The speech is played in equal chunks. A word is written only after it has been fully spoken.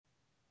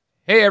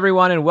Hey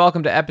everyone, and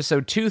welcome to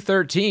episode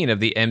 213 of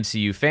the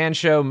MCU Fan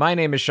Show. My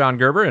name is Sean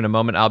Gerber. In a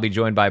moment, I'll be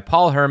joined by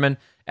Paul Herman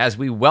as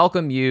we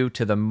welcome you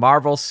to the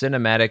Marvel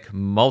Cinematic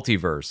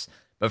Multiverse.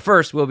 But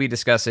first, we'll be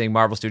discussing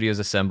Marvel Studios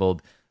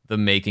Assembled, the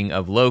Making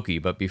of Loki.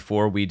 But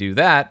before we do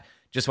that,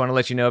 just want to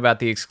let you know about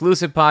the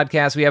exclusive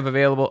podcast we have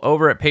available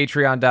over at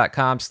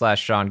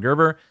patreon.com/Sean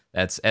Gerber.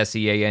 That's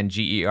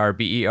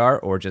SeanGerber,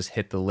 or just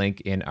hit the link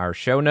in our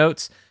show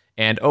notes.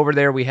 And over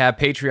there, we have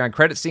Patreon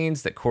credit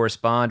scenes that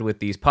correspond with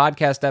these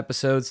podcast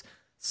episodes,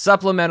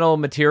 supplemental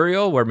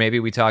material where maybe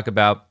we talk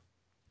about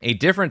a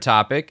different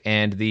topic,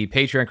 and the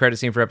Patreon credit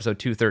scene for episode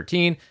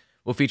 213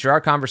 will feature our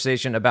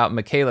conversation about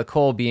Michaela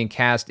Cole being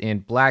cast in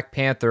Black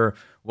Panther: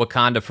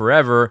 Wakanda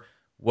Forever.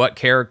 What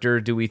character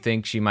do we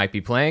think she might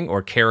be playing,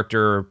 or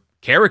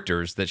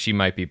characters that she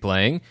might be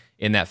playing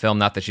in that film?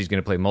 Not that she's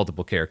going to play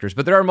multiple characters,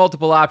 but there are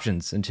multiple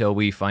options until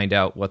we find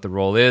out what the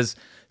role is.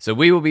 So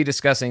we will be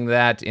discussing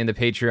that in the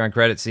Patreon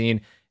credit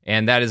scene,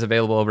 and that is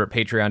available over at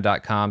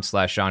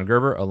patreon.com/Sean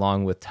Gerber,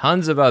 along with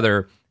tons of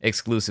other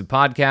exclusive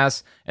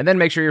podcasts. And then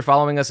make sure you're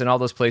following us in all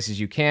those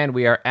places you can.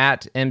 We are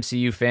at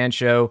MCU Fan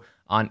Show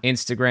on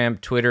Instagram,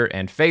 Twitter,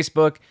 and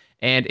Facebook.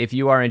 And if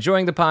you are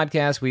enjoying the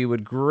podcast, we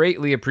would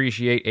greatly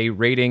appreciate a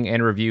rating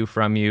and review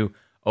from you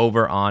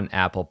over on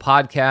Apple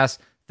Podcasts.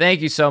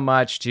 Thank you so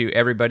much to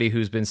everybody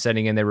who's been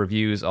sending in their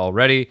reviews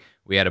already.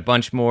 We had a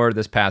bunch more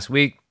this past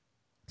week.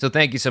 So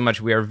thank you so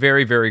much. We are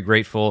very, very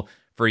grateful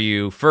for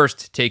you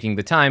first taking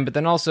the time, but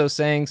then also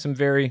saying some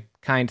very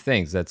kind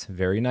things. That's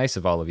very nice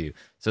of all of you.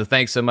 So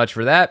thanks so much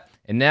for that.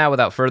 And now,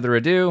 without further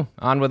ado,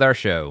 on with our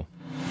show.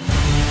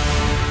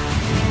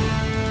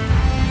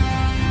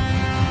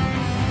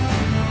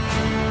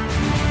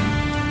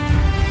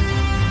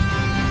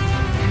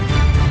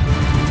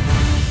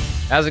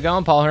 How's it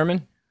going, Paul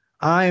Herman?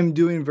 I'm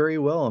doing very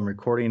well. I'm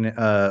recording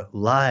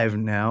live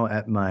now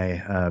at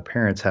my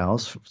parents'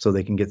 house so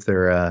they can get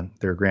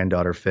their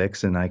granddaughter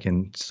fixed, and I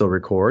can still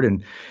record,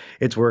 and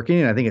it's working,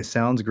 and I think it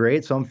sounds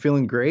great. So I'm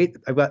feeling great.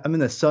 I'm in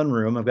the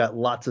sunroom. I've got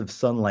lots of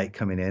sunlight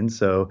coming in,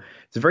 so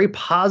it's a very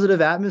positive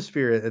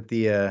atmosphere at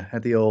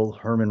the old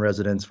Herman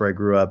residence where I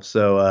grew up.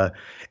 So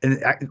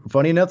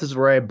funny enough, this is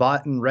where I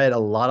bought and read a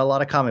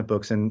lot of comic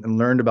books and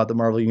learned about the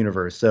Marvel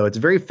Universe. So it's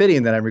very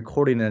fitting that I'm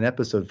recording an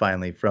episode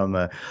finally from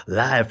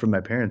live from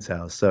my parents'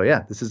 house. So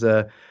yeah, this is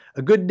a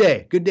good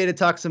day to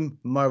talk some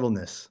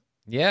Marvelness.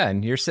 Yeah,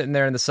 and you're sitting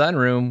there in the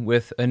sunroom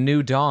with a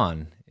new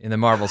dawn in the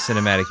Marvel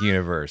Cinematic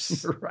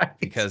Universe. Right.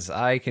 Because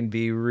I can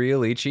be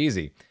really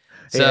cheesy.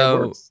 Hey,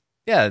 So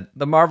yeah,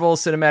 the Marvel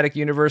Cinematic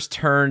Universe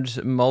turned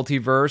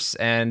multiverse,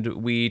 and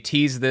we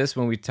teased this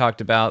when we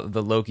talked about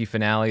the Loki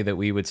finale, that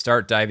we would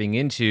start diving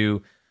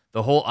into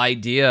the whole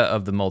idea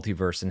of the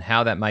multiverse and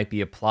how that might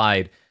be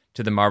applied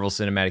to the Marvel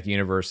Cinematic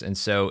Universe. And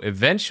so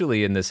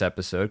eventually in this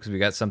episode, because we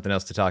got something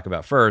else to talk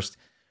about first,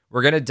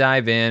 we're going to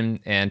dive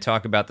in and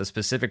talk about the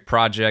specific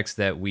projects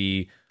that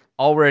we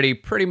already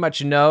pretty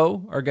much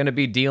know are going to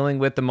be dealing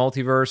with the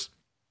multiverse,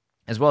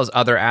 as well as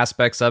other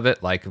aspects of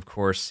it, like, of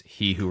course,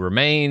 He Who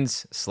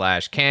Remains,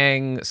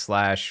 /Kang,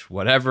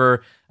 /whatever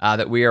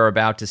that we are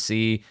about to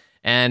see.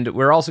 And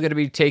we're also going to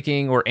be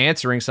taking or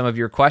answering some of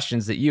your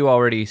questions that you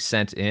already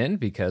sent in,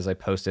 because I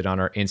posted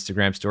on our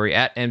Instagram story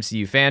at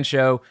MCU Fan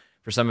Show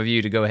for some of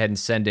you to go ahead and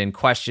send in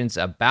questions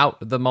about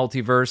the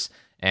multiverse.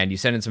 And you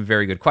sent in some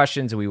very good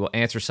questions, and we will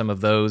answer some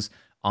of those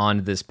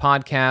on this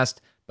podcast.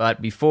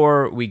 But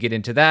before we get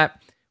into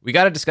that, we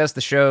got to discuss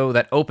the show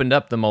that opened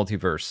up the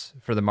multiverse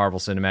for the Marvel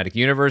Cinematic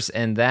Universe,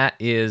 and that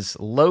is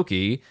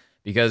Loki,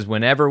 because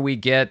whenever we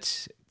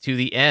get to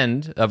the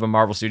end of a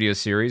Marvel Studios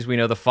series, we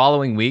know the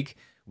following week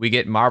we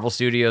get Marvel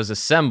Studios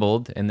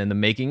Assembled and then the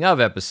Making of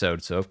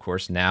episode. So, of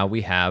course, now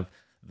we have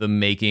the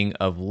Making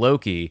of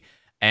Loki.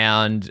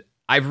 And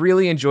I've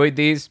really enjoyed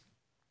these.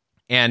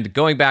 And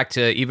going back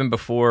to even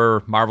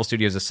before Marvel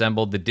Studios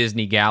Assembled, the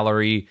Disney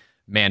Gallery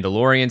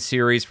Mandalorian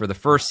series for the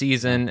first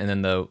season, and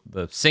then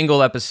the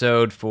single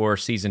episode for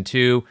season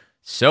 2.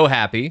 So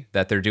happy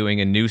that they're doing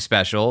a new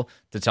special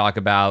to talk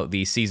about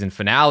the season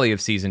finale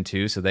of season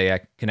 2, so they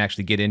can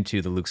actually get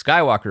into the Luke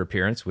Skywalker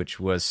appearance, which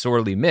was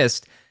sorely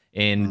missed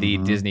in the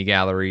Disney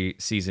Gallery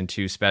season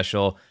 2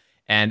 special.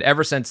 And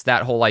ever since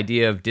that whole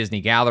idea of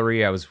Disney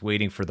Gallery, I was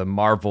waiting for the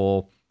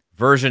Marvel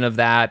version of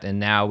that, and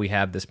now we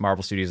have this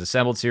Marvel Studios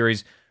Assembled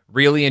series.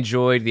 Really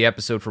enjoyed the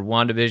episode for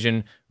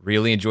WandaVision,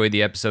 really enjoyed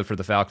the episode for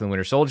The Falcon and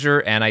Winter Soldier,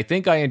 and I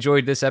think I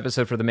enjoyed this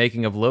episode for the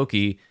Making of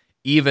Loki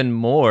even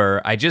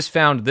more. I just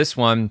found this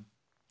one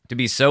to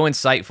be so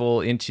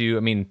insightful into, I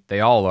mean, they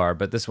all are,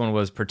 but this one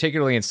was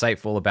particularly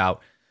insightful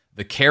about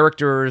the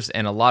characters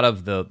and a lot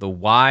of the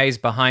whys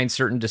behind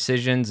certain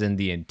decisions and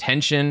the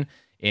intention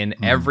in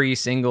every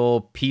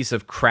single piece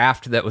of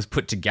craft that was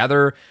put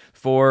together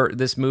for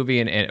this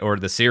movie or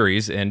the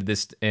series, and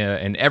this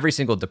in every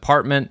single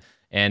department,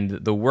 and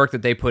the work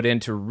that they put in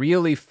to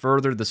really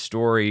further the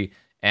story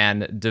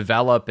and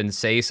develop and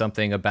say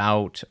something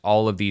about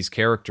all of these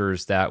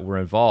characters that were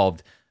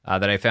involved,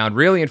 that I found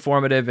really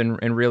informative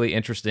and really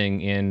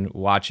interesting in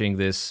watching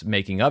this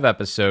Making of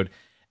episode.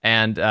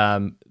 And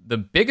the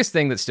biggest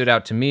thing that stood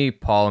out to me,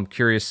 Paul, I'm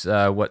curious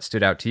what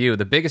stood out to you.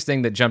 The biggest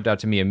thing that jumped out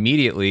to me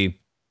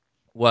immediately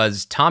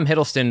was Tom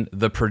Hiddleston,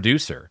 the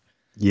producer.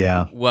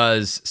 Yeah.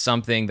 Was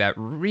something that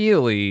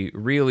really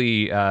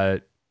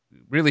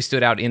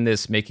stood out in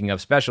this making of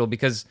special,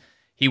 because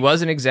he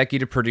was an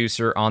executive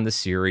producer on the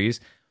series,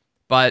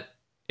 but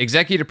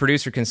executive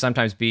producer can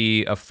sometimes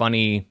be a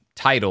funny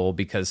title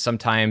because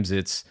sometimes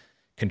it's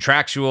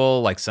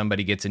contractual, like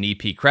somebody gets an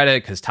EP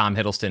credit because Tom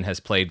Hiddleston has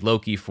played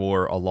Loki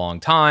for a long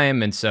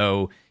time, and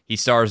so he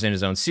stars in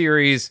his own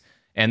series,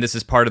 and this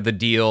is part of the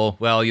deal.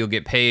 Well, you'll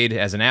get paid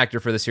as an actor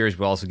for the series,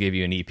 we'll also give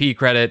you an EP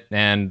credit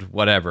and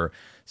whatever.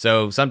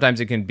 So sometimes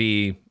it can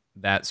be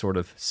that sort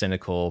of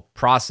cynical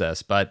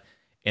process, but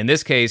in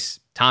this case,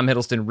 Tom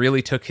Hiddleston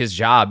really took his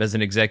job as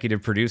an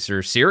executive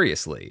producer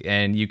seriously,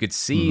 and you could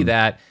see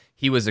that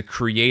he was a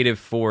creative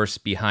force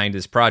behind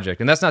his project.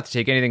 And that's not to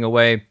take anything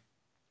away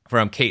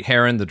from Kate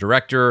Herron, the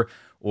director,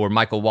 or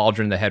Michael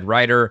Waldron, the head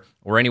writer,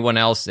 or anyone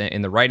else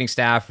in the writing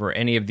staff, or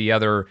any of the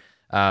other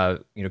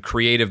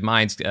creative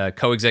minds,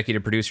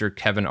 co-executive producer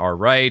Kevin R.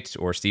 Wright,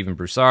 or Stephen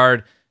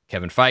Broussard,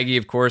 Kevin Feige,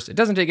 of course. It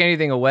doesn't take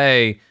anything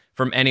away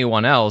from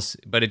anyone else,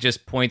 but it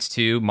just points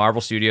to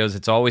Marvel Studios.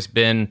 It's always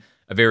been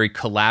a very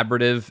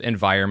collaborative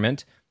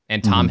environment,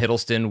 and Tom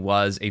Hiddleston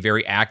was a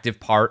very active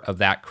part of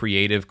that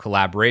creative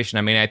collaboration.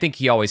 I mean, I think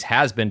he always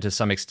has been to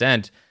some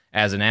extent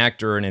as an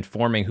actor and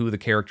informing who the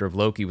character of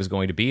Loki was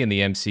going to be in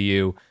the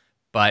MCU,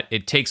 but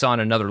it takes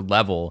on another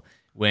level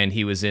when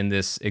he was in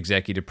this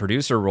executive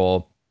producer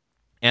role.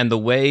 And the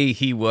way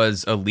he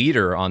was a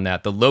leader on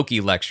that, the Loki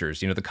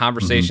lectures, the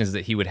conversations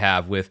that he would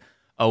have with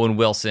Owen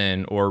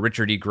Wilson or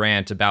Richard E.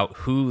 Grant about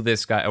who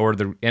this guy,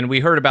 and we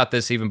heard about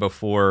this even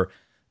before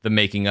the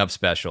making of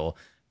special,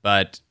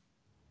 but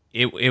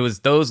it was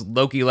those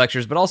Loki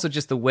lectures, but also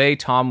just the way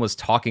Tom was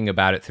talking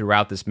about it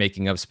throughout this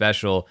making of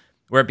special,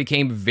 where it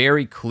became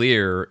very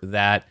clear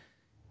that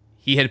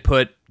he had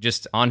put,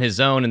 just on his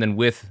own and then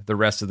with the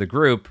rest of the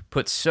group,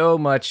 put so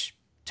much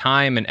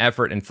time and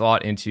effort and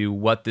thought into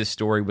what this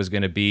story was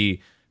going to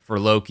be for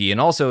Loki,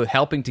 and also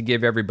helping to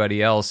give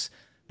everybody else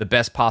the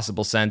best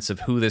possible sense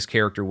of who this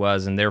character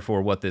was, and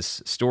therefore what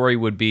this story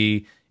would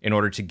be in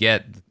order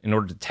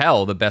to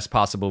tell the best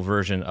possible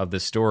version of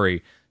this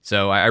story.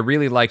 So I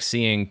really like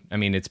seeing,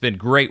 it's been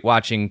great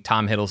watching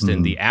Tom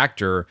Hiddleston, the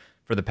actor,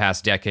 for the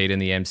past decade in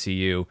the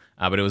MCU,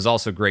 but it was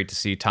also great to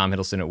see Tom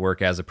Hiddleston at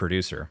work as a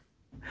producer.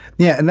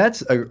 Yeah, and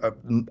that's,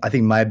 I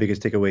think my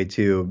biggest takeaway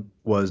too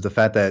was the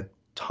fact that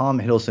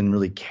Tom Hiddleston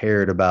really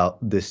cared about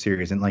this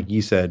series, and like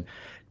you said,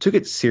 took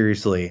it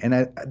seriously.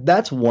 And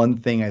that's one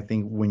thing I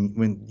think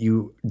when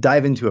you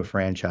dive into a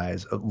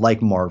franchise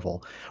like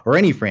Marvel or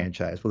any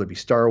franchise, whether it be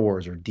Star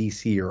Wars or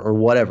DC or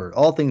whatever,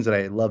 all things that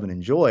I love and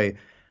enjoy,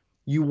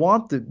 you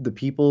want the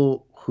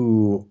people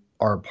who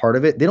are part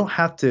of it. They don't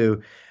have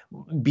to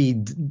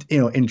be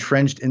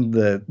entrenched in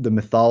the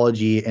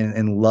mythology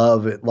and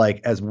love it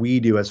like as we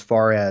do, as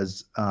far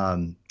as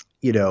match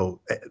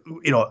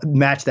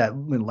that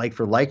like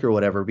for like or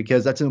whatever,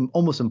 because that's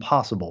almost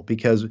impossible.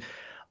 Because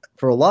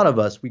for a lot of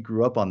us, we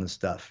grew up on this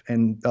stuff,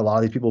 and a lot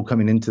of these people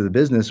coming into the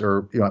business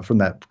or from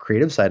that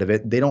creative side of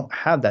it, they don't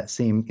have that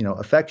same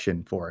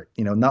affection for it.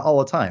 Not all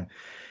the time,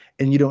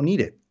 and you don't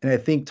need it. And I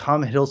think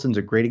Tom Hiddleston's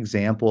a great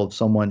example of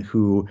someone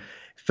who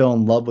fell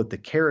in love with the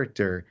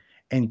character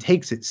and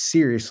takes it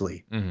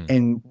seriously.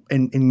 And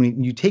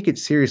when you take it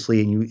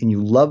seriously and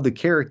you love the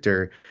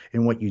character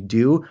and what you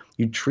do,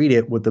 you treat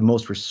it with the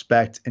most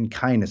respect and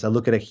kindness. I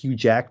look at Hugh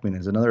Jackman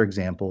as another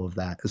example of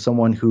that, as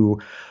someone who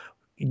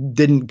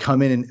didn't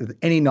come in with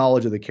any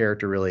knowledge of the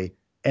character really,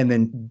 and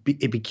then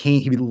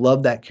he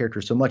loved that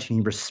character so much and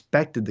he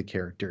respected the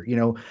character.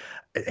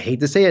 I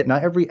hate to say it,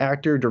 not every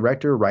actor,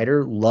 director,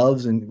 writer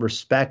loves and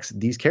respects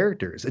these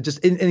characters. It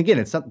just, and again,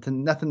 it's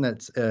nothing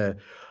that's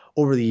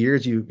over the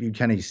years you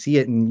kind of see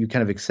it and you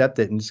kind of accept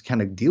it and just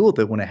kind of deal with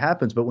it when it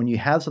happens. But when you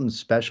have something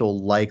special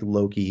like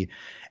Loki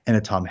and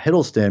a Tom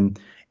Hiddleston,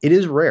 it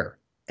is rare.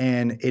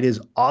 And it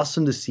is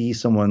awesome to see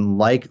someone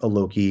like a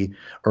Loki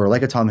or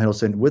like a Tom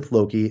Hiddleston with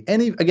Loki.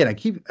 And again, I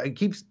keep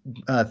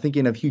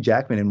thinking of Hugh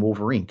Jackman and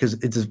Wolverine, because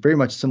it's a very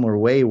much similar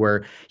way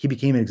where he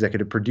became an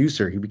executive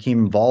producer. He became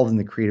involved in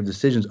the creative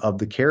decisions of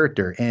the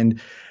character,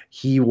 and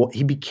he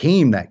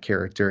became that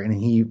character. And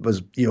he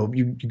was,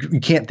 you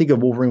can't think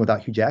of Wolverine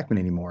without Hugh Jackman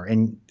anymore.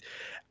 And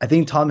I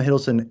think Tom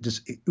Hiddleston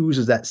just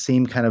oozes that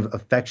same kind of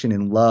affection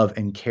and love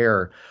and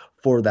care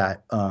for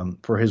that,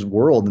 for his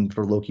world and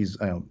for Loki's,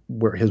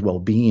 his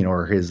well-being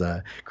or his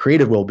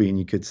creative well-being,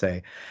 you could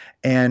say.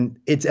 And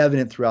it's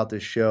evident throughout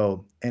this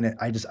show. And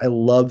I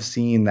love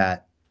seeing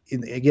that.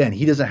 Again,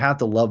 he doesn't have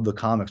to love the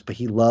comics, but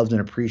he loves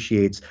and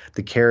appreciates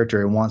the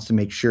character and wants to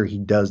make sure he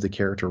does the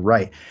character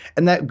right.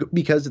 And that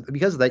because of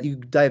that, you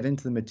dive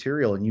into the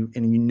material and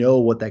you know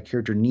what that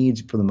character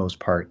needs for the most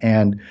part.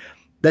 And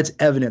that's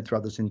evident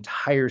throughout this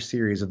entire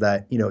series of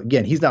that.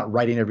 Again, he's not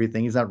writing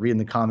everything. He's not reading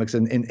the comics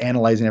and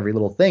analyzing every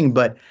little thing,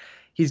 but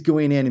he's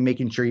going in and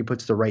making sure he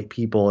puts the right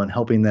people and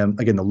helping them.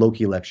 Again, the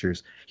Loki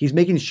lectures. He's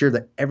making sure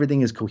that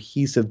everything is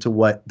cohesive to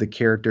what the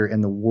character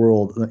and the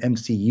world, the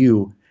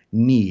MCU,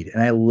 need.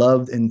 And I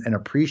loved and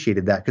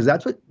appreciated that, because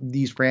that's what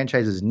these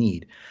franchises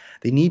need.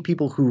 They need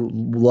people who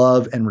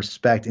love and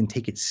respect and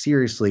take it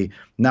seriously,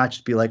 not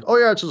just be like, oh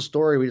yeah, it's a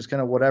story, we just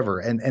kind of whatever.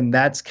 And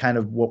that's kind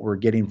of what we're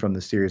getting from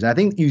the series. And I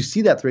think you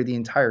see that throughout the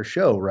entire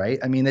show, right?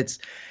 I mean, it's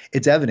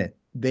evident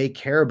they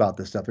care about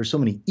this stuff. There's so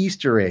many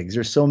Easter eggs,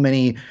 there's so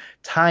many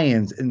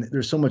tie-ins, and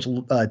there's so much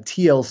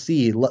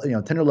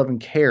TLC, tender love and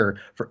care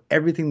for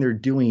everything they're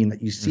doing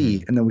that you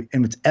see, and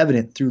it's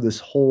evident through this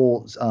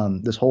whole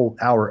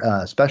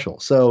hour special.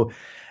 So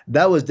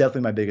that was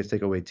definitely my biggest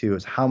takeaway too,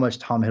 is how much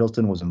Tom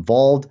Hiddleston was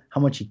involved,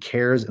 how much he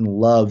cares and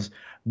loves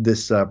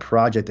this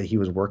project that he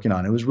was working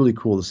on. It was really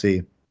cool to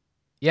see.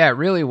 Yeah, it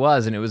really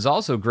was. And it was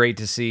also great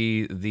to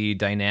see the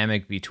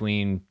dynamic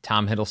between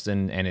Tom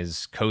Hiddleston and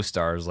his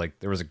co-stars.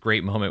 Like, there was a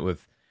great moment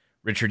with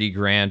Richard E.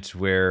 Grant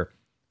where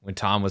when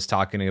Tom was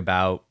talking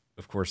about,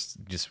 of course,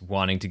 just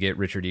wanting to get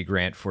Richard E.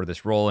 Grant for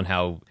this role, and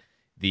how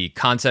the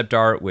concept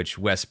art, which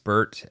Wes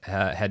Burt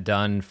had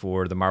done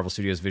for the Marvel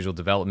Studios visual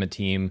development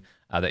team,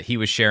 that he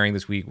was sharing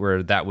this week, where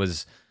it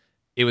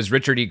was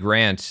Richard E.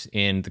 Grant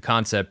in the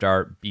concept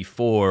art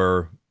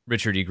before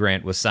Richard E.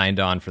 Grant was signed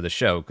on for the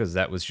show, because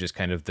that was just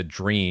kind of the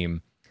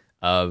dream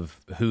of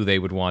who they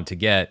would want to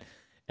get.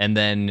 And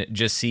then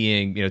just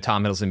seeing,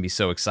 Tom Hiddleston be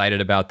so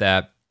excited about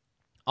that.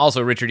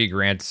 Also, Richard E.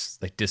 Grant's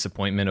like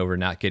disappointment over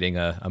not getting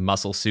a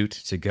muscle suit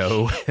to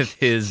go with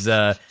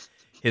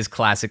his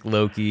classic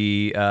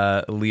Loki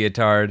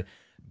leotard.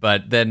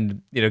 But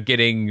then,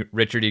 getting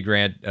Richard E.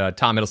 Grant,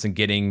 Tom Hiddleston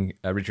getting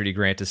Richard E.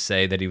 Grant to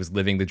say that he was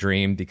living the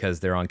dream because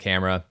they're on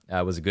camera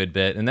was a good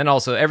bit. And then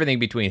also everything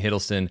between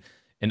Hiddleston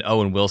and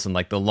Owen Wilson,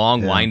 like the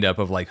long windup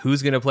of like,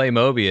 who's going to play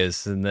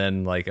Mobius? And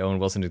then like Owen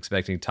Wilson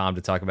expecting Tom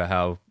to talk about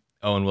how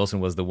Owen Wilson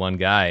was the one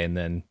guy. And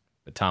then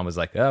but Tom was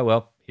like, oh,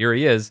 well, here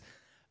he is.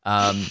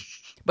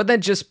 But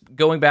then just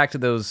going back to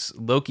those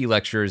Loki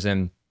lectures,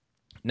 and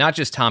not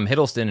just Tom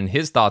Hiddleston and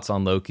his thoughts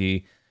on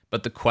Loki,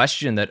 but the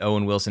question that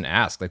Owen Wilson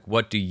asked, like,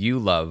 what do you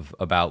love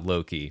about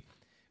Loki?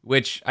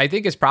 Which I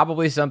think is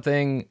probably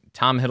something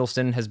Tom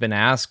Hiddleston has been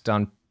asked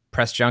on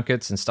press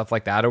junkets and stuff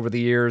like that over the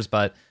years.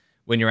 But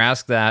when you're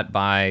asked that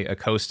by a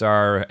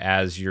co-star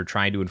as you're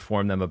trying to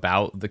inform them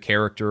about the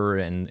character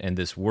and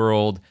this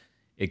world,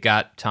 it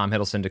got Tom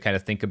Hiddleston to kind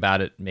of think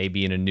about it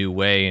maybe in a new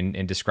way,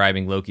 and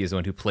describing Loki as the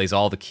one who plays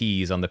all the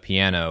keys on the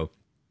piano,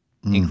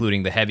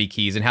 including the heavy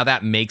keys, and how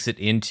that makes it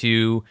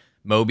into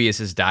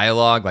Mobius's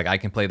dialogue, like I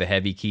can play the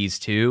heavy keys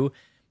too,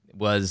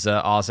 was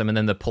awesome. And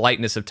then the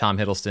politeness of Tom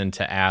Hiddleston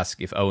to ask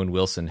if Owen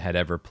Wilson had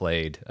ever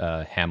played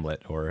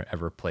Hamlet or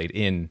ever played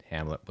in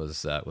Hamlet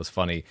was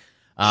funny.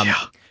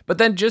 But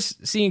then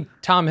just seeing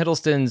Tom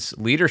Hiddleston's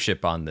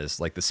leadership on this,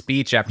 like the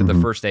speech after the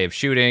first day of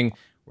shooting,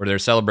 where they're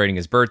celebrating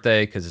his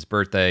birthday, because his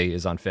birthday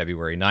is on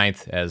February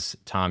 9th, as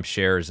Tom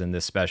shares in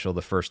this special.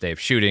 The first day of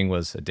shooting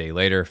was a day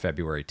later,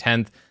 February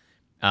 10th.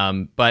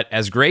 But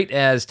as great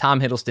as Tom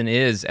Hiddleston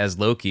is as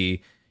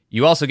Loki,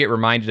 you also get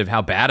reminded of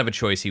how bad of a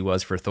choice he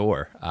was for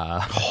Thor.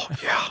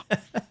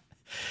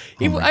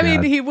 He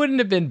wouldn't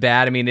have been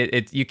bad. I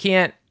mean, you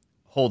can't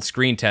hold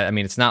screen test. I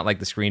mean, it's not like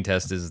the screen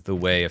test is the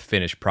way a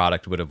finished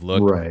product would have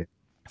looked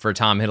for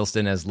Tom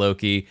Hiddleston as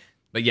Loki.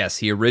 But yes,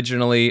 he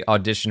originally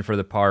auditioned for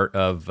the part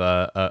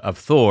of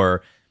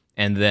Thor,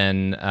 and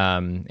then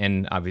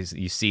and obviously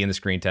you see in the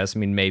screen test, I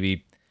mean,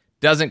 maybe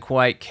doesn't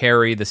quite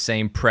carry the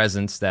same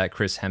presence that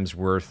Chris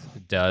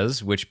Hemsworth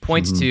does, which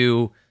points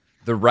to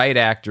the right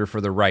actor for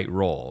the right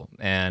role.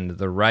 And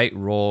the right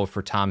role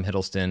for Tom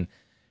Hiddleston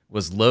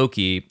was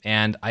Loki.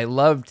 And I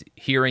loved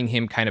hearing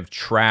him kind of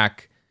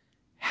track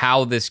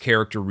how this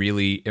character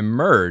really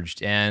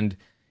emerged. And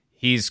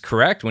he's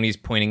correct when he's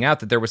pointing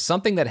out that there was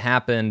something that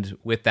happened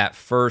with that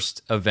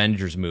first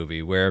Avengers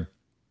movie, where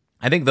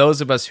I think those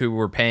of us who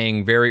were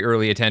paying very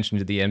early attention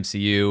to the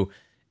MCU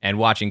and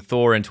watching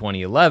Thor in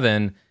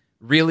 2011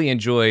 really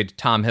enjoyed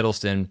Tom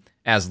Hiddleston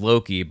as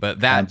Loki,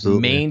 but that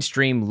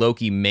mainstream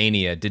Loki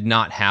mania did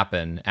not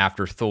happen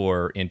after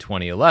Thor in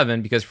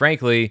 2011, because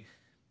frankly,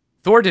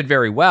 Thor did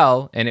very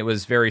well and it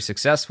was very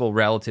successful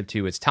relative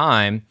to its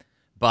time,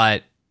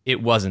 but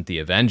it wasn't the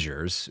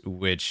Avengers,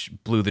 which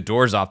blew the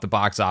doors off the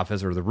box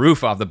office, or the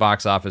roof off the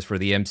box office for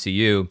the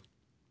MCU.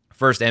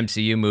 First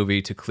MCU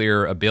movie to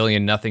clear $1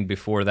 billion. Nothing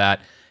before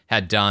that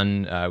had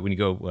done,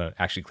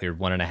 actually cleared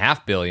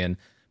 $1.5 billion.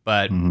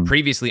 But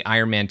previously,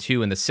 Iron Man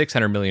 2 in the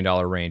 $600 million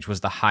range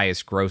was the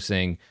highest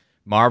grossing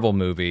Marvel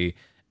movie.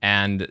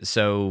 And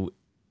so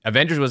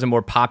Avengers was a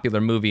more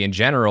popular movie in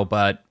general,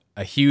 but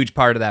a huge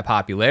part of that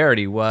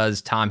popularity was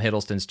Tom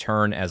Hiddleston's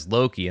turn as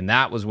Loki. And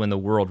that was when the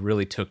world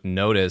really took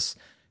notice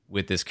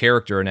with this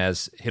character. And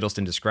as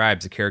Hiddleston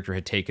describes, the character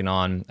had taken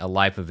on a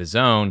life of his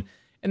own.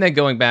 And then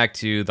going back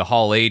to the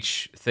Hall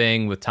H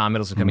thing with Tom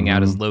Hiddleston coming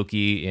out as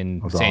Loki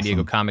in San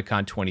Diego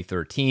Comic-Con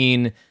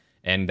 2013,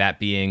 and that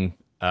being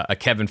a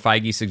Kevin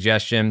Feige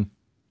suggestion.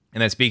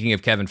 And then speaking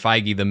of Kevin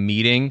Feige, the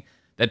meeting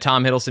that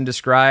Tom Hiddleston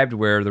described,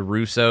 where the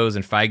Russos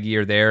and Feige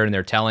are there and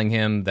they're telling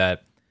him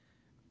that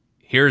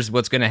here's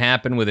what's going to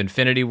happen with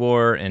Infinity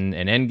War and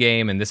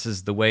Endgame, and this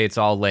is the way it's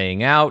all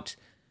laying out.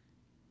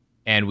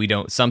 and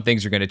some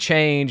things are going to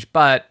change.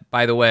 But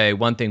by the way,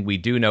 one thing we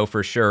do know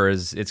for sure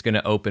is it's going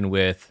to open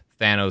with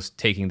Thanos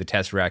taking the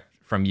Tesseract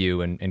from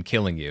you and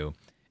killing you.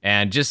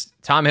 And just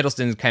Tom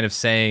Hiddleston kind of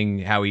saying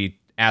how he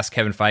asked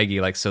Kevin Feige,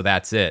 like, so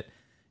that's it.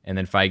 And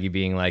then Feige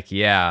being like,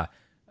 yeah,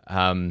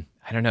 I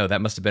don't know,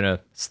 that must have been a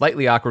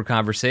slightly awkward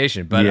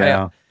conversation. But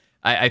yeah.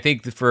 I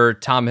think for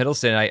Tom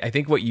Hiddleston, I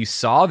think what you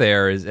saw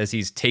there is, as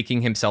he's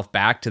taking himself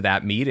back to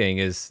that meeting,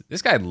 is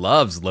this guy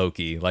loves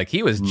Loki. Like,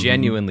 he was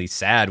genuinely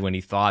sad when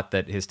he thought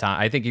that his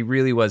time, I think he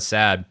really was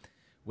sad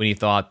when he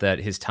thought that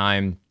his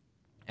time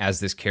as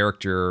this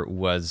character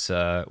was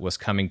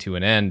coming to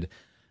an end.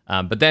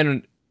 But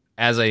then,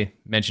 as I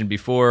mentioned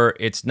before,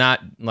 it's not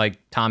like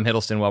Tom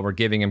Hiddleston, while we're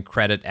giving him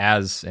credit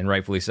as, and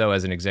rightfully so,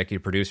 as an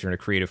executive producer and a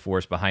creative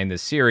force behind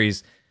this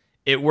series,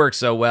 it works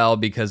so well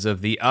because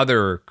of the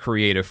other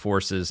creative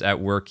forces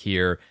at work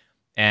here.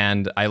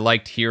 And I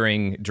liked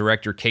hearing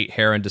director Kate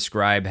Herron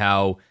describe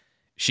how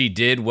she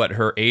did what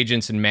her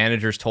agents and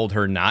managers told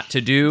her not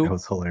to do. That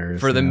was hilarious,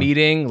 for the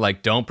meeting.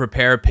 Like, don't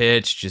prepare a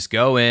pitch, just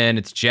go in,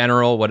 it's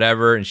general,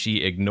 whatever. And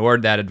she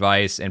ignored that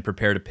advice and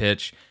prepared a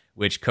pitch,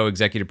 which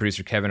co-executive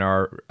producer Kevin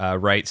R.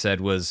 Wright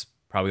said was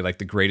probably like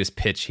the greatest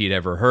pitch he'd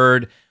ever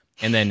heard.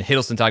 And then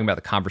Hiddleston talking about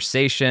the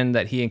conversation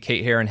that he and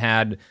Kate Herron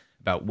had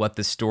about what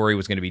the story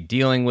was going to be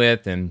dealing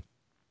with. And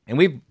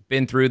we've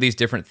been through these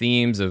different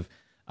themes of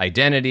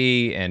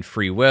identity and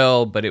free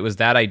will, but it was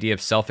that idea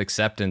of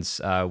self-acceptance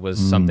was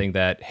something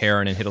that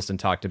Herron and Hiddleston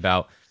talked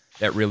about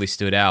that really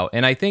stood out.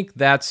 And I think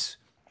that's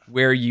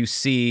where you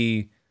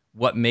see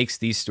what makes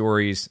these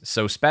stories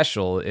so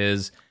special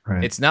is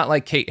It's not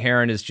like Kate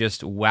Herron is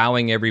just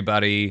wowing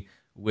everybody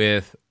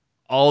with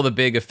all the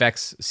big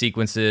effects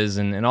sequences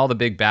and all the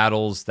big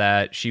battles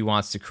that she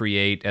wants to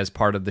create as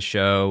part of the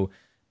show,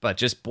 but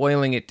just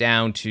boiling it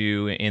down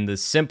to, in the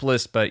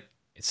simplest but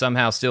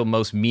somehow still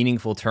most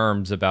meaningful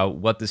terms, about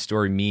what the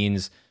story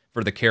means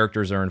for the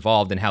characters are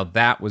involved, and how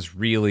that was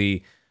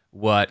really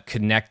what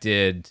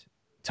connected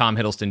Tom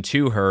Hiddleston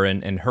to her,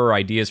 and her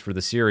ideas for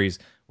the series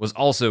was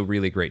also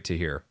really great to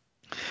hear.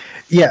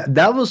 Yeah,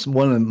 that was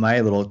one of my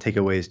little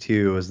takeaways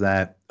too, is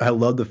that I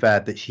love the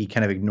fact that she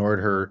kind of ignored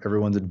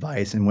everyone's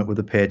advice and went with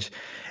the pitch.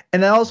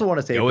 And I also want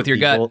to say, go with your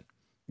gut.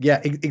 Yeah,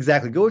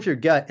 exactly. Go with your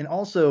gut, and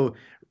also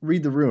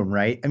read the room,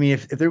 right? I mean,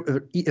 if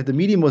the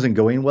medium wasn't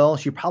going well,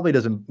 she probably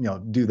doesn't,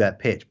 do that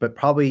pitch, but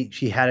probably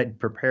she had it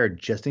prepared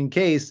just in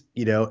case,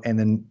 and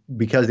then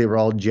because they were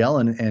all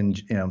gelling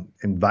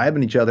and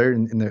vibing each other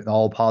in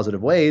all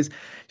positive ways,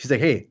 she's like,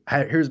 hey,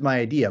 here's my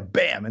idea.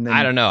 Bam. And then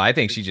I don't know. I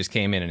think she just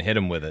came in and hit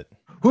him with it.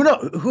 Who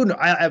knows?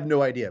 I have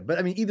no idea. But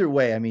I mean, either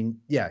way,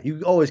 yeah,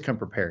 you always come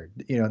prepared,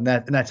 and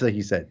that's like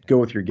you said, go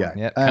with your gut.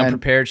 Yeah, come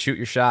prepared, shoot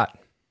your shot.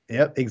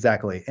 Yep,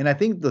 exactly. And I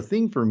think the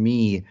thing for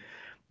me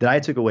that I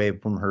took away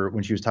from her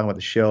when she was talking about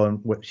the show and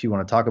what she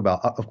wanted to talk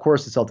about, of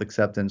course, the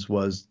self-acceptance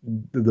was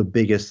the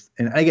biggest,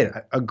 and again,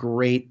 a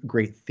great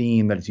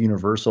theme that is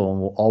universal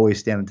and will always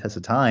stand the test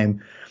of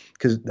time,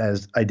 because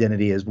as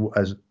identity, as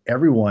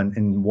everyone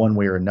in one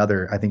way or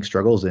another, I think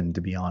struggles in,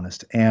 to be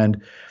honest.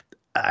 And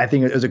I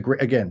think it was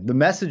the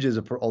messages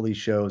for all these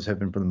shows have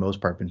been, for the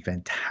most part, been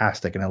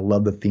fantastic, and I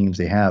love the themes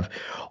they have.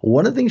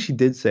 One of the things she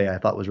did say I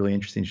thought was really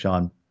interesting,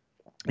 Sean,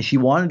 she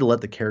wanted to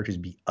let the characters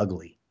be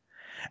ugly.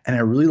 And I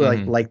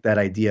really like that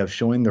idea of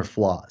showing their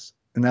flaws.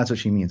 And that's what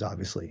she means,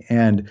 obviously.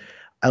 And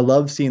I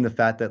love seeing the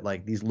fact that,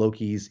 like, these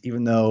Lokis,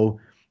 even though,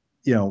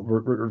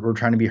 we're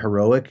trying to be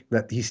heroic,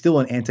 that he's still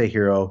an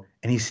anti-hero,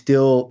 and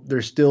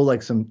there's still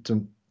like some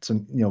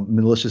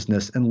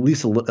maliciousness, and at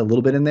least a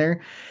little bit in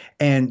there.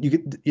 And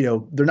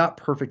they're not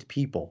perfect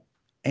people.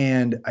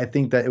 And I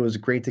think that it was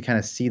great to kind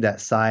of see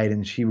that side.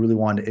 And she really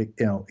wanted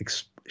to,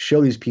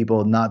 show these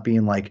people not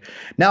being like,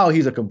 now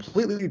he's a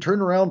completely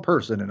turned around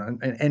person,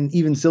 and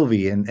even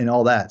Sylvie and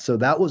all that. So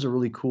that was a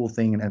really cool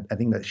thing. And I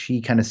think that she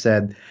kind of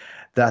said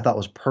that I thought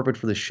was perfect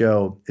for the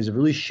show, is to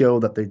really show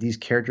that these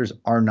characters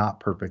are not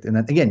perfect. And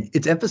then again,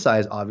 it's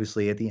emphasized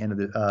obviously at the end of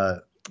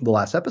the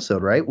last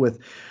episode, right? With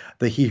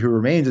the He Who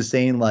Remains is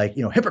saying, like,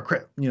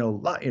 hypocrite,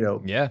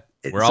 yeah,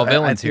 we're all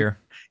villains here.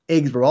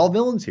 We're all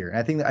villains here. And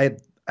I think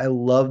that I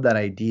love that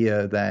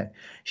idea that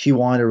she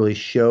wanted to really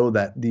show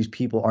that these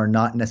people are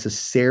not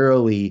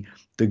necessarily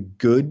the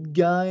good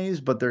guys,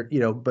 but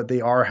but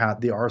they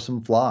are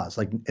some flaws,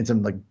 and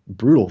some like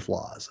brutal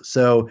flaws.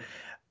 So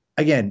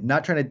again,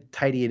 not trying to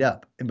tidy it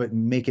up, but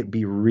make it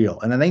be real.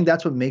 And I think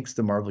that's what makes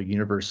the Marvel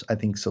Universe, I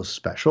think, so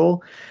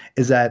special,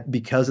 is that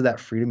because of that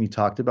freedom you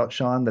talked about,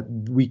 Sean, that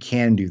we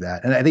can do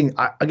that. And I think,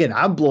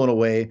 I'm blown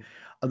away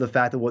of the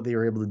fact that what they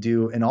were able to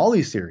do in all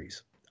these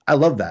series. I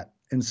love that.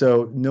 And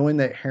so knowing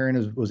that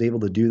Herron was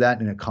able to do that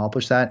and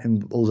accomplish that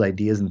and those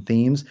ideas and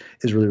themes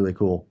is really, really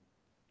cool.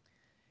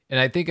 And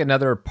I think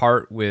another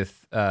part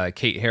with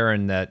Kate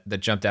Herron that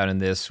jumped out in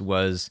this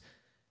was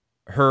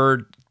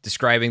her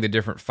describing the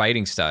different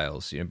fighting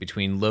styles,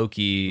 between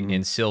Loki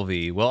and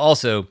Sylvie. Well,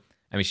 also,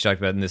 she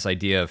talked about in this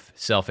idea of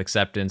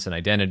self-acceptance and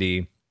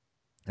identity,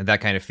 and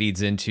that kind of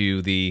feeds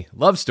into the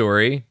love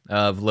story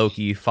of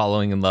Loki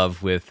falling in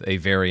love with a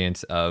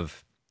variant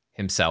of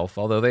himself,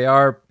 although they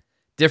are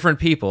different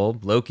people.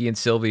 Loki and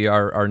Sylvie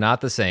are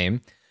not the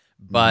same,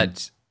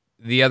 but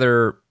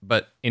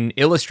but in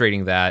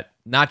illustrating that,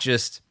 not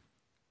just,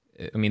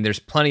 I mean, there's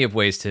plenty of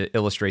ways to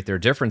illustrate their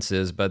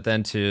differences, but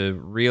then to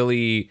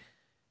really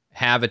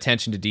have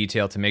attention to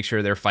detail to make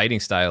sure their fighting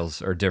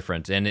styles are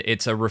different. And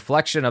it's a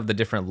reflection of the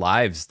different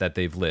lives that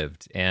they've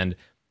lived. And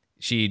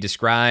she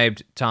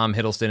described Tom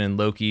Hiddleston and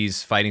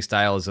Loki's fighting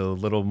style as a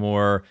little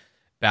more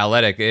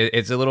balletic.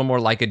 It's a little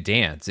more like a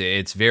dance.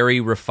 It's very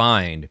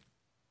refined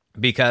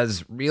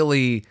because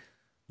really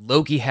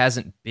Loki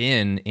hasn't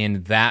been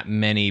in that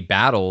many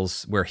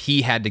battles where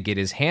he had to get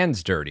his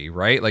hands dirty,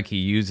 right? Like he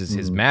uses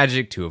his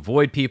magic to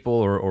avoid people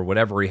or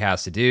whatever he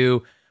has to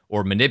do,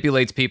 or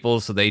manipulates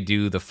people so they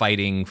do the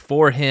fighting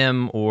for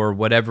him or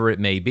whatever it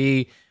may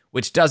be,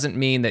 which doesn't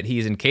mean that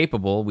he's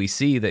incapable. We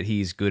see that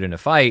he's good in a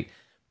fight,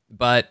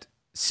 but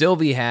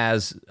Sylvie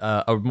has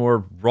a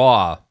more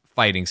raw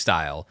fighting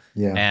style,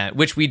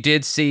 which we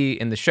did see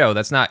in the show.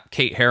 That's not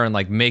Kate Herron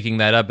like making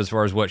that up as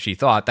far as what she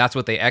thought. That's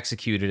what they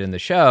executed in the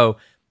show.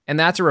 And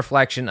that's a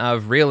reflection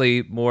of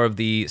really more of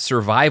the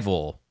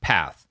survival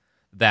path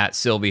that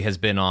Sylvie has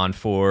been on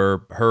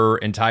for her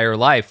entire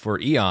life, for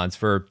eons,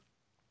 for,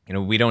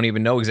 we don't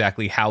even know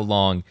exactly how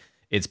long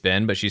it's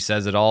been, but she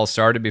says it all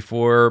started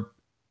before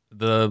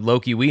the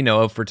Loki we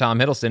know of for Tom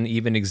Hiddleston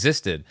even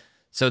existed.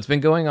 So it's been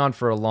going on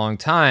for a long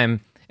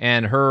time,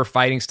 and her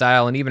fighting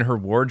style and even her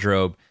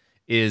wardrobe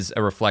is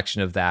a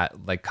reflection of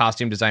that. Like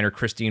costume designer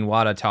Christine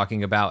Wada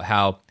talking about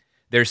how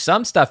there's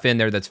some stuff in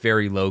there that's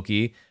very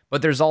Loki,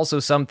 but there's also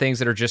some things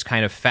that are just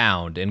kind of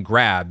found and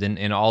grabbed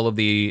in all of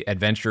the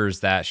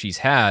adventures that she's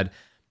had.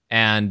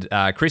 And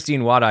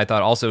Christine Wada, I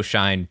thought, also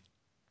shined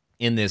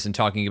in this and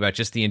talking about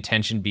just the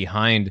intention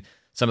behind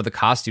some of the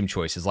costume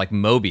choices, like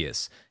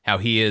Mobius, how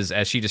he is,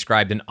 as she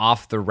described, an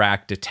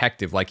off-the-rack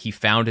detective, like he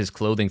found his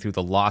clothing through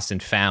the lost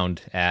and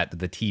found at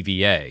the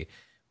TVA,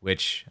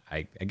 which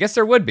I guess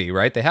there would be,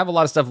 right? They have a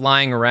lot of stuff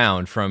lying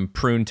around from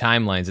pruned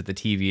timelines at the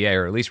TVA,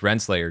 or at least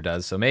Renslayer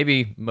does, so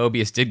maybe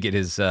Mobius did get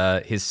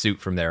his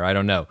suit from there, I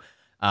don't know.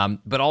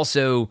 But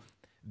also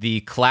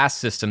the class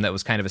system that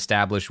was kind of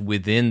established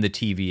within the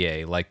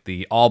TVA, like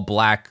the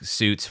all-black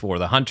suits for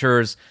the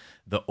Hunters,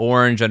 the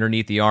orange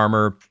underneath the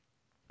armor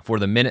for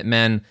the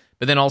Minutemen,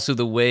 but then also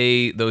the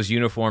way those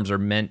uniforms are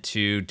meant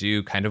to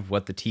do kind of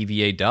what the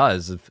TVA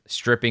does, of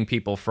stripping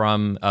people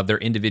from of their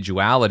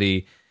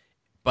individuality,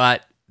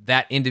 but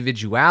that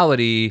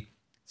individuality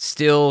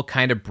still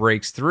kind of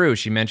breaks through.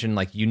 She mentioned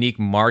like unique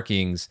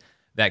markings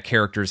that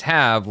characters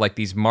have, like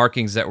these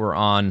markings that were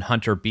on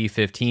Hunter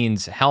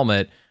B-15's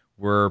helmet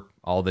were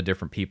all the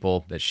different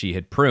people that she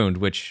had pruned,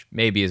 which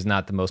maybe is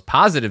not the most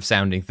positive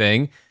sounding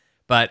thing,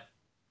 but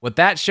what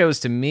that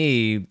shows to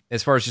me,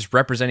 as far as just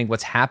representing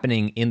what's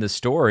happening in the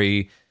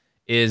story,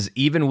 is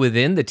even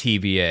within the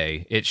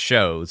TVA, it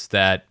shows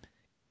that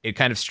it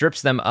kind of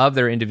strips them of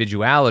their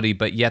individuality,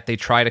 but yet they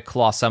try to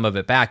claw some of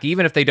it back,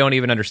 even if they don't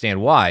even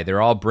understand why.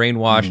 They're all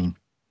brainwashed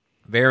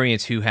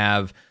variants who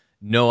have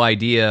no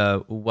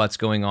idea what's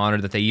going on,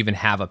 or that they even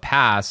have a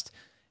past,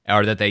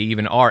 or that they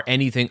even are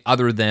anything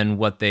other than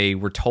what they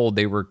were told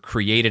they were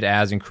created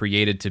as and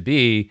created to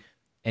be.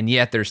 And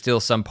yet there's still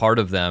some part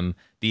of them,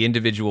 the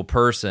individual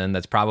person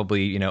that's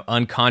probably,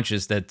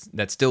 unconscious,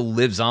 that still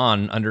lives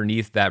on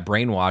underneath that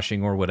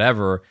brainwashing or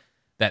whatever,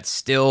 that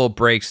still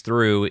breaks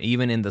through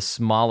even in the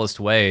smallest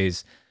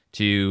ways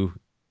to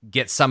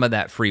get some of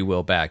that free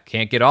will back.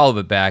 Can't get all of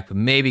it back, but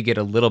maybe get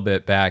a little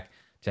bit back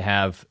to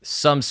have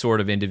some sort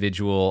of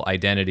individual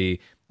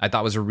identity. I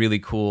thought was a really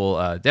cool,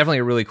 definitely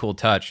a really cool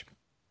touch.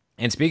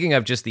 And speaking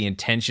of just the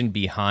intention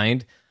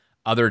behind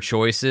other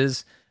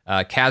choices,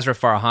 Kazra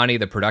Farhani,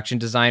 the production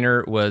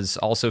designer, was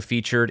also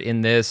featured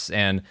in this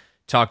and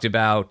talked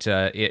about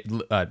it.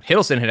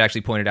 Hiddleston had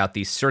actually pointed out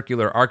the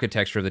circular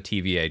architecture of the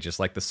TVA, just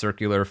like the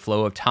circular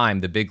flow of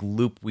time, the big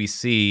loop we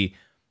see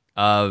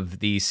of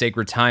the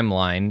sacred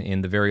timeline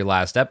in the very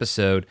last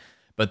episode.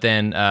 But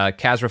then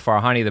Kazra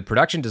Farhani, the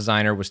production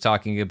designer, was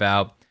talking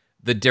about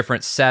the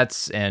different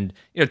sets and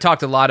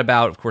talked a lot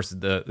about, of course,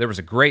 there was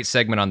a great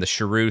segment on the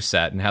Sharu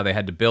set and how they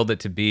had to build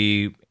it to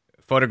be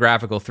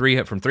photographical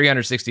from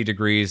 360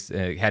 degrees.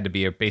 It had to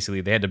be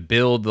basically they had to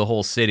build the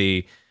whole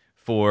city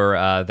for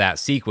that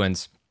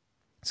sequence.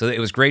 So it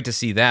was great to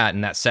see that,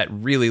 and that set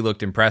really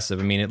looked impressive.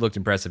 I mean, it looked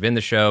impressive in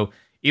the show,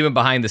 even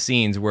behind the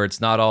scenes where it's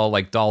not all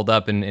like dolled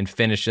up and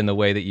finished in the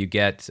way that you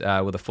get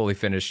with a fully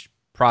finished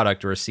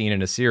product or a scene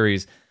in a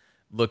series.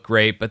 Look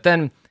great. But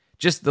then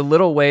just the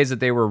little ways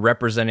that they were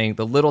representing,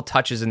 the little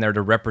touches in there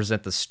to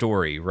represent the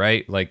story,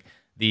 right? Like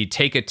the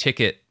take a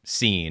ticket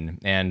scene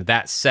and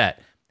that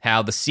set,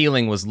 how the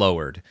ceiling was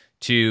lowered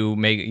to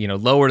make,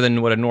 lower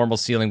than what a normal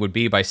ceiling would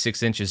be by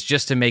 6 inches,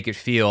 just to make it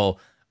feel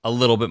a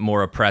little bit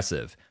more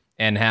oppressive.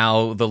 And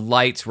how the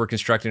lights were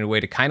constructed in a way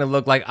to kind of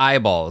look like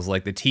eyeballs,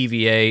 like the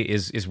TVA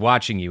is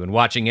watching you and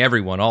watching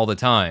everyone all the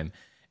time.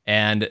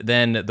 And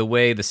then the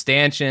way the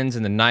stanchions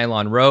and the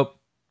nylon rope,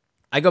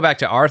 I go back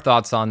to our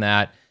thoughts on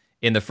that,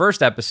 in the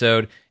first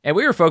episode, and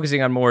we were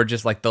focusing on more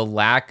just like the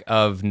lack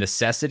of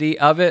necessity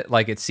of it.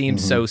 Like it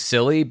seemed so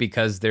silly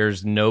because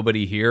there's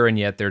nobody here, and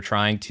yet they're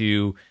trying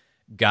to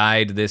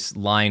guide this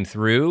line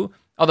through.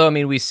 Although, I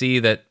mean, we see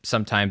that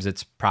sometimes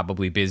it's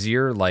probably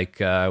busier, like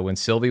when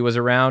Sylvie was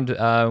around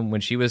when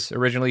she was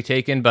originally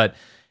taken. But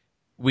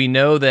we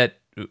know that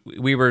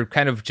we were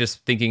kind of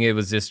just thinking it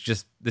was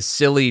just the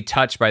silly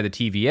touch by the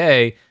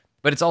TVA,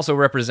 but it's also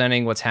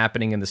representing what's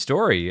happening in the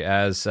story,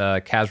 as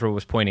Kazra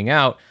was pointing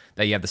out,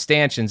 that you have the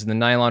stanchions and the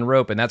nylon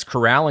rope, and that's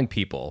corralling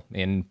people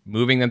and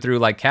moving them through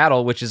like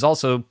cattle, which is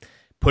also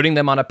putting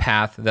them on a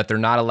path that they're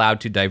not allowed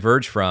to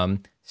diverge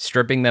from,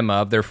 stripping them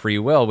of their free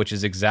will, which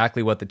is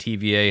exactly what the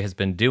TVA has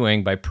been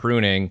doing by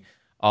pruning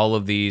all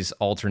of these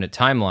alternate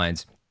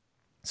timelines.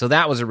 So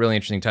that was a really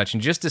interesting touch.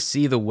 And just to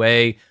see the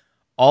way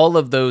all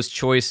of those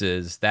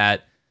choices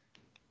that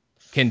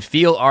can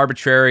feel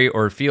arbitrary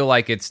or feel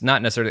like it's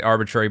not necessarily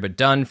arbitrary, but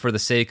done for the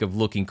sake of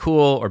looking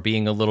cool or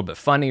being a little bit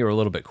funny or a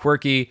little bit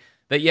quirky,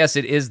 that yes,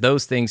 it is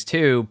those things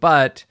too,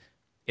 but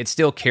it's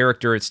still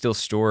character, it's still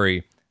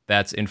story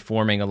that's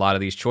informing a lot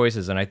of these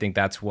choices. And I think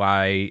that's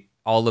why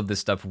all of this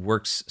stuff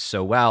works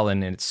so well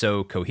and it's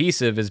so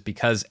cohesive, is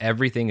because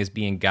everything is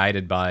being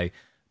guided by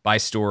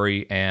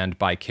story and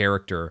by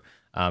character,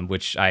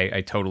 which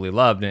I totally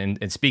loved.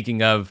 And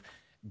speaking of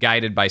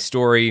guided by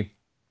story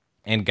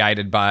and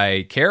guided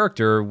by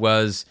character,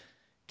 was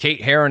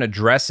Kate Herron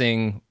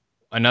addressing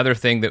another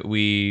thing that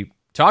we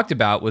talked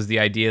about, was the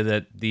idea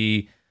that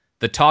the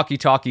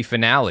talkie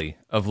finale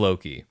of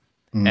Loki,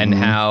 and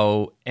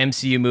how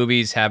MCU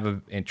movies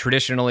have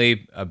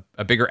traditionally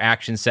a bigger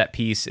action set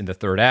piece in the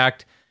third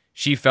act.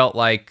 She felt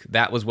like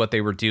that was what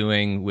they were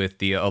doing with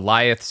the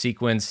Alioth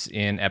sequence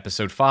in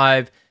episode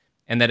 5,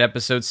 and that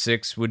episode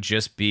 6 would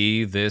just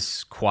be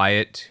this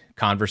quiet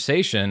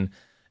conversation.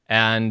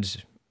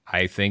 And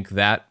I think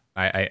that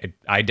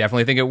I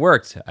definitely think it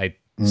worked. I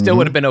still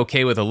would have been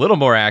okay with a little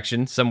more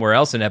action somewhere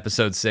else in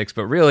episode 6,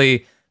 but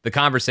really the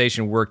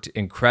conversation worked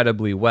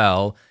incredibly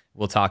well.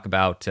 We'll talk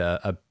about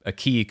a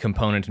key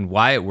component and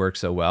why it worked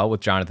so well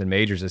with Jonathan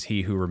Majors as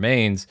He Who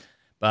Remains.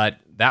 But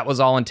that was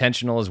all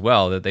intentional as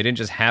well, that they didn't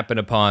just happen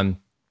upon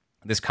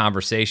this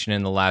conversation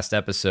in the last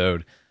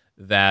episode,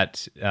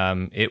 that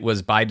it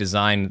was by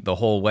design the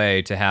whole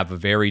way to have a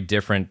very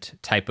different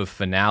type of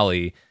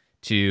finale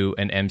to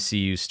an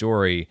MCU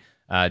story,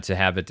 to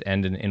have it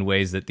end in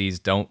ways that these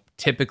don't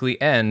typically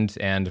end.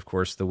 And of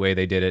course, the way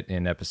they did it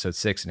in episode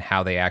 6 and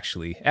how they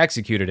actually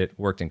executed it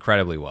worked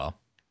incredibly well.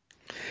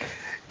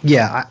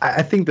 Yeah,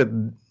 I think that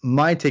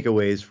my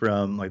takeaways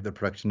from like the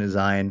production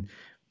design,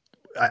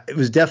 it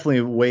was definitely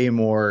way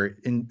more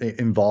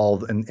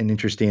involved and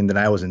interesting than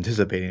I was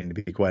anticipating, to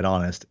be quite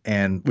honest,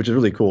 and which is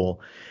really cool.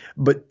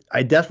 But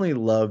I definitely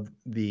loved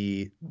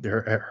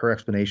her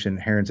explanation,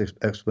 Heron's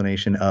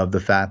explanation of the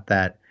fact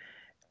that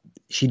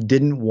she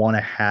didn't want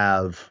to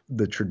have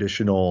the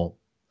traditional,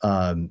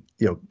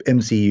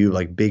 MCU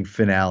like big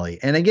finale.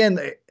 And again,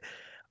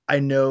 I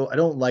know I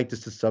don't like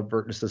just to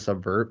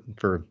subvert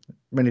for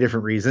many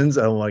different reasons.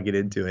 I don't want to get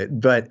into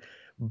it, but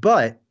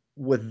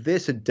with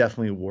this, it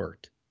definitely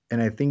worked.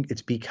 And I think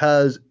it's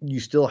because you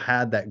still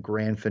had that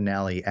grand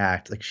finale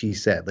act, like she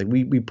said, like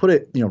we put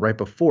it, right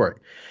before it.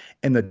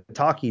 And the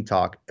Talkie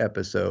Talk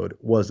episode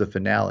was the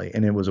finale,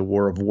 and it was a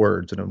war of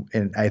words.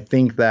 And I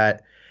think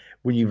that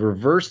when you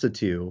reverse the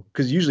two,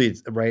 because usually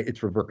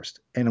it's reversed.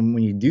 And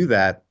when you do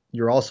that,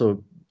 you're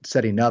also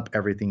setting up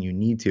everything you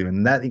need to.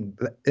 And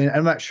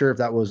I'm not sure if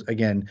that was,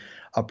 again,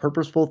 a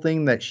purposeful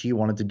thing that she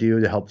wanted to do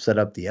to help set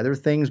up the other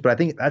things, but I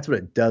think that's what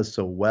it does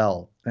so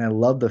well. And I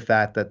love the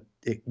fact that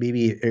it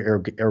maybe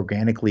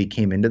organically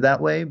came into that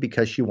way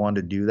because she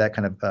wanted to do that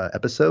kind of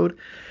episode.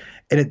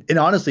 And it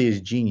honestly is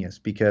genius,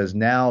 because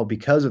now,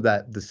 because of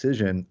that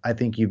decision, I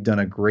think you've done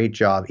a great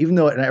job, even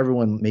though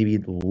everyone maybe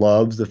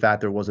loves the fact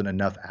there wasn't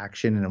enough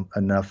action and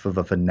enough of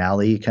a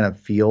finale kind of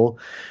feel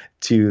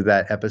to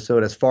that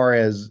episode, as far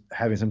as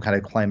having some kind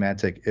of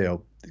climactic,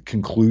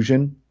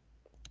 conclusion.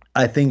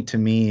 I think, to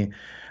me,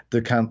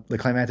 the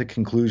climactic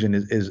conclusion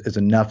is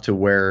enough to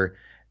where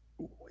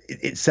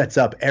it sets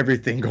up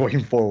everything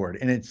going forward.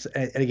 And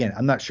again,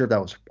 I'm not sure if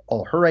that was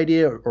all her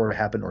idea or it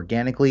happened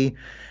organically,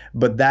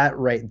 but that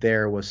right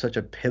there was such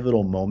a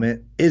pivotal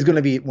moment. Is going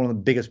to be one of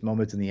the biggest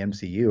moments in the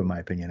MCU, in my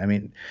opinion. I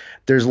mean,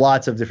 there's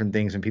lots of different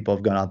things, and people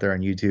have gone out there on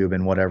YouTube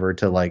and whatever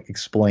to like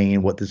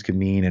explain what this could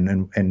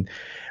mean.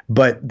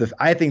 But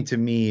I think, to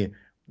me,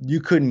 you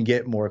couldn't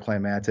get more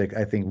climactic.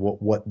 I think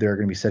what they're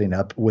going to be setting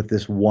up with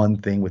this one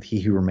thing with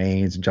He Who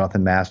Remains and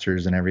Jonathan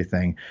Masters and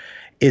everything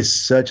is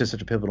such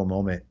a pivotal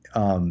moment,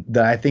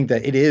 that I think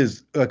that it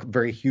is a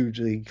very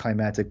hugely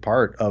climactic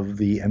part of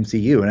the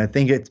MCU. And I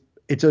think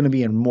it's going to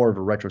be in more of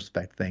a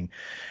retrospect thing.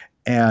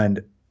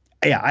 And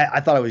yeah, I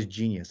thought it was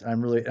genius. I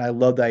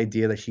love the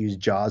idea that she used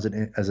Jaws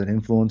as an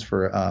influence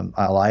for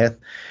Alioth.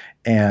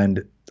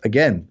 And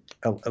again,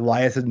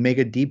 Alioth had made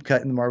a deep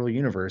cut in the Marvel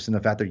universe, and the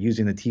fact they're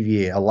using the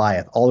TVA,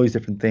 Alioth, all these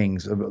different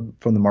things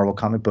from the Marvel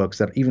comic books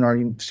that even aren't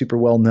even super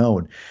well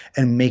known,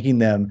 and making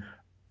them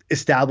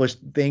established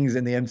things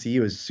in the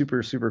MCU is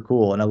super, super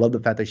cool. And I love the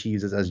fact that she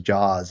uses as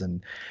Jaws.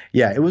 And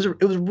yeah, it was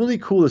really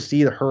cool to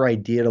see her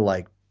idea to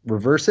like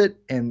reverse it,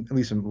 and at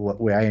least in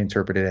what way I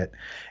interpreted it.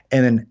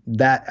 And then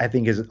that I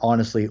think has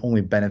honestly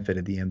only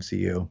benefited the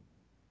MCU.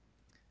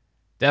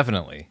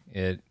 Definitely.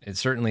 It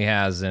certainly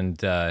has.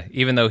 And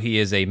even though he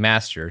is a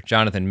master,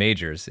 Jonathan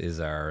Majors is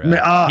our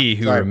he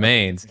who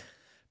remains.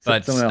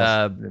 But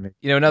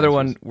another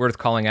one worth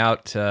calling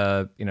out,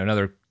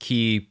 another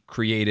key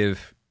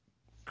creative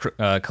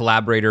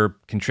collaborator,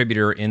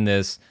 contributor in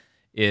this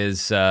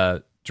is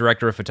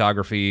director of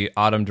photography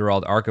Autumn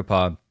Durald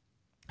Arkapaw,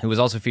 who was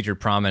also featured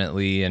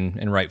prominently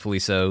and rightfully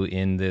so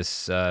in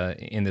this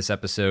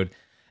episode.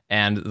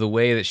 And the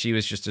way that she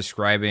was just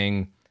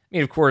describing,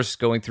 of course,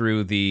 going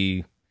through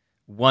the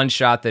one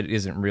shot that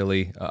isn't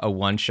really a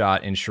one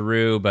shot in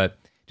Sharu, but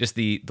just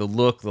the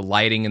look, the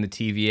lighting in the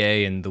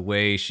TVA, and the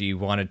way she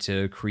wanted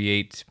to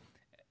create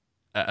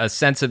a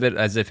sense of it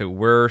as if it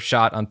were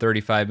shot on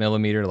 35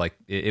 millimeter. Like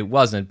it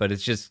wasn't, but it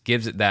just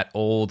gives it that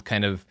old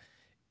kind of,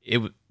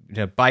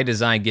 by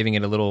design, giving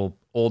it a little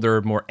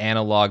older, more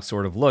analog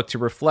sort of look to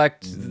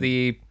reflect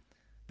the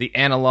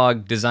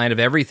analog design of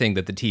everything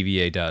that the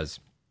TVA does.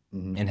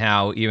 And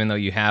how even though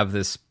you have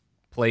this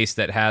place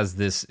that has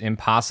this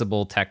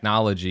impossible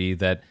technology,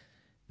 that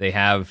they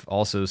have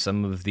also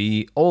some of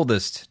the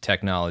oldest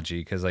technology,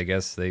 because I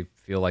guess they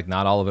feel like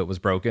not all of it was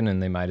broken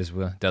and they might as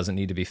well doesn't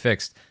need to be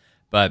fixed.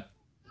 But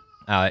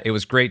it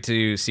was great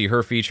to see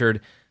her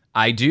featured.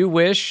 I do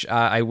wish,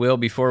 I will,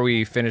 before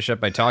we finish up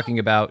by talking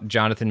about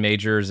Jonathan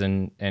Majors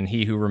and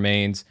He Who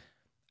Remains,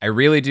 I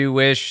really do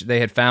wish they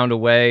had found a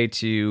way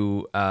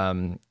to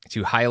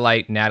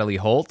highlight Natalie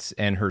Holt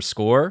and her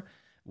score,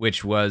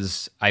 which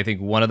was, I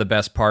think, one of the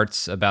best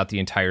parts about the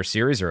entire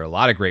series. There are a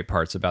lot of great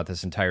parts about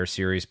this entire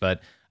series, but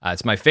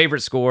it's my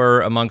favorite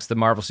score amongst the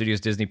Marvel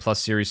Studios Disney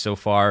Plus series so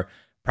far.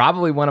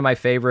 Probably one of my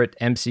favorite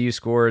MCU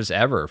scores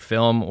ever,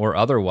 film or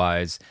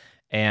otherwise.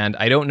 And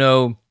I don't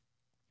know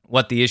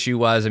what the issue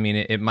was. I mean,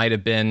 it might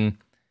have been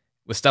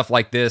with stuff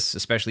like this,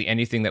 especially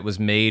anything that was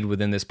made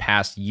within this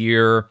past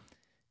year,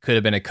 could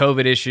have been a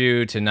COVID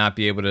issue to not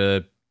be able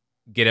to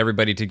get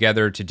everybody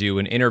together to do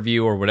an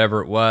interview or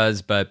whatever it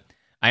was. But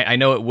I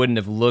know it wouldn't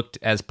have looked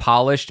as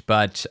polished,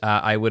 but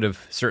I would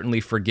have certainly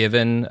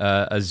forgiven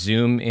a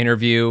Zoom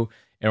interview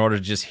in order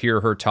to just hear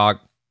her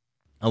talk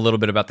a little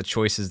bit about the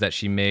choices that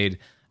she made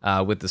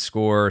with the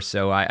score.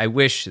 So I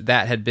wish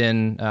that had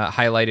been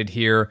highlighted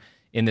here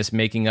in this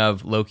Making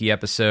of Loki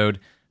episode.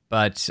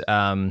 But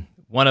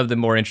one of the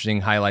more interesting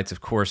highlights,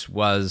 of course,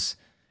 was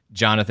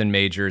Jonathan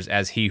Majors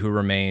as He Who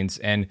Remains.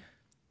 And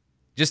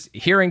just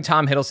hearing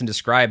Tom Hiddleston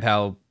describe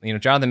how,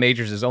 Jonathan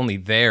Majors is only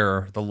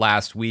there the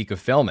last week of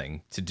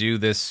filming to do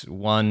this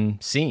one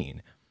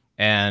scene.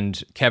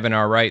 And Kevin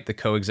R. Wright, the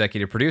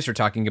co-executive producer,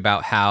 talking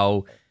about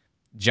how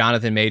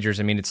Jonathan Majors,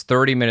 it's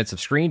 30 minutes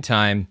of screen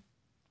time,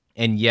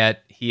 and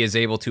yet he is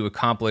able to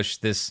accomplish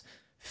this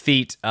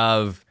feat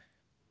of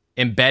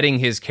embedding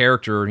his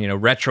character,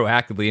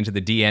 retroactively into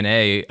the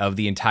DNA of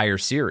the entire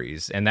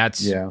series. And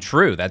that's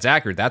true. That's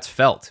accurate. That's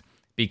felt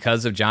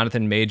because of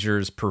Jonathan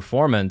Majors'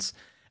 performance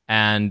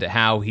and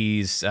how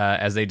he's,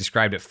 as they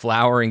described it,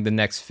 flowering the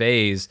next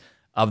phase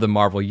of the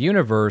Marvel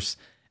Universe.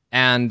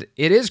 And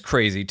it is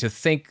crazy to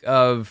think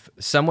of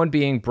someone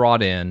being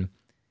brought in,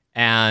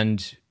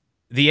 and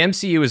the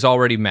MCU is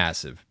already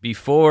massive.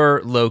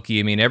 Before Loki,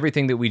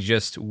 everything that we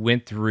just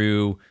went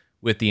through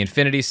with the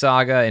Infinity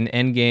Saga and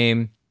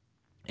Endgame,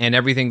 and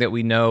everything that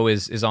we know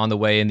is on the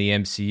way in the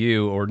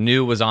MCU, or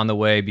knew was on the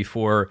way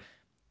before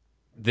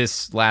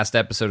this last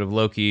episode of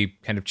Loki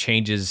kind of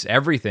changes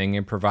everything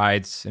and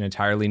provides an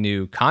entirely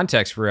new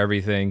context for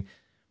everything.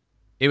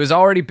 It was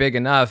already big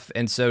enough,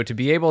 and so to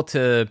be able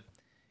to,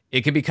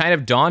 it can be kind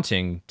of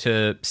daunting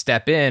to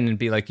step in and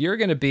be like, you're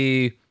going to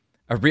be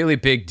a really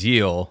big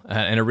deal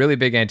and a really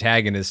big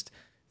antagonist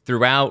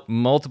throughout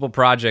multiple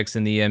projects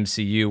in the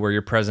MCU where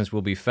your presence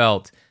will be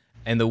felt.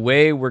 And the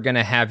way we're going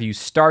to have you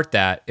start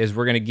that is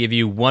we're going to give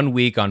you 1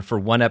 week for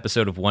one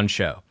episode of one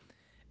show.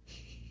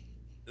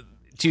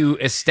 To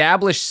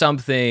establish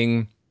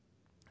something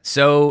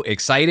so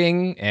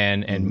exciting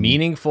and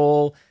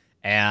meaningful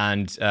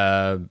and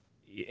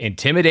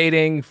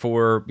intimidating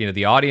for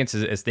the audience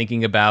as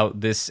thinking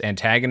about this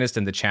antagonist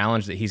and the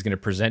challenge that he's going to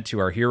present to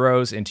our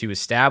heroes, and to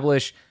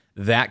establish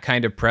that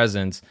kind of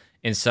presence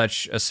in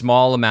such a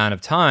small amount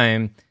of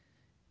time.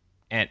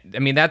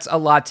 And that's a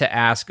lot to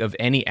ask of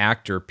any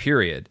actor,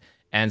 period.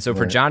 And so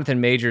for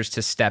Jonathan Majors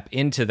to step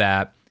into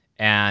that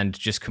and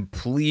just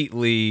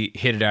completely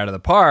hit it out of the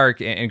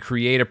park and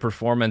create a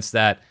performance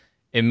that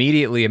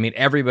immediately,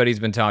 everybody's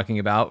been talking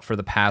about for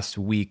the past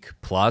week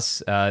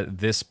plus,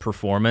 this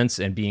performance,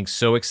 and being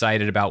so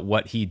excited about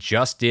what he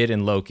just did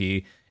in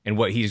Loki and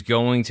what he's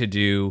going to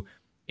do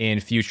in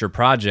future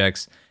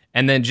projects.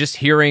 And then just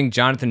hearing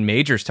Jonathan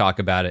Majors talk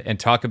about it and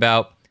talk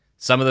about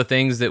some of the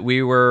things that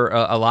we were,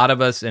 a lot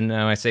of us, and when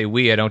I say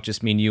we, I don't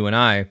just mean you and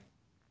I,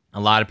 a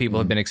lot of people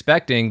have been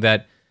expecting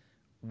that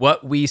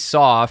what we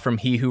saw from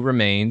He Who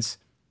Remains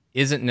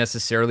isn't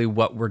necessarily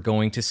what we're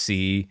going to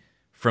see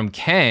from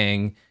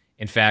Kang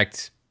In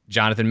fact,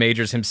 Jonathan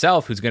Majors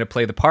himself, who's going to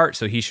play the part,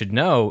 so he should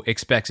know,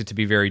 expects it to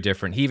be very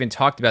different. He even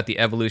talked about the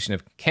evolution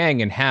of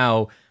Kang and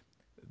how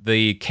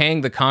the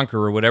Kang the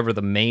Conqueror, whatever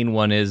the main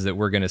one is that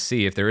we're going to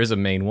see, if there is a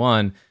main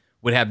one,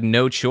 would have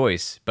no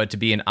choice but to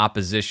be in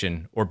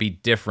opposition or be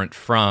different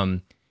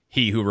from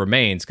He Who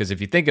Remains. Because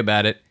if you think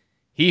about it,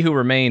 He Who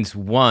Remains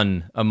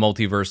won a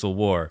multiversal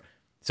war.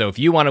 So if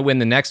you want to win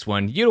the next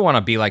one, you don't want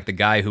to be like the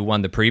guy who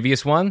won the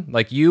previous one.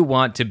 Like, you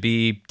want to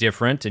be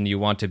different and you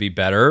want to be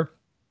better.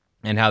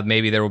 And how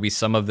maybe there will be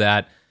some of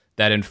that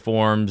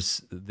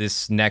informs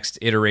this next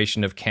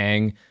iteration of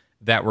Kang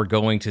that we're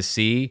going to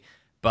see.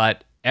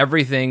 But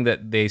everything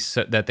that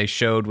they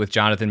showed with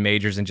Jonathan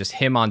Majors and just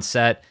him on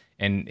set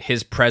and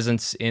his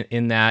presence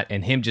in that,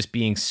 and him just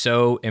being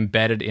so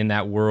embedded in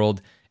that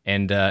world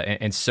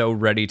and so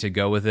ready to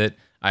go with it,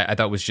 I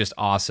thought was just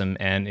awesome.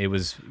 And it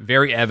was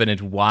very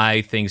evident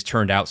why things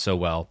turned out so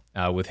well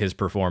with his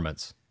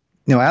performance.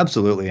 No,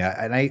 absolutely.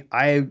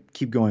 I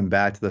keep going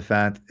back to the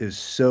fact is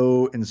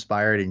so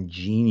inspired and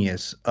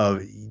genius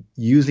of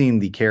using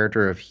the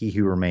character of He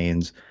Who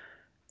Remains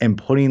and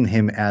putting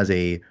him as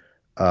a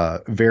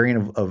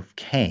variant of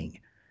Kang,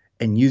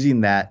 and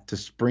using that to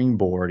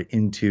springboard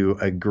into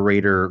a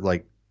greater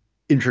like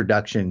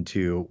introduction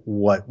to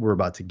what we're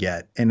about to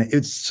get. And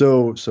it's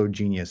so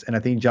genius. And I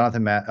think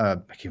Jonathan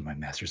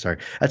that's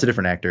a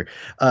different actor.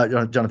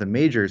 Jonathan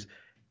Majors,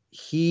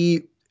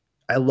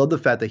 I love the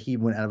fact that he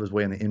went out of his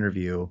way in the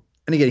interview.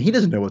 And again, he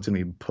doesn't know what's going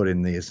to be put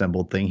in the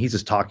assembled thing. He's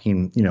just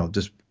talking,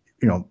 he's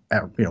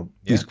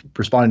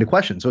responding to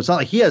questions. So it's not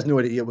like he has no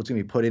idea what's going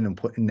to be put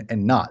in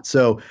and not.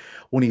 So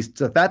when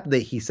the fact that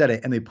he said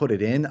it and they put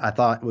it in, I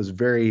thought it was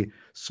very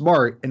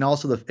smart. And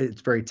also it's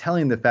very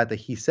telling, the fact that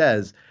he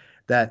says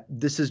that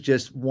this is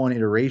just one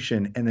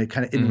iteration, and it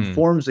kind of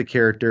informs the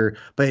character,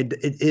 but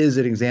it is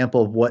an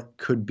example of what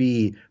could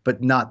be,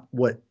 but not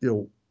what,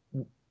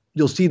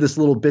 you'll see this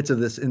little bits of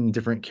this in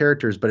different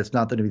characters, but it's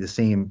not going to be the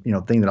same,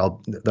 thing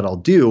that I'll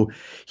do.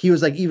 He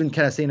was like even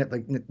kind of saying it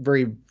like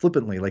very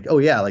flippantly, like, oh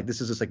yeah, like this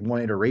is just like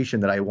one iteration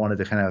that I wanted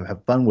to kind of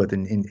have fun with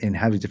and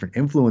have these different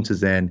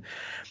influences in.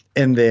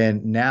 And then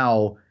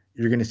now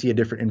you're going to see a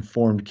different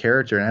informed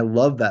character. And I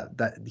love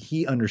that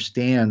he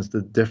understands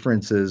the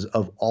differences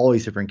of all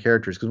these different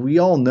characters, because we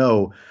all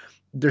know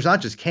there's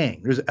not just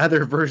Kang. There's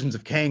other versions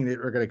of Kang that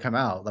are going to come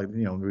out, like,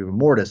 we have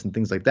Mortis and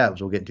things like that,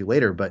 which we'll get into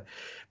later. But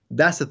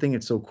that's the thing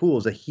that's so cool,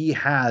 is that he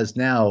has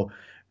now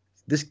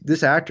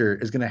this actor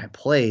is going to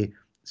play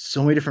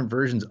so many different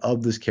versions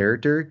of this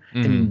character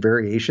and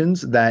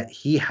variations that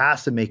he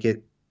has to make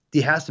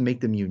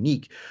them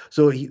unique.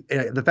 So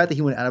the fact that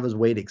he went out of his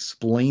way to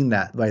explain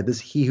that by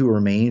this He Who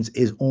Remains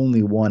is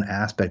only one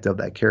aspect of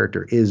that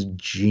character is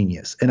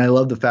genius. And I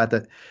love the fact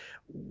that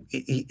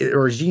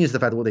genius, the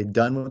fact of what they've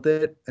done with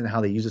it and how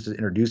they use it to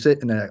introduce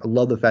it. And I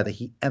love the fact that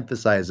he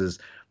emphasizes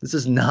this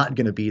is not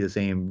going to be the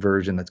same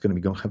version that's going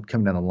to be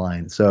coming down the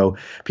line. So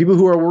people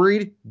who are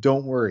worried,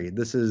 don't worry.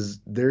 There's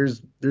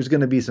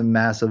going to be some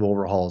massive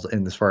overhauls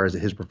in as far as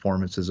his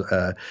performances,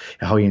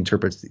 how he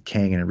interprets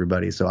Kang and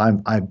everybody. So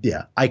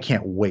I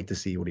can't wait to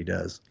see what he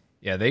does.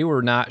 Yeah, they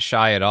were not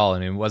shy at all.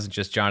 And it wasn't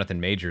just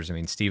Jonathan Majors. I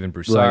mean, Stephen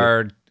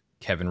Broussard,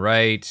 Kevin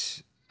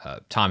Wright,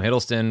 Tom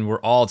Hiddleston,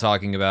 we're all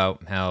talking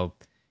about how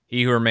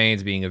He Who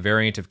Remains being a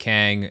variant of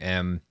Kang,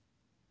 and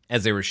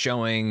as they were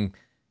showing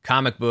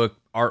comic book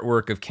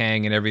artwork of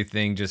Kang and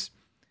everything, just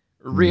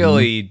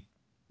really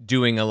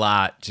doing a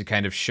lot to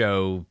kind of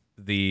show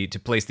to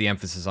place the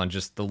emphasis on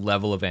just the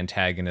level of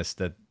antagonist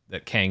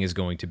that Kang is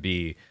going to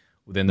be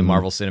within the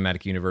Marvel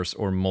Cinematic Universe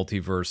or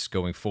multiverse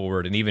going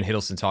forward. And even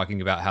Hiddleston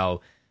talking about how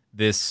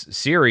this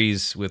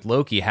series with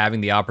Loki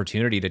having the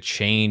opportunity to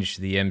change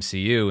the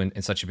MCU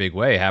in such a big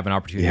way, have an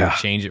opportunity to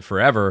change it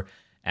forever.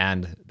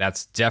 And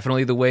that's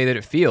definitely the way that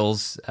it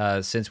feels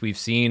since we've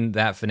seen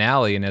that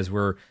finale, and as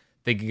we're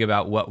thinking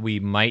about what we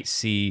might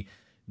see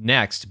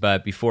next.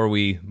 But before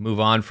we move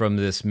on from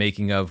this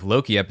Making of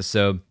Loki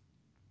episode,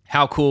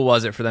 how cool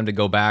was it for them to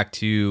go back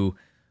to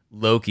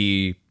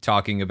Loki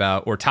talking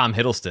about, or Tom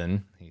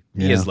Hiddleston,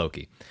 he is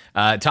Loki,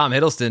 Tom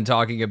Hiddleston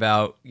talking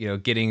about,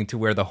 getting to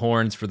wear the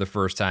horns for the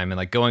first time, and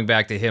like going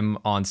back to him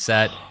on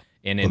set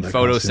and in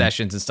photo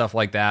sessions and stuff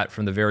like that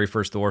from the very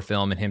first Thor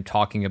film, and him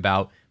talking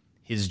about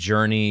his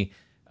journey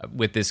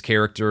with this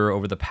character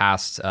over the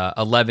past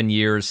 11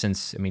 years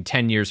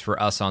 10 years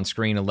for us on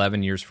screen,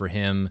 11 years for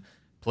him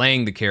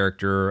playing the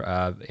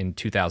character in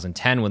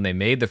 2010 when they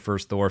made the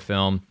first Thor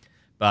film.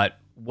 But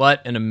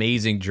what an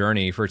amazing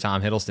journey for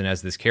Tom Hiddleston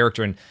as this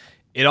character. And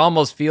it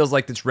almost feels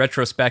like it's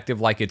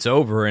retrospective, like it's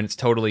over, and it's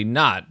totally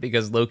not,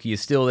 because Loki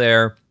is still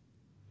there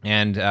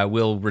and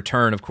will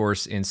return, of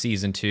course, in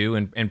season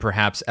 2 and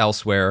perhaps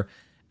elsewhere,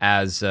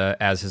 as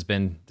has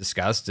been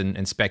discussed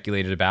and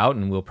speculated about,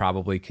 and we'll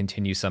probably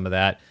continue some of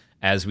that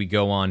as we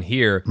go on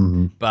here.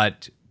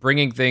 But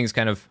bringing things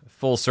kind of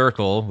full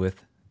circle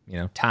with,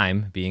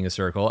 time being a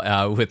circle,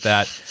 with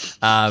that,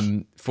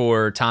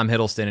 for Tom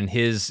Hiddleston and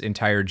his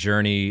entire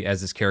journey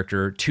as this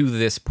character to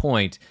this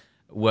point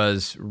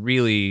was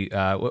really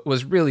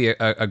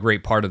a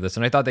great part of this.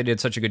 And I thought they did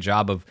such a good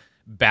job of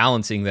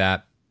balancing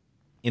that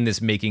in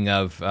this making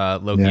of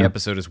Loki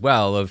episode as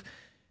well, of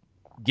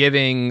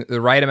giving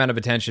the right amount of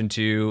attention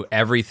to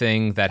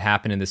everything that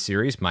happened in the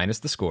series, minus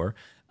the score,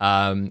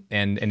 and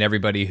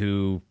everybody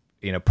who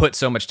put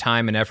so much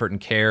time and effort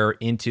and care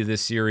into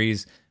this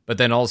series, but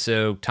then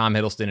also Tom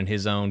Hiddleston and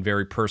his own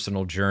very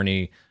personal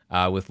journey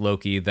with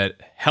Loki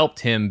that helped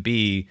him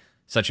be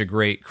such a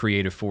great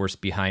creative force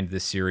behind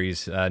this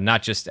series,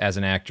 not just as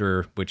an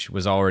actor, which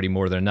was already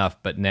more than enough,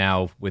 but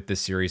now with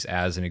this series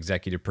as an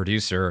executive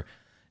producer.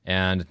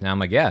 And now I'm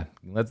like, yeah,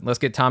 let's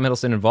get Tom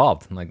Hiddleston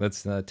involved. I'm like,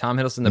 let's Tom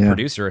Hiddleston, the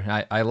producer,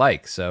 I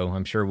like. So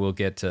I'm sure we'll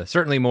get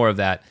certainly more of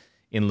that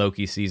in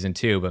Loki season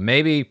 2. But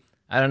maybe,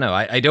 I don't know.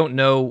 I don't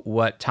know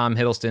what Tom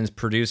Hiddleston's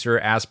producer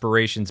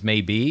aspirations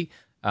may be,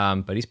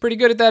 but he's pretty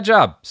good at that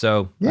job.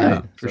 So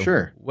yeah, for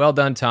sure. Well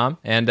done, Tom.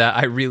 And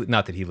I really,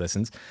 not that he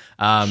listens.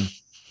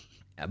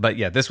 But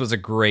yeah, this was a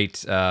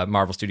great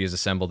Marvel Studios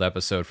Assembled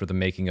episode for the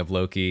making of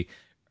Loki.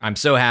 I'm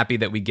so happy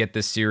that we get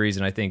this series,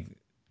 and I think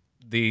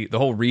the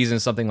whole reason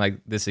something like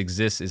this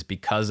exists is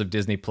because of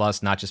Disney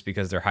Plus, not just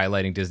because they're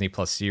highlighting Disney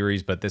Plus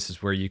series, but this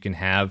is where you can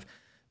have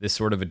this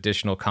sort of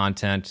additional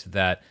content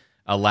that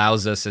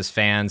allows us as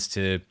fans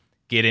to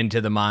get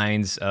into the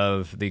minds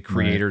of the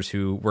creators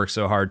who work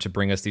so hard to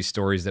bring us these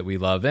stories that we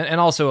love, and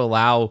also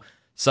allow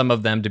some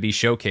of them to be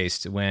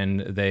showcased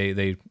when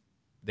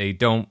they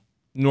don't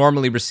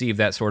normally receive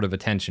that sort of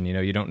attention.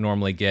 You don't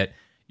normally get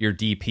your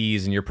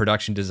DPs and your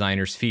production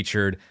designers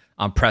featured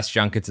on press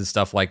junkets and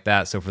stuff like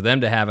that. So for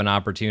them to have an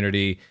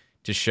opportunity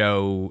to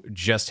show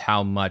just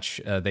how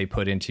much they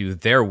put into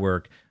their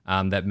work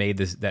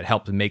that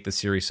helped to make the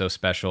series so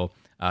special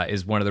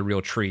is one of the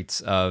real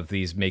treats of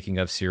these making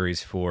of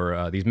series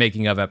for these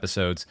making of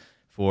episodes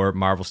for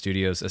Marvel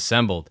Studios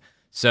Assembled.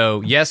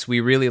 So yes,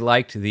 we really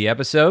liked the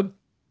episode.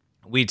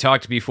 We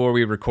talked before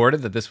we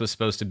recorded that this was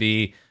supposed to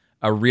be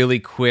a really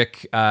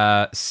quick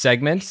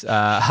segment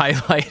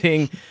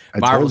highlighting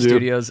Marvel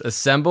Studios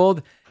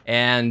Assembled.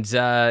 And,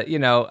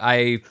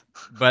 hey,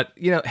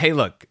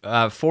 look,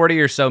 40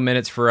 or so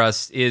minutes for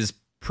us is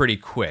pretty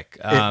quick.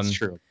 It's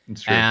true.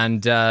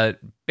 And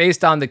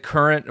based on the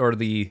current or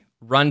the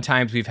run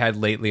times we've had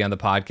lately on the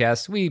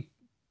podcast, we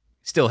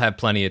still have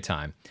plenty of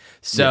time.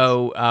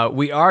 So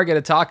we are going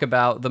to talk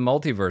about the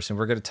multiverse, and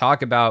we're going to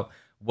talk about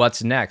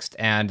what's next.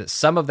 And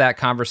some of that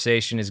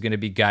conversation is going to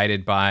be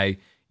guided by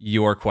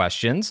your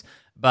questions.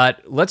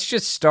 But let's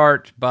just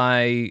start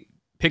by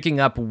picking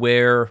up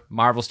where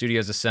Marvel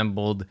Studios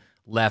Assembled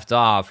left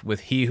off with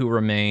He Who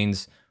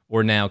Remains,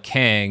 or now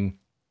Kang,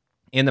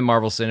 in the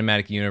Marvel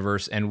Cinematic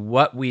Universe, and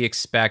what we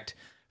expect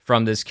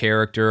from this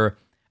character.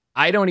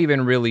 I don't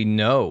even really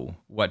know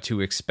what to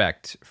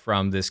expect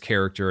from this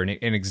character and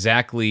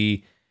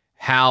exactly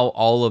how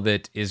all of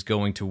it is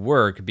going to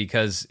work,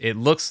 because it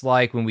looks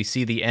like when we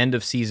see the end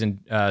of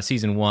season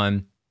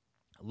 1,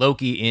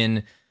 Loki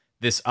in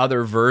this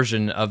other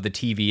version of the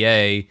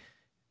TVA,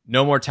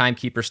 no more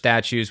Timekeeper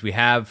statues. We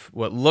have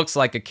what looks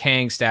like a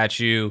Kang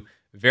statue,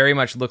 very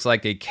much looks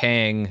like a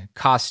Kang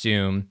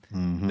costume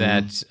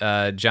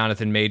that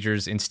Jonathan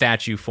Majors in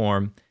statue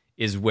form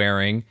is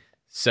wearing.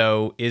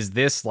 So is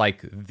this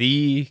like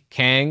the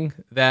Kang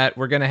that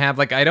we're going to have?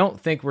 Like, I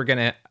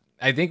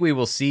think we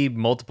will see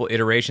multiple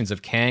iterations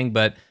of Kang,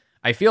 but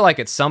I feel like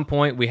at some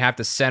point we have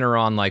to center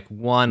on like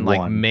one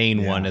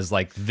main one as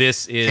like,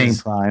 this is Kang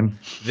Prime.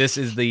 This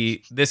is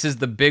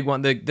the big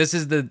one. This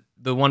is the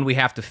one we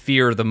have to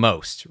fear the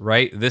most,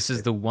 right? This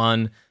is the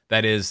one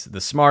that is the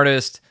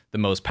smartest, the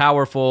most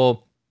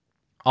powerful,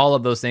 all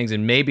of those things.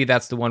 And maybe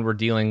that's the one we're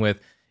dealing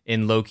with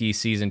in Loki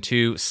season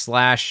 2 /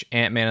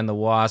 Ant-Man and the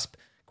Wasp,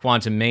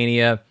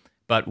 Quantumania.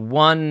 But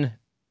one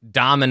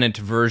dominant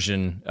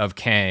version of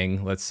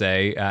Kang, let's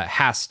say,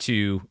 has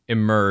to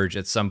emerge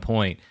at some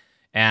point.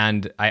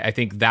 And I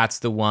think that's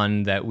the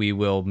one that we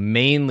will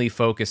mainly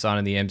focus on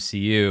in the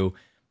MCU.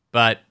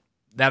 But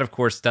that, of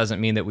course, doesn't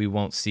mean that we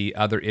won't see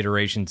other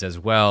iterations as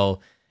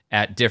well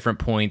at different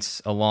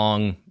points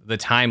along the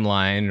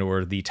timeline,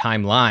 or the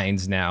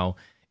timelines now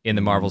in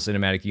the Marvel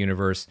Cinematic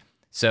Universe.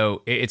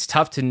 So it's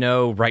tough to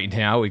know right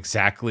now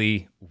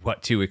exactly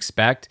what to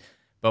expect.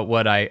 But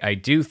what I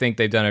do think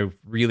they've done a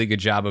really good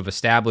job of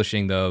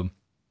establishing, though,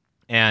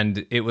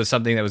 and it was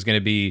something that was going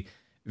to be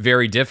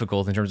very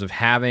difficult in terms of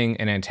having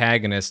an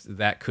antagonist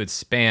that could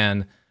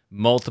span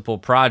multiple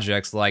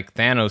projects like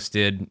Thanos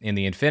did in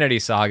the Infinity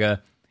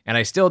Saga. And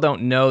I still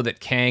don't know that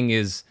Kang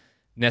is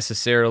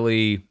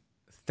necessarily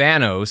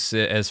Thanos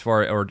as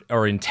far,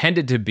 or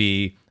intended to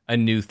be a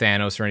new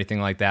Thanos or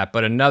anything like that,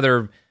 but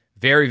another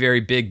very,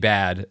 very big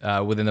bad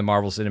within the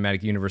Marvel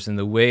Cinematic Universe. And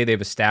the way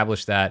they've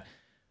established that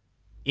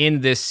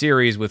in this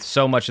series, with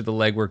so much of the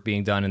legwork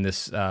being done in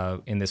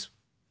this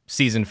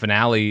season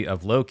finale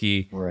of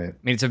Loki. Right. I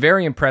mean, it's a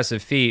very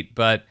impressive feat,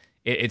 but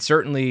it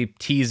certainly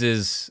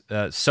teases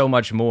so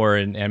much more.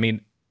 And I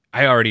mean,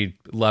 I already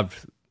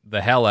loved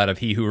the hell out of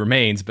He Who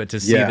Remains, but to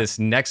see this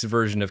next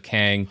version of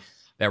Kang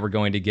that we're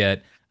going to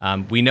get,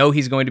 we know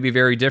he's going to be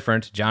very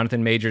different.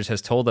 Jonathan Majors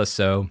has told us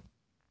so.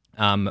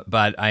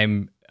 But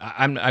I'm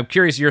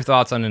curious your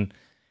thoughts on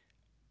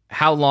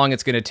how long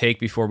it's going to take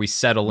before we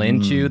settle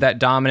into that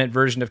dominant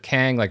version of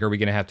Kang. Like, are we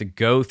going to have to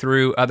go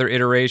through other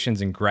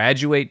iterations and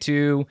graduate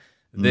to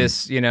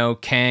this,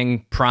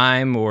 Kang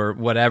Prime or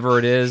whatever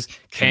it is,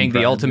 Kang the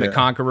Prime, Ultimate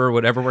Conqueror,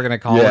 whatever we're going to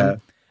call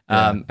him.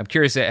 Yeah. I'm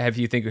curious if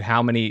you think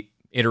how many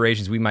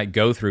iterations we might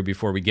go through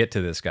before we get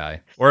to this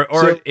guy,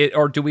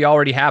 or do we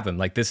already have him?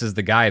 Like, this is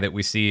the guy that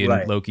we see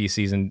in Loki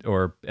season,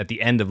 or at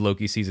the end of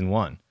Loki season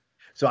 1.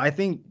 So I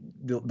think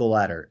the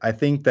latter. I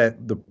think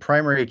that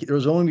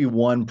there's only be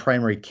one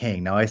primary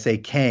Kang. Now I say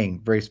Kang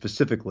very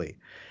specifically.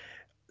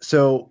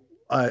 So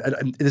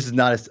this is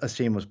not a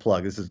shameless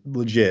plug. This is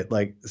legit.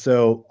 Like,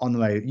 so on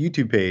my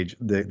YouTube page,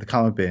 the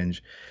Comic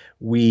Binge,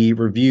 we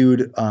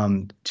reviewed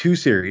 2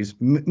 series,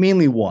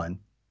 mainly one.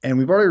 And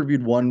we've already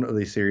reviewed one of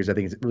these series. I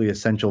think it's really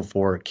essential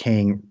for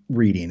Kang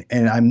reading.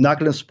 And I'm not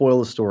going to spoil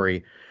the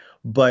story,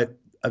 but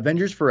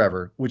Avengers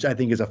Forever, which I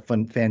think is a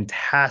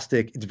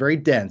fantastic. It's very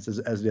dense,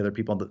 as the other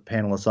people, the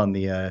panelists on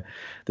the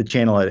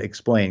channel had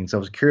explained. So I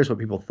was curious what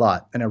people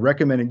thought, and I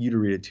recommended you to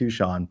read it too,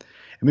 Sean, and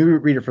maybe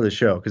read it for the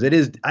show, because it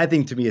is, I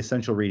think, to be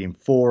essential reading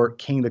for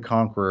Kang the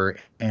Conqueror,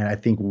 and I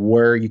think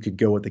where you could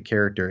go with the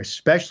character,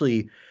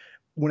 especially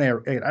when I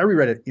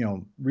reread it,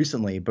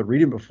 recently, but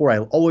reading it before, I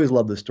always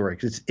loved this story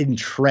because it's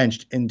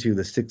entrenched into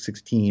the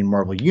 616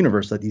 Marvel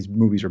universe that these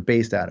movies are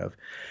based out of.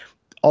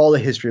 All the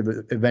history of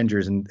the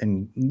Avengers,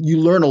 and you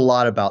learn a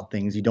lot about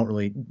things you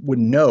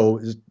wouldn't know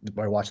just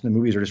by watching the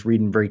movies or just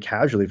reading very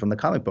casually from the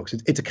comic books.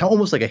 It's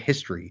almost like a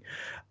history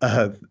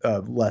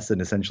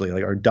lesson, essentially,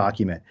 like, or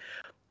document.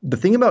 The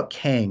thing about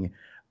Kang,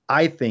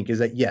 I think, is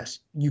that yes,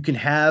 you can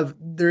have.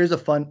 There is a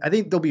fun. I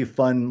think there'll be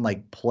fun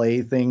like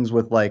play things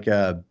with like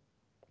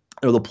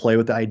or they'll play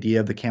with the idea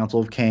of the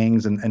Council of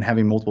Kangs and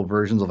having multiple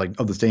versions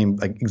of the same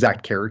like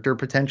exact character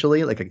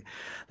potentially. Like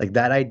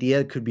that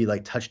idea could be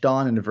like touched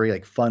on in a very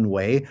like fun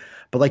way.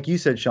 But like you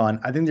said, Sean,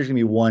 I think there's gonna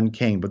be one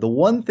Kang. But the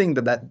one thing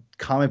that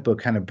comic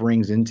book kind of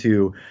brings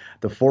into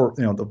the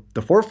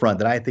forefront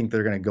that I think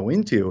they're gonna go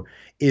into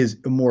is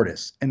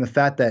Immortus, and the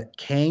fact that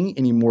Kang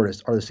and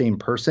Immortus are the same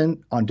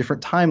person on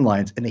different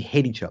timelines and they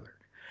hate each other,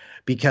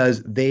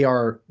 because they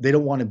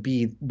don't want to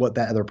be what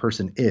that other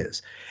person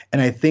is.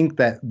 And I think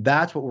that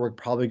that's what we're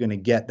probably going to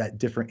get, that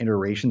different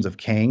iterations of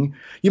Kang.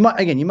 You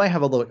might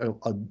have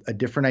a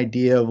different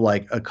idea of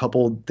like a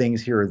couple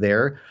things here or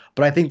there,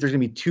 but I think there's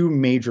going to be 2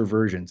 major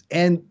versions.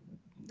 And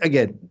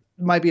again,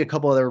 might be a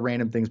couple other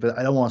random things, but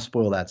I don't want to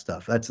spoil that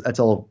stuff. That's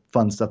all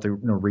fun stuff to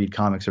read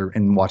comics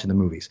and watching the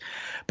movies.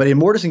 But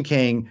Immortus and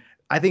Kang,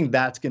 I think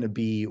that's going to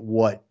be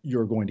what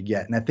you're going to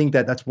get. And I think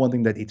that that's one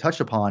thing that he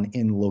touched upon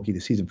in Loki, the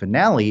season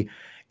finale,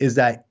 is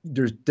that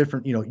there's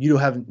different,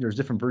 there's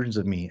different versions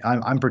of me.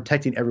 I'm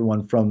protecting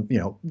everyone from,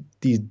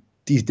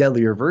 these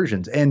deadlier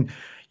versions. And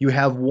you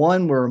have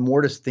one where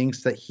Immortus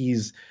thinks that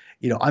he's,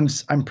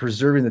 I'm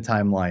preserving the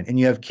timeline. And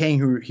you have Kang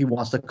who he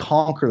wants to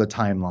conquer the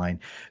timeline.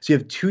 So you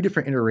have 2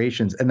 different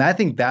iterations. And I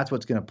think that's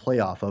what's going to play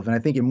off of. And I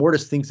think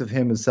Immortus thinks of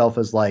himself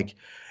as like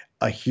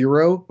a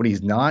hero when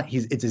he's not.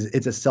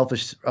 It's a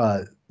selfish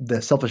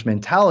the selfish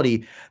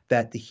mentality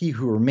that the He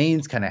Who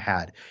Remains kind of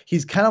had.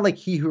 He's kind of like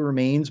He Who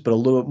Remains, but a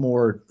little bit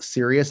more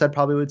serious, I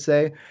probably would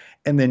say.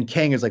 And then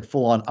Kang is like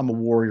full on, I'm a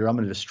warrior, I'm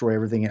going to destroy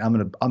everything, and I'm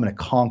going to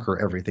conquer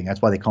everything.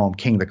 That's why they call him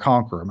Kang the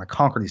Conqueror. I'm going to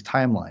conquer these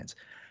timelines.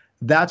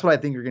 That's what I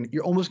think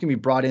you're almost going to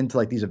be brought into,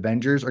 like, these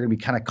Avengers are going to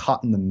be kind of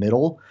caught in the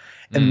middle.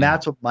 And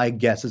that's what my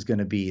guess is going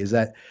to be, is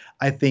that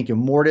I think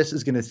Immortus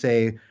is going to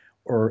say,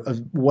 or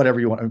whatever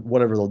you want,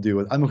 whatever they'll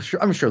do. I'm sure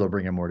they'll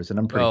bring Immortus, and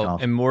I'm pretty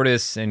confident.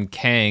 Immortus and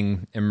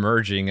Kang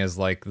emerging as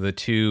like the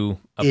 2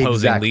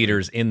 opposing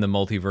leaders in the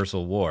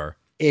multiversal war.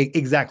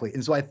 Exactly.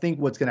 And so I think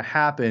what's going to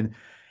happen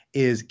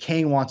is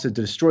Kang wants to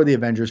destroy the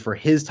Avengers for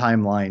his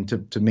timeline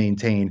to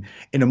maintain,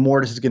 and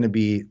Immortus is going to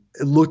be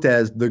looked at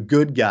as the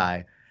good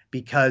guy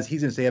because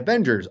he's going to say,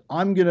 Avengers,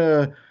 I'm going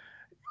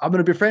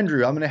to befriend you.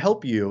 I'm going to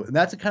help you. And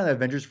that's the kind of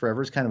Avengers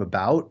Forever is kind of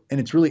about. And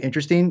it's really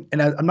interesting.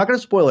 And I'm not going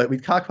to spoil it. We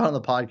talked about it on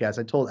the podcast.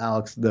 I told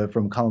Alex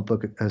from Comic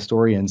Book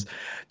Historians,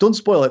 don't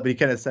spoil it, but he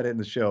kind of said it in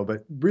the show.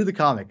 But read the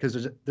comic,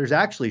 because there's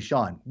actually,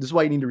 Sean, this is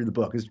why you need to read the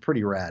book. It's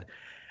pretty rad.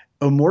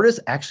 Immortus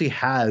actually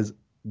has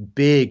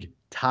big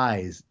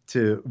ties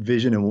to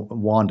Vision and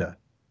Wanda.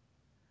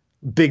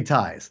 Big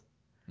ties.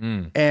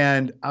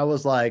 And I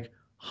was like,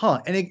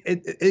 huh. And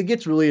it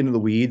gets really into the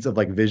weeds of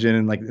like Vision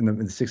and like in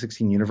the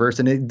 616 universe.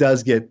 And it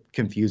does get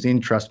confusing.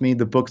 Trust me,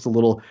 the book's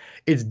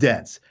it's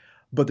dense.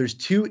 But there's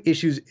 2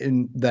 issues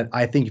in that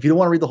I think if you don't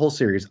want to read the whole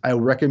series, I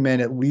would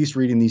recommend at least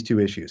reading these 2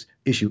 issues.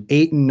 Issue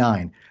 8 and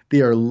 9.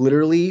 They are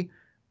literally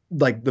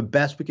like the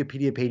best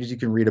Wikipedia pages you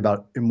can read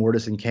about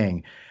Immortus and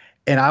Kang.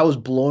 And I was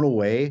blown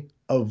away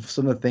of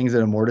some of the things that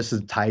Immortus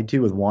is tied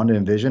to with Wanda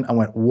and Vision. I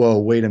went, whoa,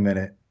 wait a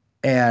minute.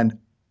 And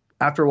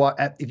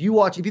if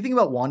you think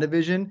about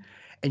WandaVision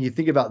and you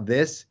think about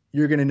this,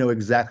 you're going to know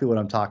exactly what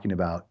I'm talking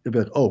about. You'll be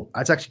like, oh,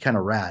 that's actually kind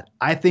of rad.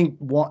 I think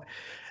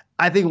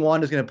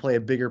Wanda's going to play a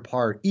bigger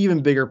part,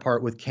 even bigger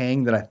part with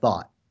Kang than I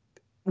thought,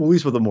 at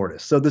least with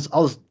Immortus. So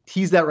I'll just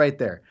tease that right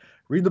there.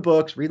 Read the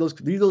books. Read those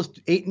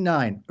 8 and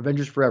 9.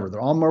 Avengers Forever. They're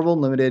all Marvel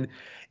Unlimited.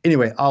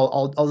 Anyway,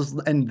 I'll just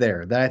end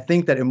there. That I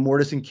think that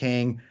Immortus and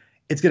Kang,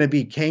 it's going to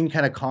be Kang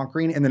kind of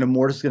conquering, and then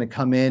Immortus is going to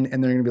come in,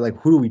 and they're going to be like,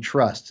 who do we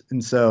trust?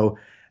 And so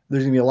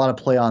there's going to be a lot of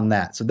play on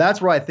that. So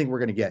that's where I think we're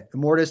going to get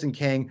Immortus and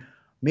Kang.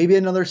 Maybe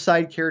another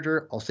side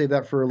character. I'll save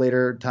that for a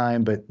later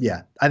time. But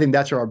yeah, I think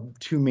that's our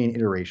 2 main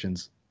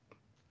iterations.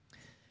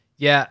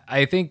 Yeah,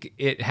 I think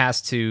it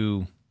has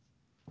to,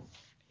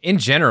 in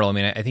general, I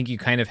mean, I think you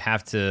kind of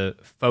have to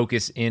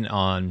focus in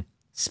on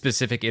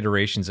specific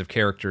iterations of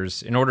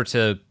characters in order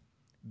to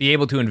be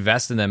able to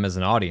invest in them as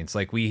an audience.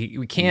 Like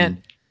we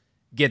can't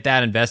get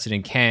that invested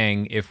in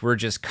Kang if we're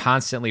just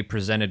constantly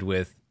presented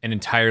with an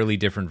entirely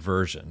different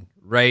version,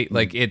 right?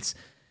 Like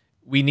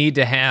we need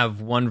to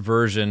have one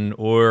version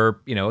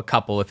or, a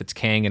couple if it's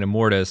Kang and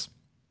Immortus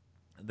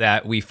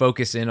that we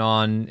focus in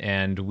on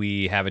and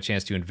we have a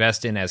chance to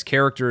invest in as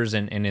characters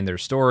and in their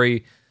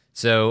story.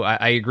 So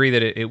I agree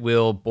that it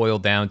will boil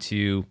down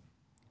to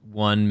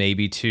 1,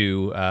 maybe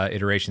 2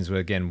 iterations. But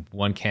again,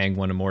 1 Kang,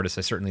 1 Immortus.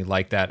 I certainly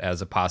like that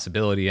as a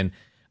possibility. And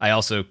I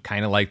also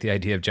kind of like the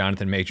idea of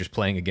Jonathan Majors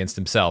playing against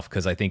himself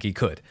because I think he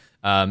could.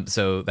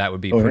 So that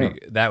would be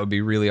that would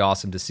be really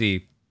awesome to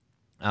see.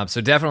 So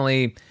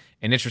definitely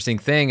an interesting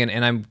thing.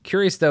 And I'm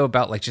curious though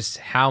about like just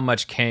how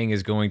much Kang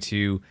is going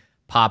to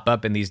pop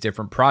up in these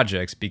different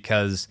projects,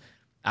 because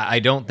I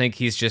don't think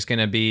he's just going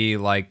to be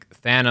like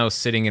Thanos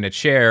sitting in a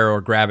chair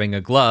or grabbing a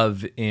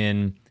glove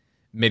in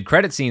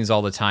mid-credit scenes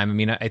all the time. I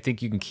mean, I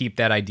think you can keep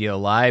that idea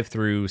alive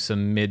through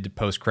some mid to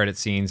post-credit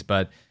scenes,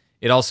 but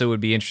it also would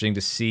be interesting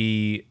to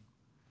see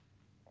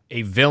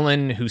a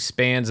villain who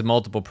spans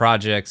multiple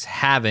projects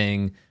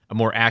having a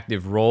more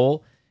active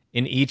role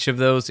in each of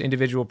those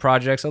individual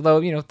projects.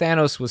 Although,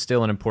 Thanos was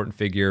still an important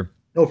figure.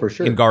 Oh, for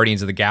sure. In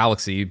Guardians of the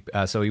Galaxy,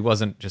 so he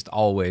wasn't just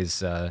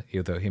always.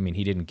 He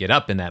didn't get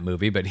up in that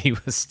movie, but he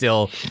was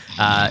still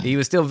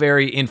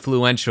very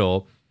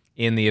influential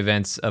in the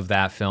events of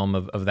that film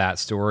of that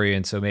story,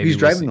 and so maybe he's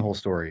driving the whole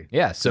story.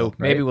 Yeah, so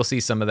maybe we'll see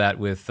some of that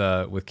with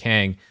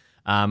Kang.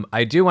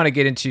 I do want to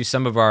get into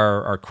some of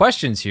our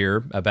questions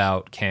here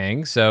about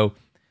Kang. So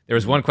there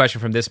was one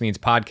question from This Means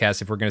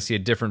Podcast: if we're going to see a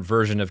different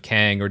version of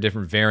Kang or a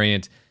different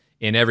variant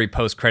in every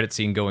post-credit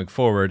scene going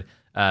forward.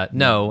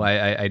 No,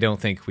 I don't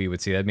think we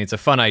would see that. I mean, it's a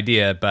fun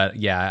idea, but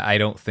yeah, I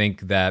don't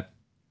think that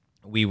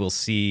we will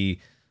see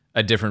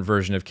a different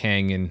version of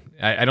Kang, and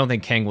I don't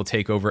think Kang will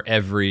take over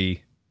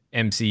every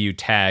MCU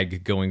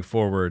tag going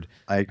forward.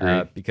 I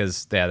agree.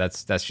 Because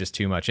that's just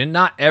too much. And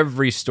not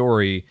every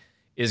story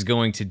is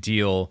going to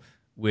deal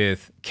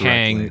with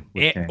Kang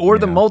or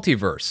the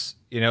multiverse.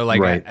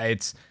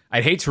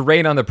 I'd hate to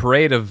rain on the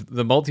parade of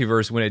the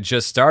multiverse when it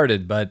just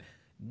started, but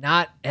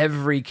not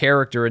every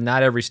character and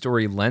not every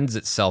story lends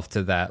itself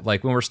to that.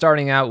 Like when we're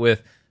starting out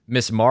with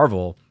Miss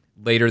Marvel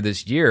later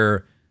this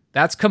year,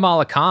 that's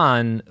Kamala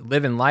Khan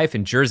living life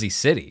in Jersey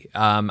City.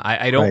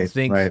 I don't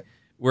think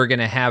we're going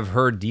to have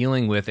her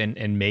dealing with,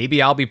 and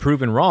maybe I'll be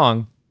proven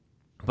wrong,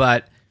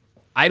 but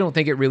I don't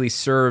think it really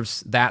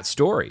serves that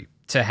story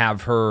to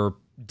have her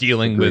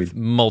dealing with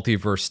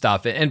multiverse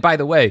stuff. And by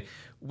the way,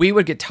 we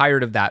would get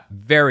tired of that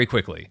very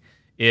quickly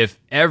if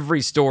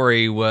every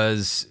story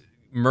was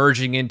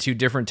merging into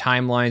different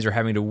timelines or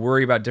having to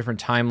worry about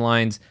different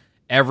timelines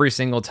every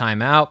single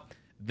time out.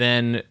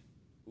 Then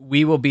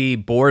we will be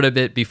bored of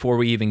it before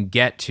we even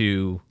get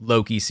to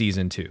Loki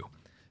season 2.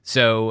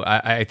 So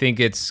I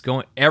think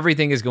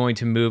everything is going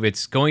to move.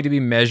 It's going to be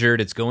measured.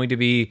 It's going to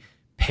be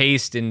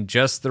paced in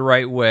just the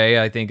right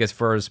way, I think, as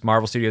far as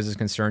Marvel Studios is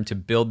concerned, to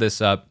build this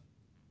up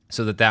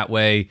so that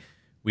way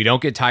we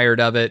don't get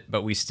tired of it,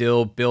 but we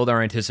still build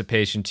our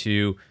anticipation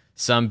to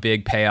some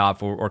big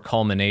payoff or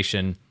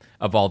culmination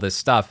of all this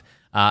stuff.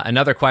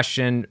 Another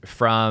question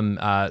from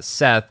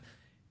Seth: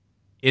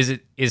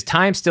 Is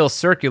time still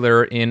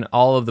circular in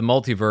all of the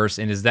multiverse,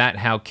 and is that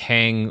how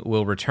Kang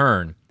will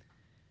return?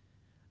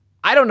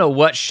 I don't know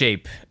what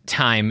shape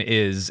time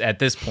is at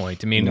this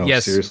point. I mean,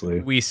 yes,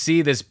 seriously. We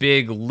see this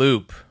big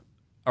loop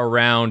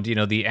around,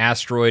 the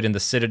asteroid and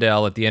the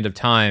Citadel at the end of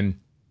time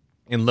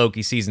in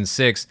Loki season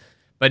 6,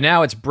 but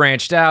now it's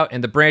branched out,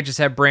 and the branches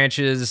have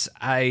branches.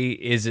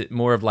 Is it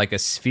more of like a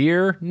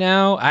sphere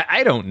now?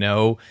 I don't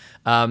know.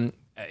 And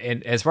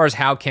as far as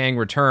how Kang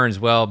returns,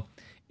 well,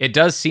 it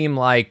does seem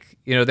like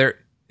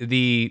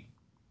it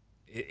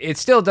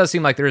still does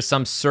seem like there is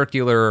some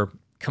circular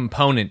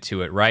component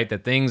to it, right?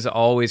 That things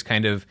always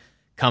kind of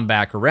come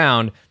back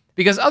around,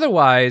 because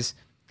otherwise,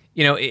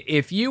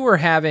 if you were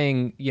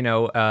having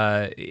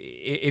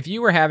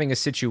a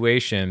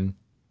situation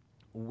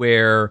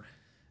where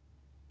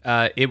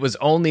it was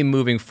only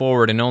moving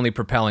forward and only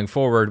propelling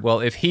forward,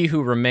 well, if He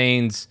Who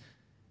Remains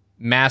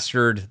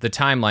mastered the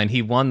timeline,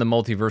 he won the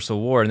multiversal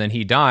war, and then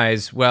he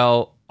dies,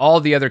 well, all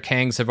the other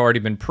Kangs have already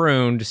been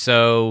pruned,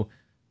 so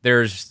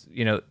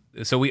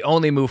so we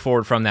only move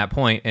forward from that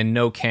point, and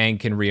no Kang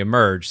can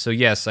reemerge. So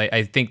yes,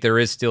 I think there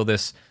is still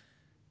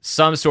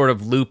some sort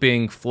of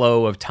looping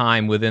flow of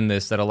time within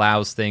this that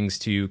allows things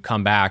to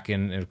come back,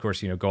 and of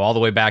course, go all the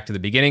way back to the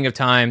beginning of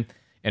time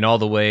and all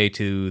the way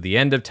to the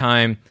end of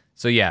time.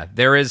 So yeah,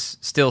 there is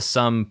still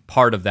some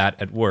part of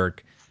that at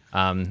work,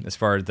 as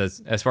far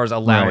as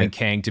allowing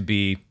Kang to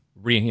be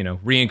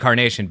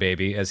reincarnation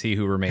baby, as He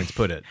Who Remains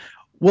put it.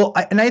 Well,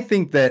 I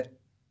think that,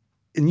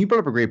 and you brought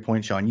up a great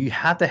point, Sean. You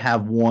have to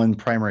have one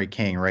primary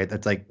Kang, right?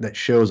 That's like, that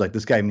shows like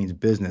this guy means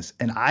business.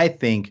 And I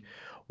think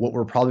what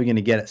we're probably going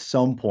to get at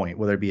some point,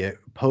 whether it be a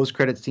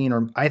post-credit scene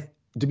or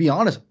to be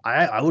honest,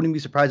 I wouldn't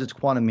be surprised it's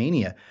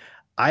Quantumania.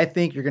 I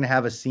think you're going to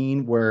have a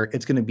scene where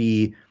it's going to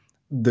be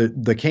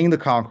the King the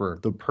Conqueror,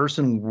 the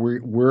person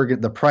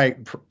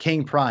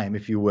King Prime,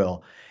 if you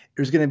will.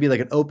 There's going to be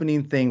like an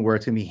opening thing where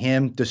it's going to be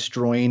him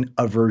destroying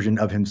a version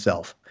of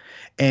himself,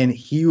 and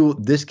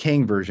this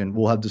King version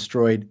will have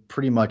destroyed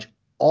pretty much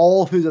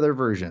all of his other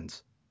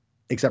versions,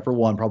 except for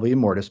one, probably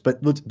Immortus. But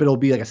it'll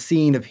be like a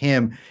scene of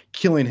him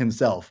killing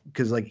himself,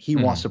 because like he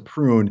wants to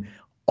prune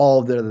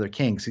all of the other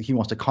kings. So he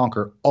wants to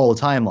conquer all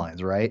the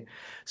timelines, right?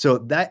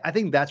 So I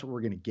think that's what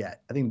we're going to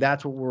get. I think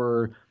that's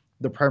what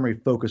the primary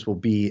focus will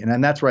be. And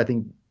then that's where I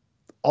think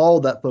all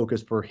that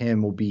focus for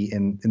him will be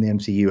in the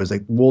MCU, is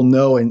like, we'll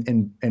know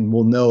and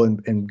we'll know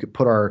and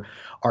put our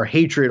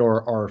hatred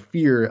or our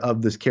fear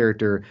of this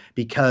character,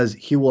 because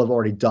he will have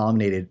already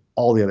dominated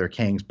all the other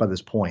kings by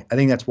this point. I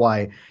think that's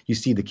why you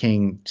see the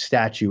King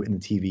statue in the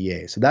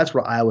TVA. So that's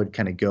where I would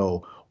kind of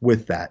go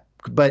with that.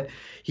 But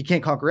he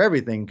can't conquer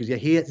everything, because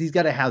he's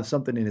got to have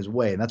something in his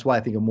way, and that's why I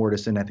think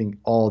Immortus and I think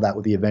all of that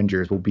with the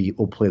Avengers will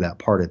play that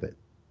part of it.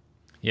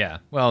 Yeah,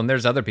 well, and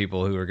there's other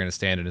people who are going to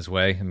stand in his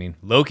way. I mean,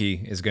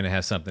 Loki is going to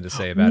have something to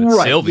say about it.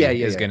 Right. Sylvie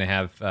is going to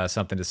have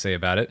something to say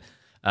about it.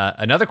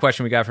 Another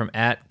question we got from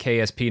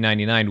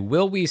 @KSP99: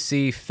 will we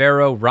see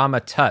Pharaoh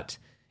Rama-Tut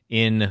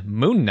in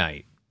Moon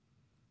Knight?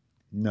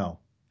 No,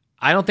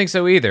 I don't think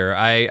so either.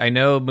 I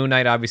know Moon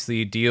Knight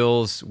obviously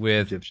deals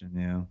with Egyptian,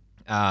 yeah.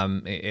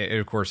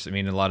 Of course, I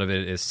mean, a lot of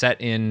it is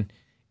set in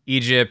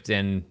Egypt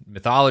and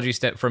mythology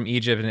from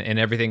Egypt and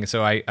everything.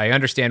 So I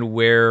understand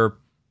where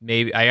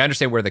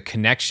the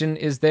connection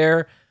is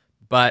there,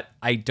 but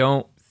I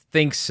don't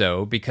think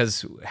so,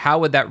 because how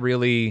would that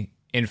really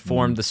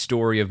inform the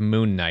story of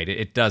Moon Knight?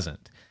 It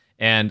doesn't.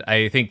 And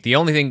I think the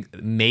only thing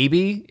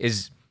maybe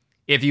is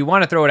if you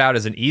want to throw it out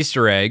as an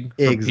Easter egg.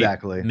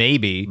 Exactly.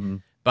 Maybe. Mm-hmm.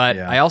 But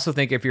yeah. I also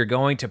think if you're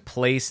going to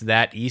place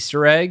that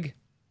Easter egg,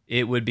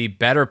 it would be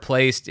better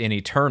placed in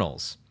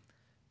Eternals.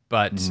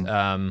 But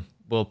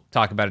we'll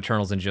talk about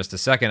Eternals in just a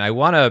second. I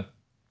want to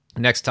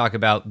next talk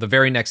about the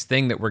very next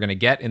thing that we're going to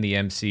get in the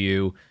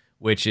MCU,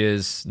 which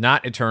is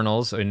not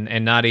Eternals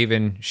and not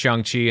even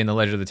Shang-Chi and the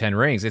Legend of the Ten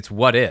Rings. It's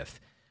What If.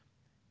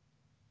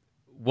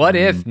 What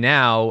if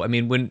now, I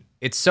mean, when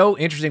it's so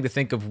interesting to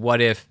think of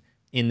What If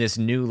in this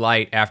new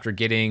light after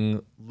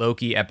getting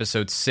Loki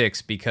episode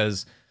 6,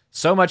 because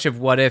so much of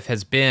What If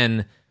has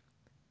been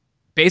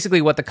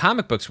basically what the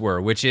comic books were,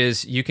 which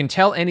is you can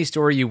tell any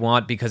story you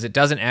want because it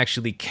doesn't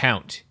actually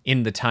count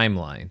in the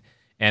timeline.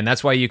 And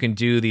that's why you can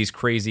do these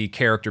crazy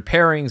character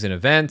pairings and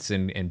events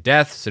and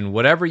deaths and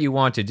whatever you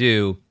want to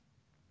do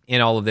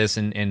in all of this,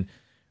 and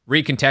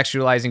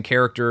recontextualizing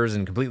characters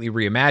and completely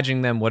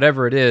reimagining them,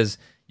 whatever it is.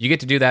 You get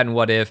to do that in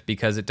What If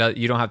because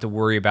you don't have to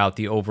worry about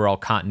the overall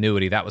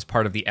continuity. That was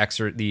part of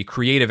the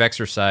creative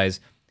exercise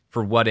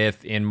for What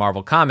If in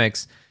Marvel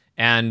Comics.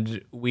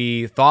 And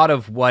we thought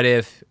of What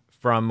If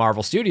from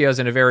Marvel Studios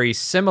in a very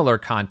similar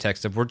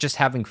context of we're just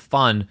having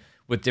fun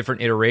with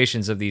different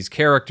iterations of these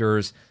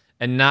characters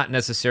and not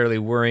necessarily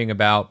worrying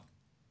about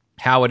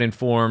how it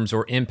informs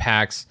or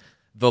impacts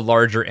the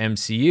larger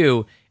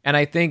MCU. And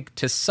I think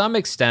to some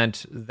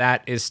extent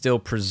that is still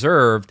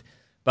preserved,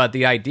 but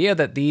the idea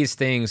that these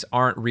things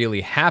aren't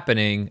really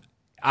happening,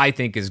 I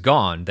think, is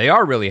gone. They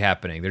are really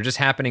happening. They're just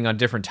happening on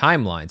different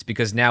timelines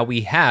because now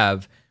we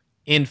have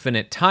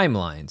infinite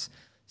timelines.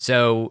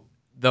 So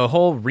the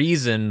whole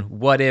reason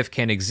What If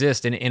can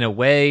exist in a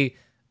way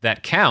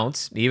that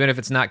counts, even if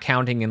it's not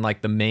counting in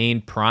like the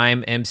main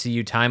prime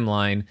MCU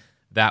timeline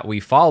that we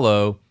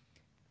follow,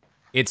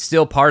 it's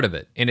still part of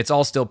it. And it's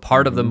all still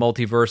part of the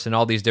multiverse and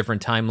all these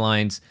different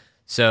timelines.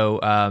 So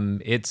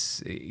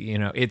it's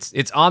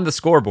on the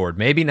scoreboard.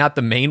 Maybe not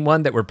the main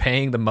one that we're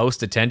paying the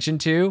most attention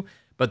to,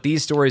 but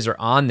these stories are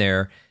on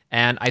there.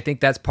 And I think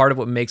that's part of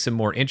what makes them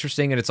more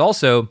interesting. And it's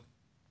also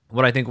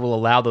what I think will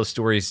allow those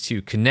stories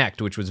to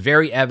connect, which was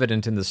very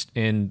evident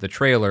in the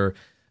trailer,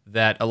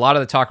 that a lot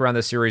of the talk around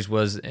this series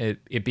was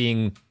it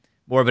being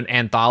more of an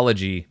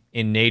anthology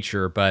in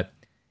nature. But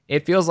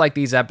it feels like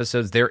these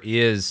episodes, there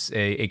is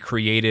a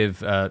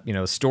creative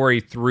story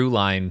through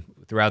line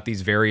throughout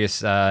these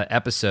various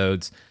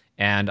episodes.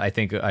 And I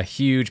think a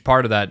huge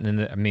part of that,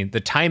 and I mean, the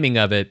timing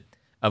of it,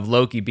 of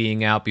Loki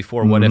being out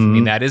before What If, I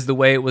mean, that is the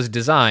way it was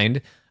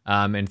designed.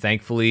 And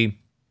thankfully,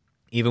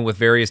 even with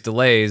various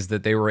delays,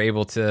 that they were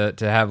able to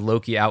have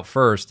Loki out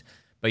first.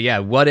 But yeah,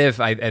 What If,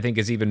 I think,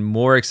 is even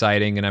more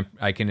exciting, and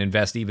I can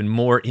invest even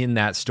more in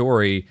that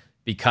story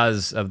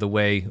because of the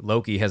way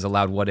Loki has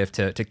allowed What If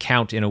to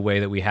count in a way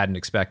that we hadn't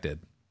expected.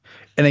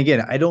 And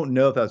again, I don't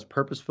know if that's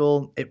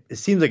purposeful. It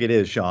seems like it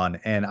is, Sean,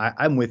 and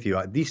I'm with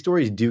you. These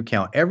stories do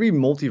count. Every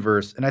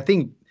multiverse, and I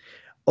think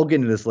I'll get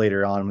into this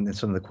later on in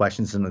some of the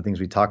questions and the things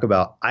we talk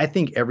about. I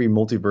think every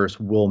multiverse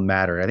will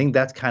matter. I think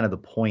that's kind of the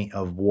point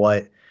of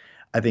what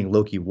I think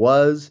Loki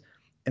was,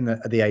 and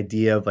the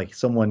idea of like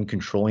someone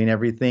controlling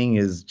everything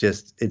is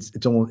just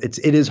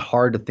it is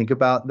hard to think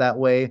about that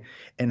way,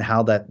 and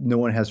how that no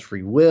one has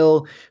free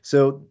will.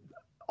 So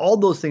all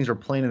those things are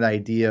playing an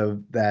idea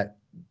of that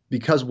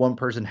because one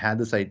person had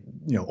this,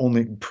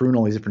 only prune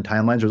all these different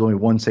timelines. There's only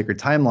one sacred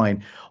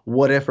timeline.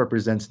 What if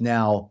represents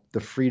now the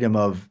freedom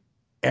of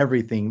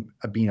everything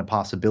being a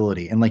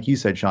possibility. And like you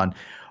said, Sean,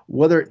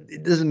 whether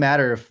it doesn't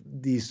matter if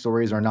these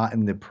stories are not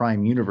in the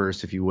prime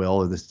universe, if you will,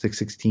 or the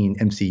 616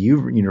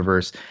 MCU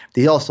universe,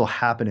 they also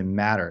happen and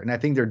matter. And I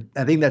think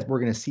that we're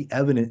going to see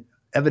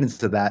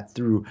evidence of that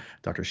through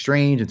Doctor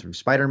Strange and through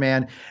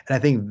Spider-Man. And I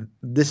think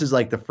this is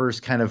like the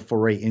first kind of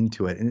foray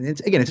into it. And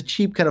it's a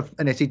cheap kind of,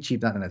 and I say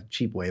cheap, not in a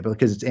cheap way, but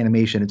because it's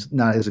animation, it's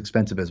not as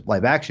expensive as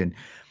live action.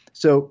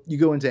 So you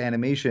go into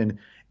animation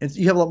and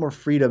you have a lot more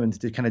freedom and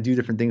to kind of do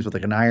different things with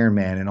like an Iron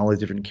Man and all these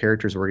different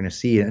characters we're going to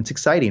see. And it's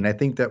exciting. I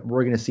think that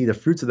we're going to see the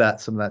fruits of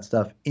some of that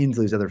stuff into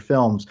these other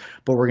films,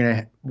 but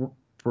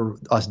for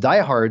us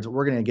diehards,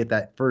 we're going to get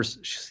that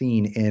first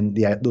scene in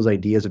those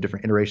ideas of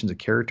different iterations of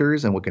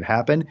characters and what could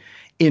happen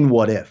in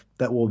What If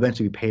that will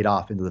eventually be paid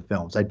off into the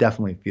films. I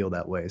definitely feel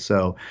that way.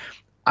 So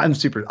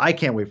I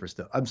can't wait for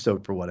stuff. I'm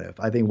stoked for What If.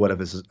 I think What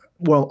If is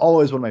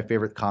always one of my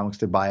favorite comics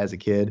to buy as a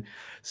kid.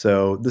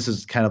 So this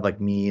is kind of like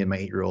me and my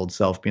 8-year-old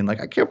self being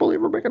like, I can't believe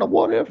we're making a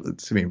What If.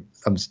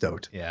 I'm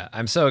stoked. Yeah,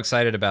 I'm so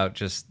excited about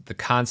just the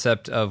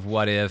concept of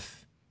What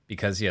If,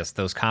 because yes,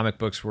 those comic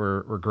books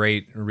were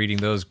great reading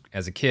those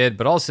as a kid,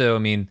 but also, I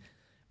mean,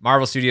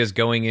 Marvel Studios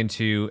going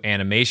into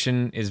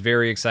animation is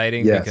very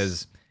exciting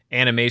because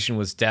animation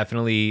was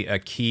definitely a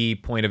key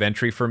point of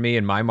entry for me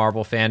in my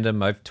Marvel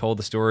fandom. I've told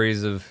the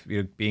stories of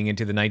being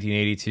into the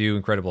 1982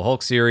 Incredible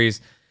Hulk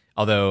series,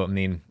 although, I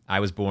mean, I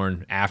was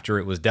born after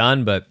it was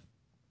done, but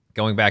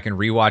going back and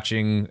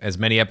rewatching as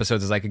many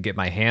episodes as I could get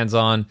my hands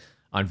on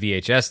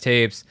VHS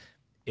tapes,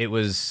 it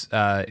was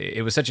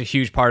such a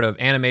huge part of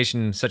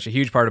animation, such a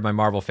huge part of my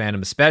Marvel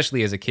fandom,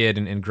 especially as a kid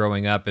and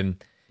growing up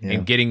and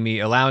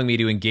allowing me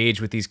to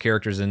engage with these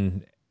characters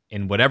in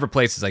whatever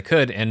places I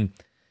could. And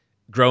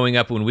growing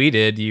up when we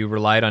did, you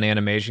relied on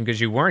animation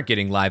because you weren't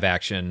getting live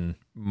action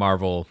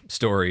Marvel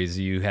stories.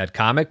 You had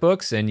comic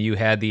books and you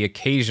had the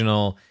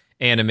occasional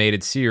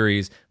animated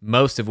series,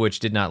 most of which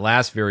did not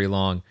last very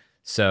long.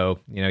 So,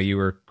 you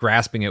were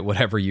grasping at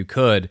whatever you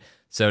could.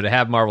 So to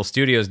have Marvel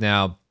Studios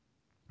now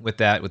with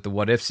the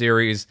What If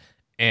series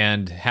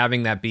and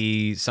having that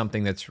be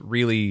something that's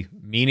really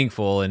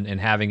meaningful and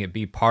having it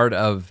be part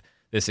of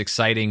this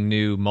exciting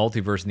new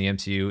multiverse in the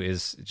MCU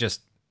is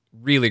just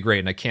really great.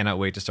 And I cannot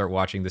wait to start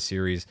watching the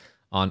series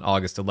on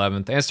August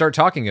 11th and start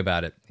talking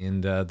about it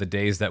in the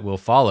days that will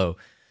follow.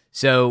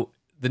 So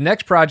the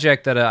next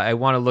project that I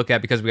want to look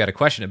at, because we got a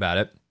question about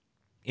it,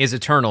 is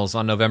Eternals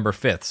on November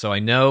 5th. So I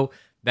know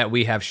that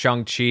we have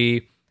Shang-Chi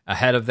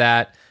ahead of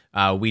that.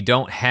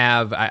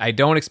 I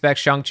don't expect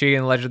Shang-Chi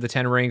and Legend of the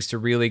Ten Rings to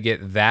really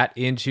get that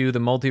into the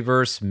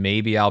multiverse.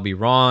 Maybe I'll be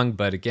wrong,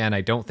 but again,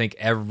 I don't think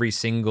every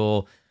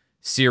single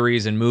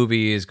series and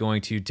movie is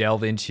going to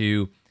delve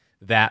into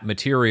that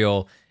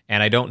material.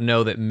 And I don't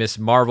know that Miss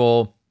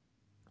Marvel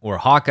or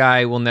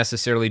Hawkeye will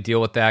necessarily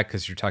deal with that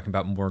because you're talking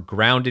about more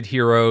grounded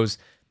heroes.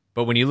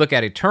 But when you look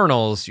at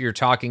Eternals, you're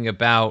talking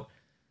about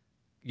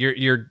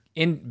you're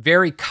in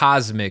very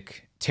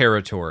cosmic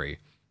territory.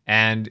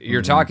 And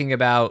you're talking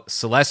about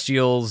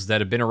Celestials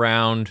that have been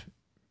around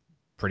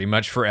pretty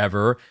much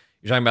forever.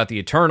 You're talking about the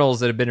Eternals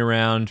that have been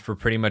around for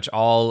pretty much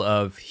all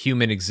of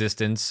human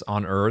existence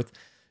on Earth.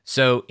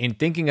 So in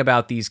thinking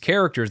about these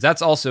characters,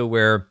 that's also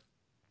where,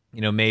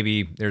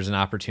 maybe there's an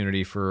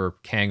opportunity for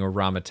Kang or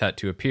Rama-Tut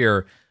to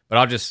appear. But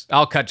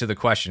I'll cut to the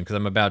question because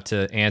I'm about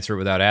to answer it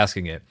without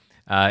asking it.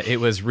 It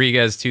was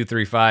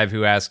Rigas235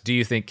 who asked, do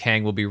you think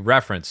Kang will be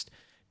referenced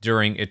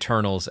during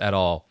Eternals at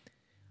all?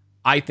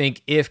 I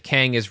think if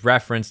Kang is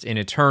referenced in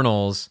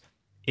Eternals,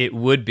 it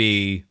would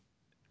be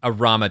a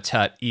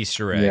Rama-Tut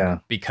Easter egg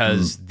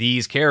because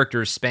these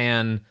characters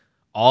span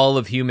all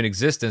of human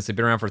existence. They've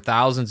been around for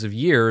thousands of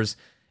years,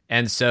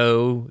 and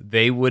so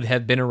they would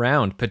have been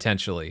around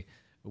potentially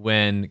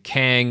when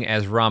Kang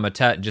as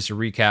Rama-Tut, and just to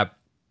recap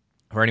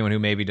for anyone who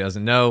maybe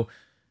doesn't know,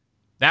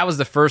 that was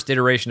the first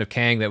iteration of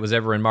Kang that was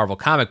ever in Marvel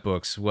comic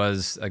books,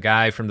 was a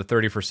guy from the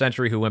 31st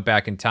century who went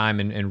back in time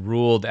and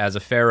ruled as a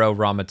pharaoh,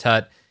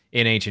 Rama-Tut,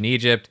 in ancient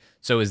Egypt.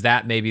 So is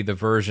that maybe the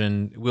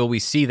version? Will we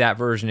see that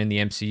version in the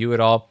MCU at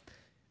all?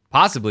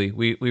 Possibly.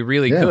 We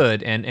really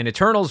could. And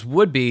Eternals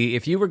would be,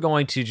 if you were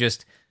going to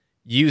just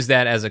use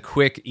that as a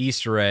quick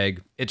Easter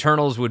egg,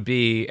 Eternals would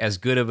be as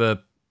good of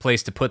a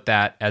place to put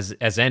that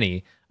as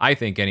any, I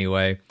think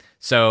anyway.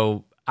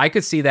 So I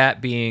could see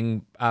that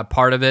being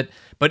part of it.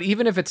 But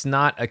even if it's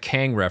not a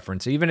Kang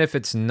reference, even if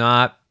it's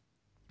not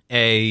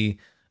even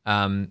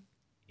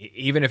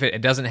if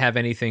it doesn't have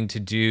anything to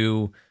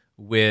do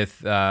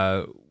with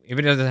if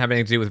it doesn't have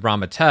anything to do with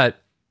Rama-Tut,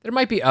 there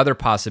might be other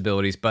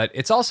possibilities. But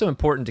it's also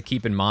important to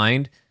keep in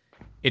mind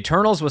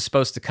Eternals was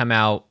supposed to come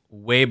out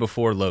way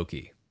before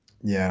Loki.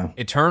 Yeah.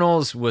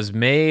 Eternals was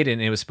made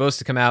and it was supposed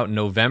to come out in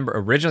November,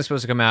 originally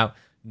supposed to come out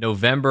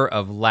November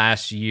of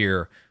last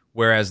year,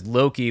 whereas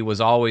Loki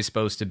was always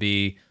supposed to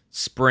be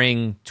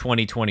spring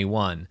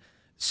 2021.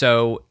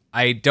 So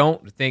I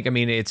don't think,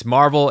 it's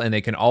Marvel and they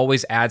can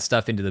always add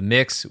stuff into the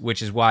mix,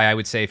 which is why I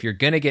would say if you're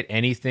going to get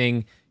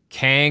anything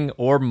Kang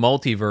or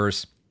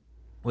multiverse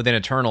within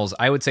Eternals,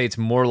 I would say it's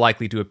more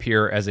likely to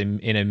appear as in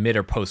a mid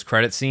or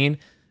post-credit scene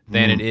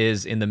than it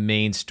is in the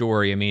main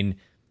story.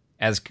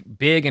 As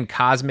big and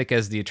cosmic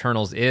as the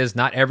Eternals is,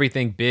 not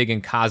everything big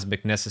and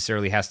cosmic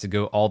necessarily has to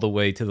go all the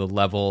way to the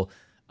level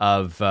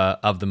of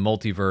the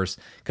multiverse.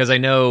 Because I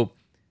know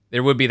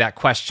there would be that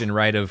question,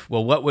 right, of,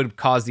 well, what would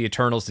cause the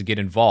Eternals to get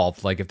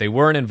involved? Like, if they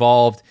weren't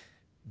involved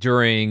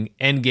during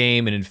Endgame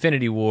and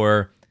Infinity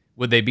War,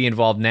 would they be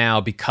involved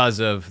now because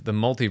of the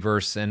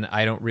multiverse? And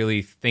I don't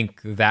really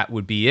think that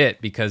would be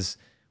it, because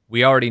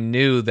we already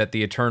knew that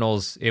the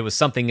Eternals, it was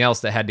something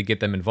else that had to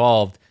get them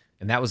involved,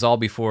 and that was all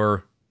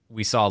before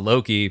we saw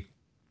Loki,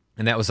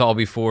 and that was all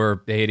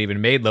before they had even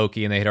made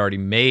Loki, and they had already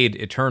made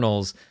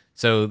Eternals.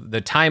 So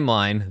the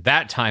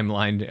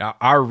timeline,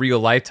 our real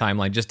life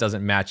timeline, just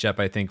doesn't match up,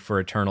 I think, for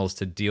Eternals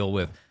to deal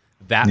with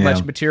that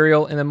much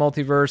material in the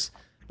multiverse.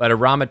 But a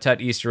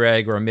Ramatut Easter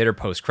egg or a mid or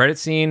post credit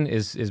scene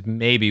is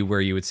maybe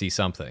where you would see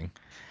something.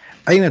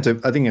 I think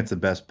that's the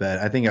best bet.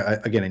 I think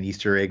again, an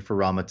Easter egg for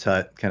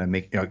Ramatut, kind of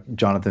make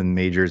Jonathan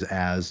Majors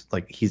as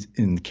like he's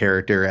in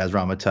character as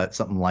Ramatut,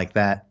 something like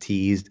that,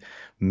 teased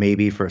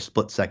maybe for a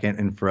split second.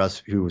 And for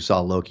us who saw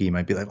Loki, you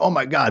might be like, oh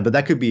my God, but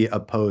that could be a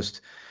post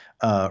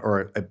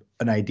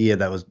an idea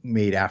that was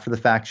made after the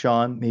fact,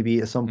 Sean, maybe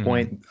at some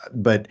point.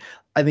 But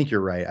I think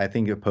you're right. I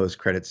think a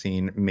post-credit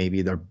scene may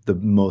be the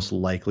most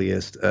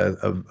likeliest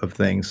of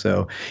things.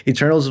 So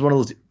Eternals is one of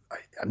those.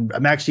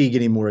 I'm actually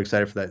getting more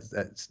excited for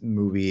that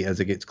movie as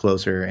it gets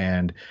closer,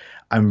 and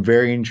I'm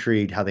very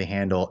intrigued how they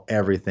handle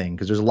everything,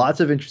 because there's lots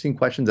of interesting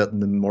questions that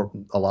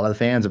a lot of the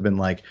fans have been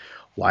like,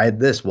 why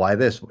this? Why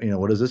this?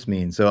 What does this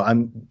mean? So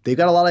they've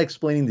got a lot of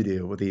explaining to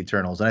do with the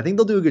Eternals, and I think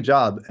they'll do a good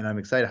job, and I'm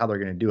excited how they're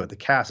going to do it. The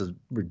cast is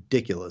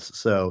ridiculous.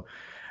 So,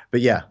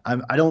 but yeah,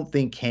 I don't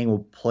think Kang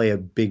will play a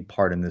big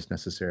part in this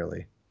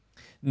necessarily.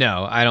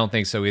 No, I don't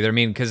think so either.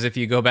 Because if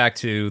you go back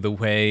to the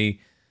way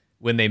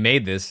when they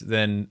made this,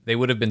 then they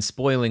would have been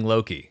spoiling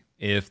Loki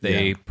if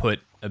they put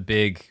a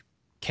big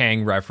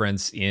Kang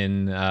reference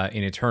in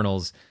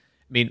Eternals.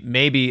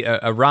 Maybe a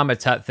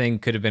Ramatut thing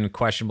could have been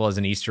questionable as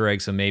an Easter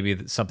egg, so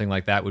maybe something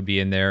like that would be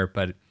in there.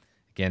 But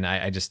again,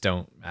 I just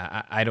don't.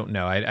 I don't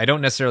know. I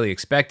don't necessarily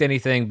expect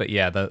anything, but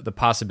yeah, the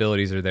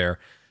possibilities are there.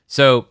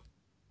 So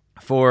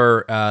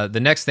for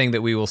the next thing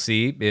that we will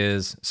see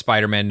is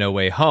Spider-Man: No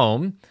Way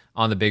Home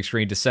on the big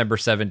screen, December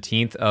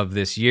 17th of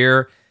this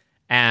year.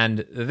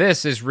 And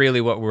this is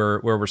really what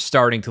we're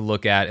starting to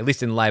look at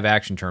least in live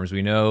action terms.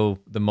 We know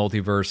the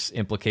multiverse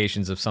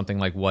implications of something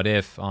like What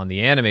If on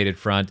the animated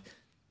front,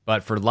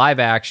 but for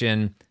live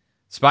action,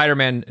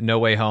 Spider-Man No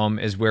Way Home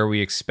is where we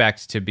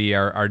expect to be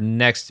our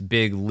next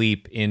big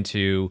leap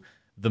into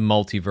the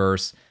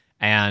multiverse.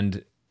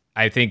 And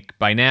I think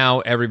by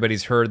now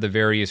everybody's heard the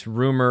various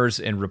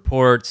rumors and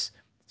reports.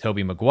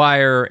 Tobey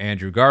Maguire,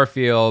 Andrew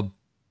Garfield,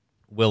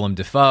 Willem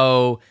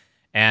Dafoe,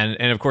 and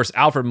of course,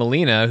 Alfred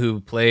Molina,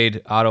 who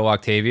played Otto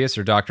Octavius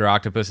or Dr.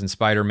 Octopus in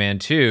Spider-Man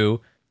 2,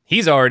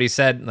 he's already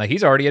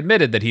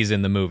admitted that he's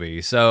in the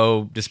movie.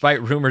 So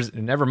despite rumors,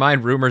 never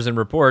mind rumors and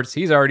reports,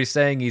 he's already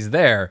saying he's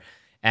there.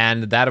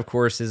 And that, of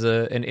course, is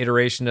an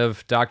iteration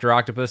of Dr.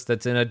 Octopus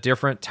that's in a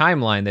different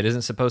timeline that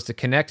isn't supposed to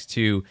connect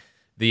to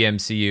the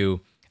MCU.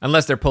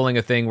 Unless they're pulling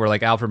a thing where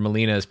like Alfred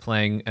Molina is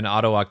playing an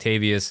Otto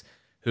Octavius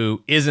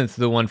who isn't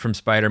the one from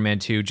Spider-Man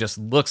 2, just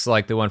looks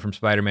like the one from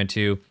Spider-Man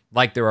 2,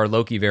 like there are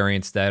Loki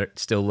variants that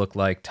still look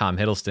like Tom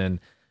Hiddleston.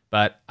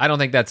 But I don't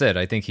think that's it.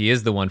 I think he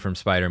is the one from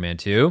Spider-Man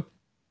 2,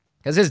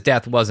 because his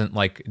death wasn't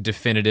like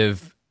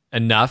definitive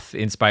enough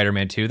in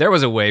Spider-Man 2. There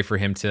was a way for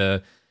him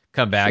to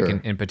come back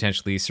and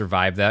potentially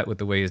survive that with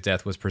the way his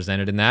death was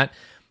presented in that.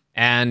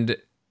 And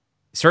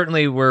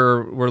certainly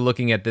we're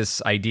looking at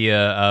this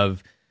idea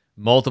of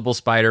multiple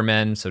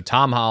Spider-Men, so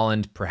Tom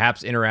Holland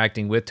perhaps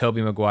interacting with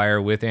Tobey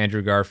Maguire, with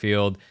Andrew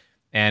Garfield,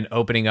 and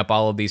opening up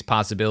all of these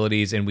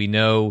possibilities. And we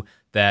know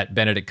that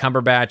Benedict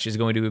Cumberbatch is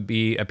going to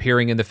be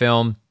appearing in the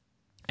film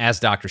as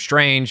Doctor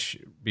Strange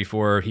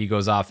before he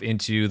goes off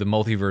into the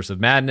Multiverse of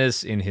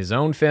Madness in his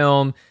own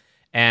film.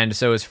 And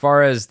so as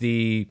far as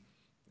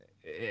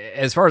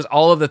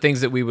all of the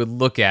things that we would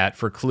look at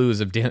for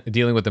clues of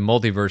dealing with the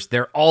multiverse,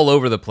 they're all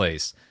over the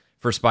place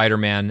for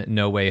Spider-Man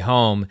No Way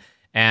Home.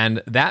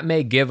 And that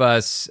may give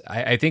us,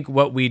 I think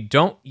what we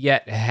don't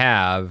yet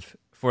have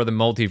for the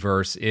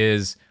multiverse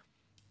is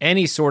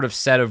any sort of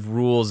set of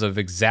rules of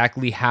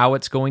exactly how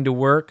it's going to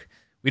work.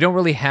 We don't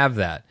really have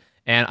that.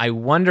 And I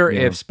wonder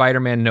if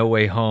Spider-Man No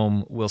Way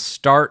Home will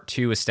start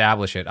to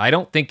establish it. I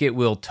don't think it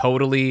will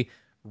totally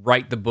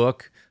write the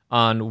book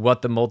on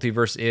what the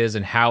multiverse is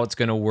and how it's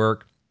going to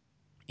work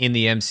in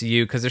the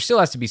MCU, because there still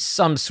has to be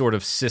some sort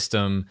of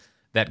system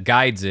that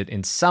guides it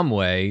in some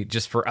way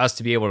just for us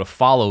to be able to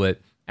follow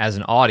it as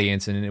an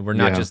audience, and we're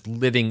not just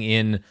living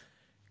in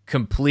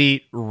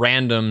complete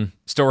random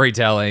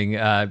storytelling,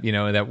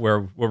 that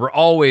where we're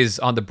always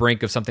on the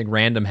brink of something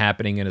random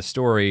happening in a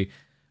story.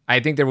 I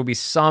think there will be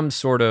some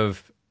sort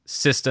of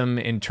system,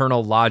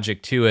 internal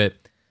logic to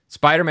it.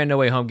 Spider-Man No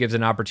Way Home gives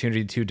an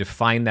opportunity to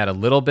define that a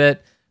little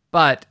bit,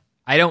 but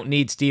I don't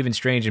need Stephen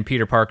Strange and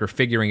Peter Parker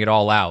figuring it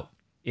all out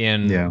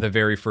in the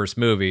very first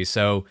movie.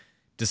 So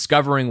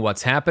discovering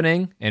what's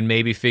happening and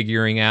maybe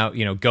figuring out,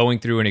 going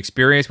through an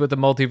experience with the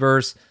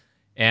multiverse.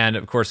 And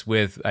of course,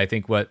 with, I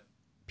think what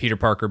Peter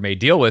Parker may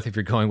deal with, if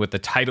you're going with the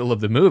title of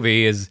the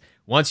movie, is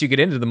once you get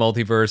into the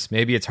multiverse,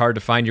 maybe it's hard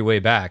to find your way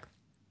back.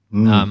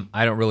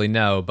 I don't really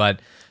know,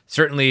 but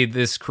certainly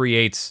this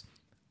creates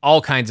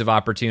all kinds of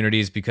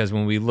opportunities, because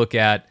when we look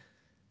at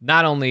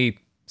not only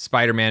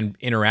Spider-Man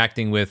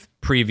interacting with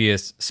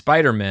previous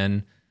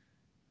Spider-Men,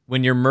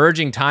 when you're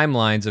merging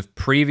timelines of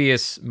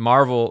previous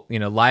Marvel,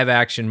 live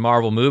action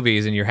Marvel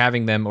movies, and you're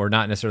having them, or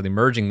not necessarily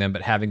merging them,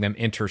 but having them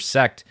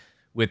intersect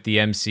with the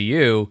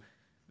MCU,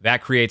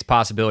 that creates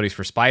possibilities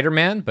for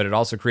Spider-Man, but it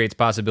also creates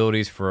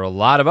possibilities for a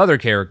lot of other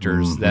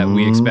characters that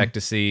we expect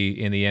to see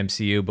in the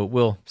MCU, but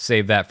we'll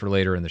save that for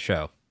later in the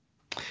show.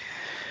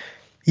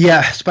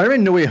 Yeah,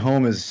 Spider-Man No Way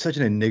Home is such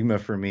an enigma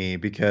for me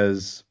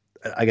because,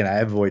 again, I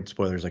avoid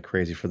spoilers like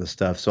crazy for this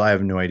stuff, so I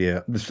have no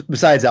idea.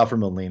 Besides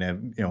Alfred Molina,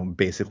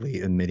 basically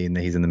admitting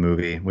that he's in the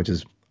movie, which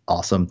is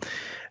awesome.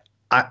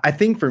 I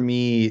think for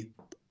me,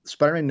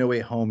 Spider-Man No Way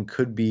Home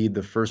could be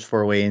the first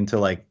foray into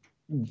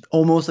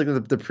almost like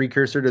the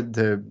precursor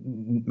to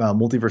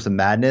Multiverse of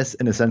Madness,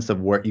 in a sense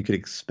of what you could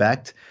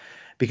expect.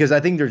 Because I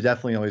think there's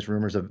definitely always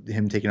rumors of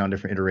him taking on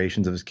different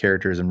iterations of his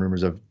characters, and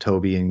rumors of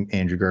Tobey and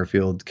Andrew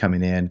Garfield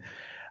coming in.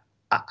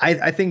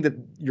 I think that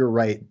you're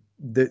right.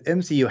 The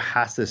MCU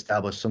has to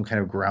establish some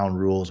kind of ground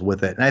rules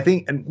with it. And I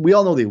think, and we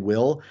all know they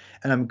will,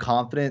 and I'm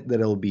confident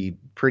that it'll be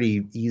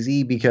pretty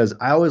easy, because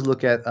I always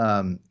look at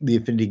the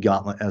Infinity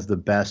Gauntlet as the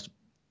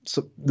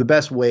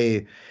best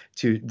way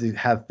to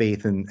have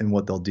faith in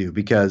what they'll do,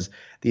 because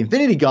the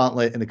Infinity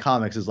Gauntlet in the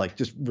comics is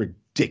just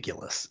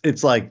ridiculous.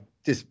 It's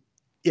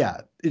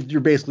you're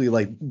basically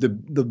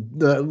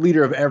the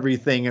leader of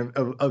everything,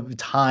 of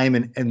time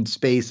and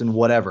space and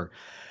whatever.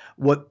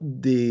 What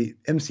the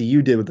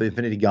MCU did with the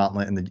Infinity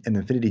Gauntlet and the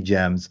Infinity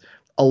Gems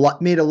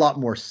made a lot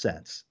more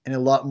sense, and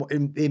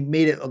it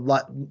made it a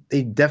lot.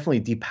 They definitely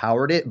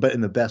depowered it, but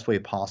in the best way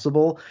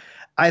possible.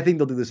 I think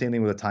they'll do the same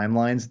thing with the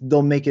timelines.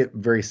 They'll make it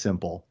very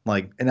simple,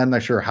 and I'm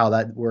not sure how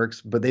that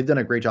works, but they've done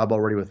a great job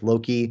already with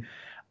Loki.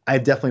 I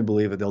definitely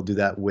believe that they'll do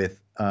that with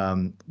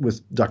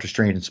Doctor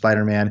Strange and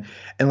Spider-Man.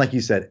 And like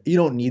you said, you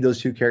don't need those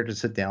two characters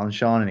to sit down,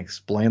 Sean, and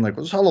explain this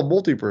is how the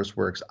multiverse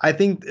works. I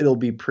think it'll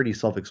be pretty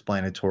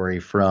self-explanatory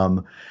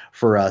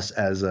for us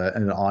as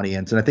an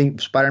audience. And I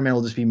think Spider-Man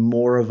will just be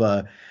more of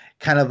a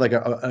kind of like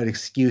an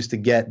excuse to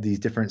get these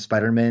different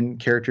Spider-Man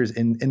characters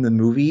in the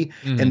movie,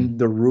 and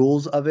the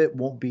rules of it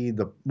won't be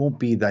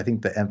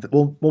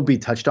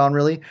touched on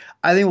really.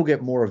 I think we'll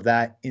get more of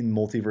that in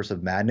Multiverse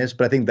of Madness,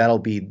 but I think that'll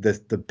be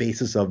the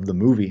basis of the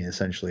movie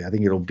essentially. I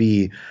think it'll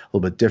be a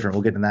little bit different.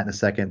 We'll get into that in a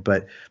second,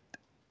 but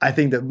I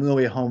think that No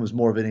Way Home is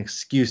more of an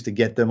excuse to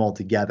get them all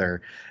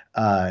together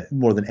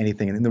more than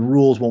anything, and the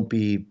rules won't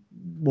be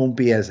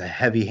as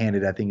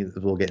heavy-handed, I think, as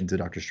we'll get into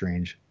Doctor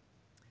Strange.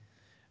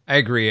 I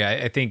agree.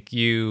 I think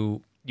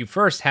you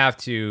first have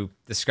to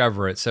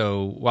discover it.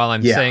 So while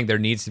I'm saying there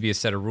needs to be a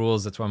set of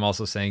rules, that's why I'm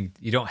also saying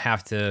you don't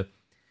have to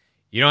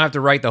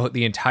write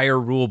the entire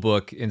rule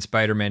book in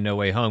Spider-Man No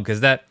Way Home,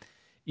 because that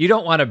you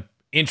don't want to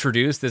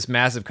introduce this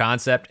massive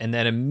concept and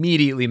then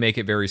immediately make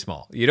it very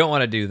small. You don't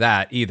want to do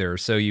that either.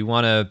 So you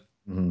want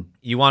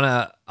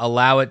to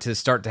allow it to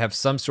start to have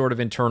some sort of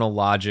internal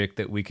logic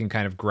that we can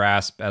kind of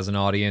grasp as an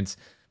audience,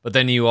 but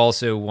then you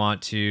also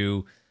want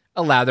to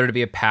allow there to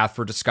be a path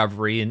for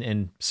discovery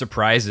and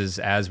surprises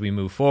as we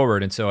move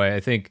forward. And so I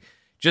think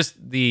just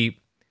the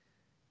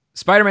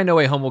Spider-Man No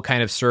Way Home will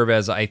kind of serve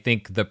as, I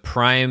think, the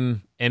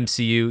prime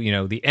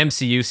MCU, the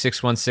MCU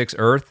 616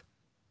 Earth.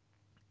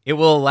 It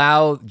will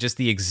allow just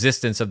the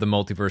existence of the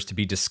multiverse to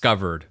be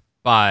discovered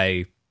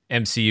by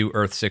MCU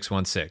Earth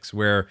 616,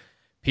 where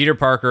Peter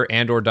Parker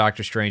and or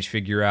Doctor Strange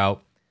figure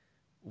out,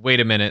 wait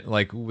a minute,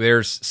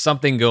 there's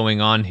something going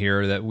on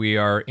here that we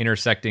are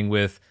intersecting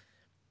with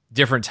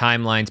different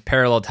timelines,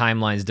 parallel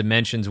timelines,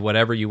 dimensions,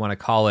 whatever you want to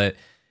call it.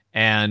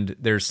 And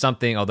there's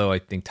something, although I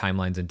think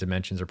timelines and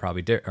dimensions are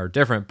probably are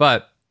different,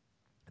 but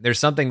there's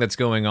something that's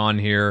going on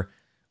here.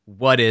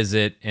 What is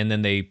it? And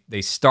then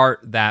they start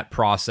that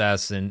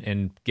process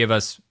and give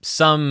us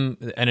an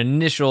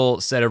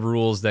initial set of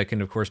rules that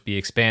can, of course, be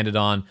expanded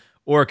on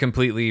or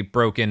completely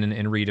broken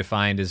and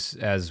redefined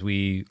as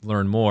we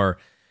learn more.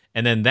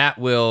 And then that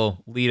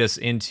will lead us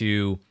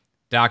into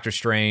Doctor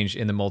Strange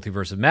in the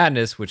Multiverse of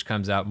Madness, which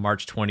comes out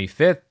March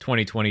 25th,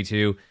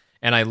 2022.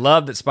 And I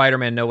love that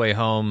Spider-Man No Way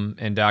Home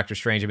and Doctor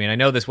Strange, I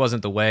know this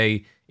wasn't the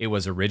way it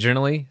was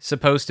originally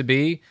supposed to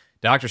be.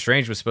 Doctor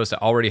Strange was supposed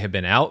to already have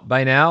been out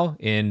by now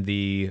in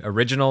the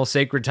original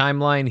Sacred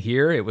Timeline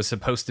here. It was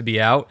supposed to be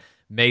out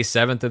May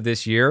 7th of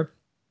this year.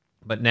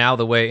 But now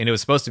the way, and it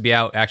was supposed to be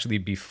out actually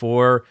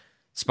before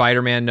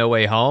Spider-Man No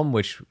Way Home,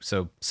 which,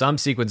 so some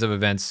sequence of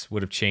events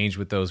would have changed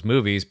with those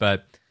movies,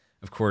 but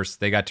of course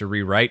they got to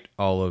rewrite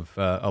all of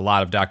a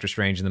lot of Doctor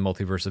Strange in the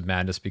Multiverse of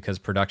Madness because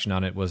production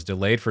on it was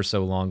delayed for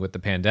so long with the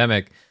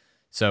pandemic.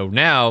 So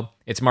now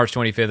it's March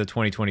 25th of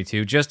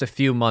 2022, just a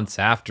few months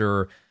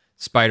after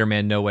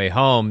Spider-Man No Way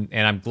Home,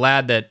 and I'm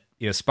glad that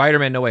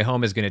Spider-Man No Way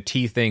Home is going to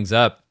tee things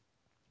up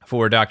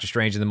for Doctor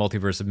Strange in the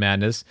Multiverse of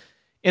Madness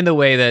in the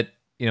way that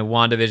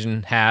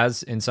WandaVision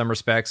has in some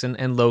respects,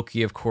 and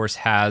Loki, of course,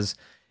 has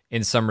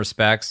in some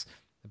respects.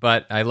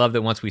 But I love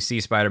that once we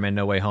see Spider-Man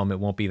No Way Home, it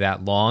won't be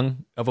that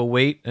long of a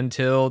wait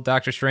until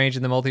Doctor Strange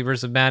in the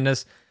Multiverse of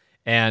Madness.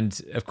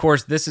 And of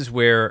course, this is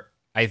where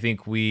I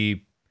think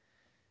we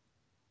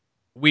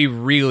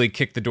really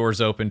kick the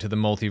doors open to the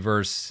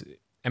multiverse.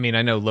 I mean,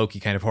 I know Loki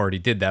kind of already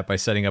did that by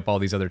setting up all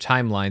these other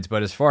timelines,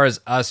 but as far as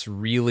us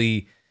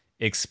really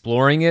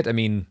exploring it, I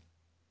mean,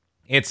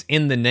 it's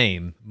in the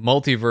name,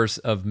 Multiverse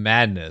of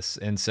Madness.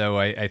 And so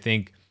I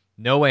think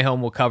No Way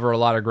Home will cover a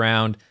lot of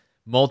ground.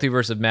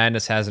 Multiverse of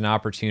Madness has an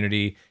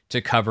opportunity to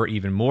cover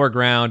even more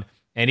ground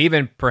and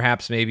even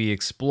perhaps maybe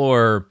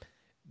explore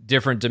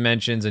different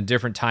dimensions and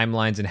different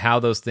timelines and how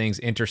those things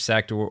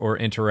intersect or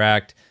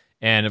interact.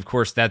 And of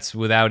course, that's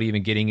without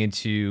even getting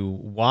into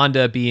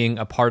Wanda being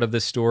a part of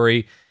this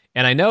story.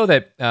 And I know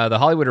that the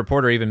Hollywood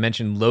Reporter even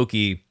mentioned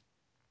Loki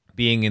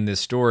being in this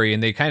story,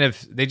 and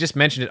they just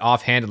mentioned it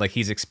offhanded, like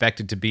he's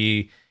expected to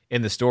be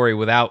in the story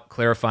without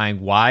clarifying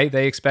why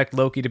they expect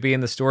Loki to be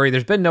in the story.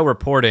 There's been no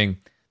reporting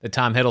that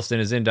Tom Hiddleston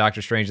is in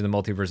Doctor Strange in the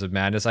Multiverse of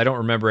Madness. I don't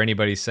remember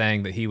anybody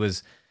saying that he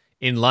was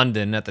in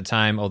London at the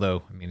time,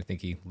 although, I mean, I think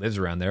he lives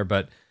around there,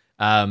 but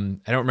I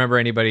don't remember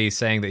anybody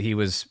saying that he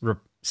was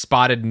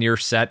spotted near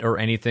set or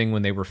anything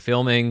when they were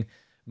filming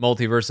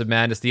Multiverse of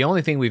Madness. The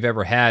only thing we've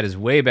ever had is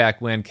way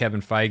back when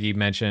Kevin Feige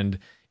mentioned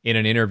in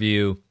an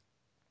interview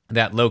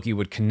that Loki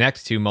would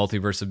connect to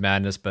Multiverse of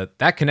Madness, but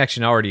that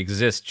connection already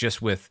exists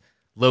just with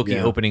Loki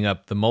opening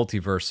up the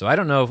multiverse. So I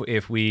don't know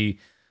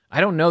I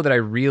don't know that I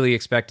really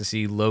expect to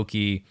see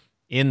Loki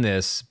in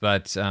this,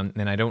 but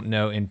and I don't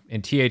know,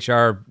 and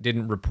THR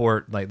didn't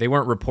report, like they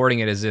weren't reporting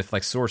it as if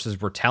like sources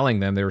were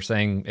telling them. They were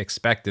saying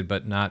expected,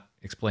 but not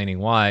explaining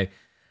why.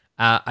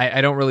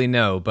 I don't really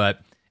know, but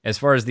as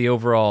far as the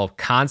overall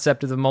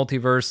concept of the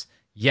multiverse,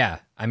 yeah,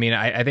 I mean,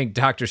 I think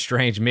Doctor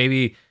Strange,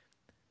 maybe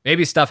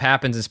stuff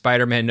happens in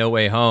Spider-Man No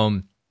Way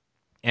Home,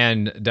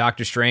 and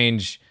Doctor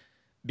Strange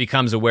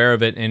becomes aware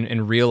of it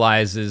and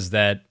realizes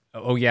that,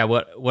 oh yeah,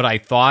 what I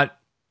thought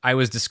I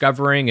was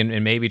discovering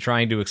and maybe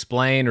trying to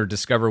explain or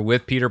discover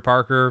with Peter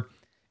Parker,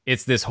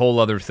 it's this whole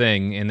other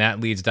thing, and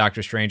that leads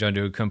Doctor Strange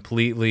onto a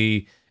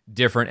completely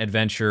different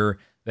adventure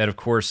that, of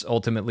course,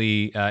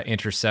 ultimately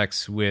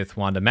intersects with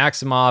Wanda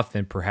Maximoff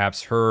and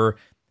perhaps her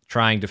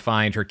trying to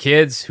find her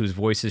kids, whose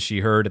voices she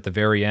heard at the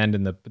very end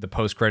in the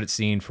post-credit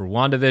scene for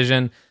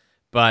WandaVision.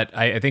 But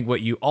I think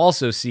what you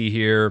also see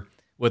here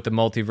with the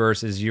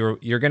multiverse is you're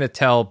going to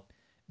tell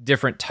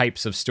different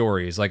types of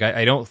stories. Like,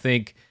 I don't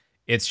think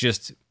it's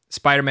just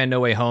Spider-Man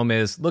No Way Home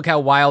is, look how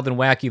wild and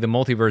wacky the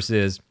multiverse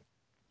is,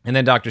 and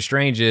then Doctor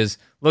Strange is,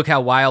 look how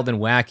wild and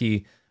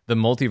wacky the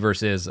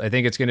multiverse is. I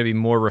think it's going to be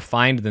more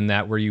refined than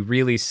that, where you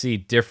really see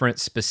different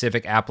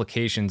specific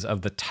applications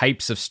of the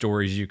types of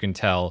stories you can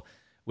tell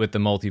with the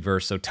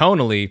multiverse. So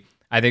tonally,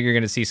 I think you're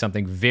going to see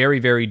something very,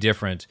 very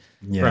different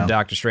from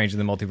Doctor Strange in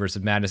the Multiverse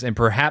of Madness, and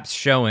perhaps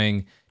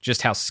showing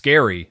just how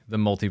scary the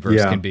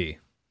multiverse can be.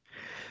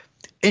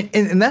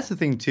 And that's the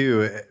thing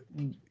too.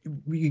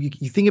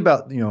 You think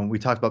about, we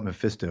talked about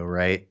Mephisto,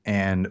 right?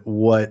 And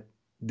what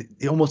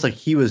almost like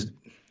he was,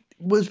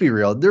 let's be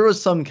real, there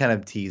was some kind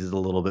of tease a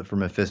little bit for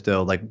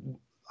Mephisto. Like,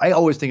 I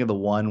always think of the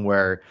one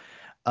where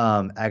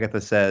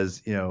Agatha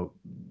says,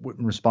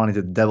 responding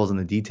to the devil's in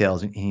the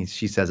details, and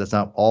she says that's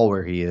not all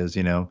where he is,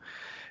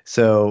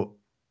 So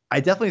I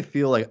definitely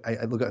feel like I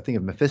think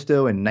of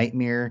Mephisto and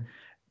Nightmare.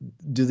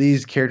 Do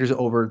these characters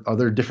are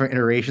there different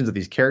iterations of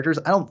these characters?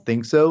 I don't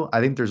think so. I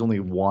think there's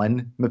only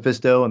one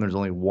Mephisto and there's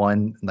only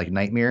one like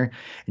Nightmare.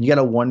 And you got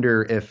to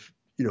wonder if,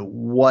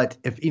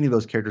 if any of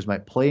those characters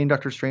might play in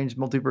Doctor Strange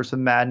Multiverse of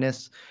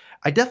Madness.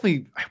 I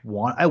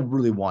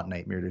really want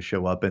Nightmare to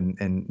show up in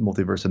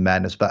Multiverse of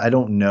Madness, but I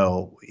don't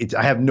know.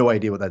 I have no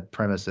idea what that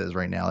premise is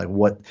right now.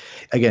 Like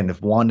again,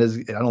 if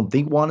I don't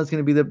think Wanda's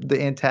going to be the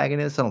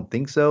antagonist. I don't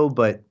think so,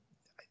 but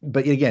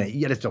again,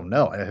 you just don't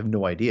know. I have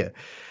no idea.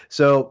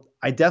 So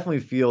I definitely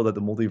feel that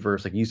the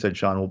multiverse, like you said,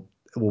 Sean,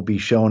 will be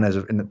shown as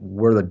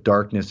where the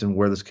darkness and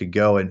where this could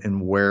go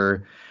and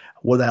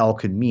what that all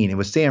could mean. And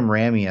with Sam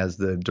Raimi as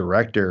the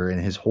director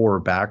and his horror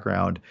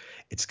background,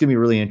 it's going to be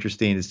really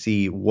interesting to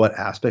see what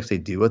aspects they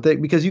do with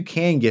it, because you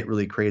can get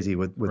really crazy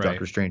with right.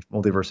 Doctor Strange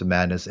Multiverse of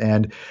Madness.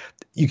 And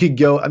you could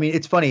go, I mean,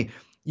 it's funny.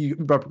 You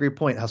brought up a great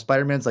point, how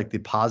Spider-Man's like the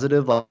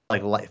positive,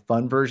 like light,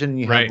 fun version. And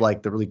you have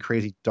like the really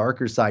crazy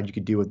darker side you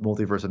could do with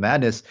Multiverse of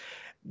Madness.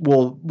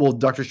 will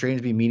Doctor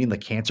Strange be meeting the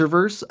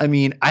Cancerverse? I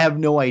mean, I have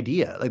no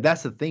idea. Like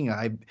that's the thing.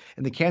 And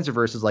the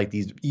Cancerverse is like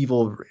these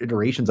evil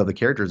iterations of the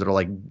characters that are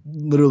like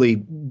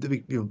literally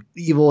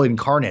evil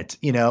incarnate,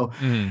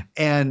 Mhm.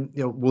 And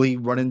will he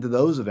run into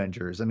those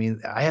Avengers? I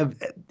mean,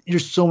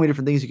 there's so many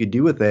different things you could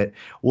do with it.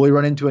 Will he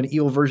run into an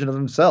evil version of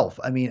himself?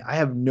 I mean, I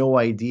have no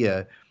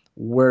idea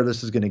where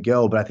this is going to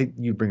go, but I think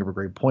you bring up a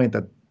great point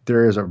that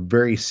there is a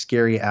very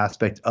scary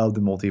aspect of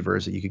the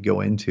multiverse that you could go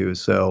into.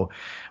 So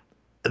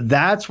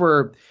that's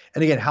where,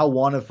 and again, how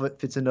Wanda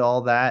fits into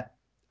all that,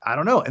 I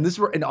don't know.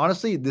 And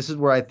honestly, this is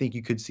where I think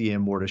you could see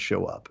Immortus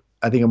show up.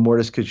 I think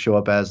Immortus could show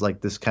up as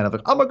like this kind of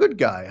like, I'm a good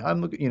guy,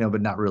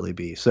 but not really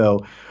be.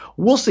 So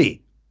we'll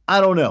see. I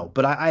don't know,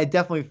 but I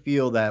definitely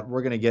feel that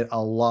we're going to get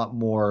a lot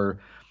more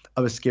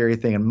of a scary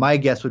thing. And my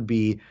guess would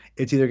be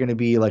it's either going to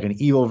be like an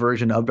evil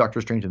version of Doctor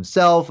Strange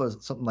himself, or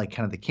something like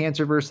kind of the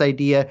Cancerverse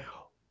idea.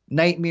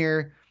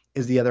 Nightmare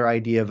is the other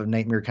idea of a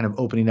Nightmare kind of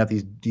opening up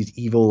these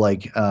evil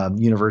like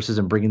universes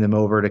and bringing them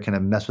over to kind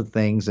of mess with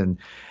things and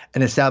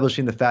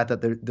establishing the fact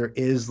that there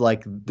is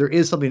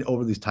something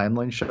over these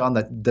timelines, Sean,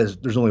 that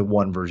there's only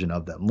one version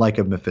of them, like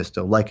a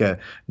Mephisto, like a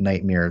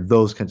Nightmare,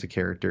 those kinds of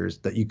characters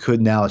that you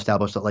could now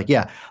establish that, like,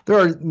 yeah, there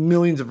are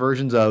millions of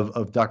versions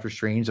of Doctor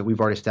Strange that we've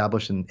already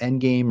established in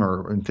Endgame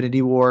or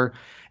Infinity War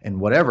and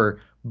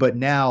whatever, but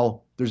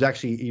now there's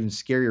actually even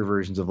scarier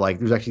versions of like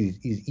there's actually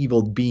these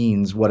evil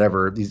beings,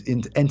 whatever, these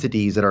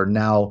entities that are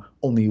now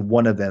only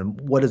one of them.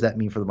 What does that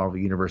mean for the Marvel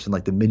universe and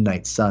like the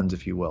Midnight Suns,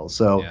 if you will?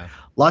 So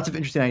lots of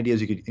interesting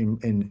ideas you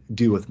could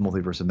do with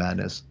Multiverse of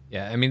Madness.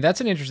 Yeah, I mean,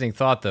 that's an interesting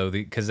thought, though,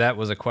 because that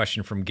was a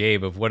question from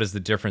Gabe of what is the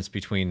difference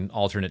between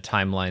alternate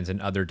timelines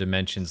and other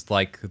dimensions,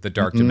 like the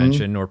Dark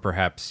Dimension or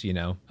perhaps,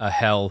 a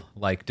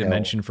hell-like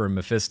dimension for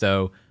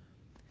Mephisto.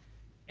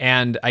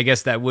 And I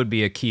guess that would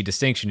be a key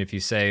distinction if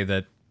you say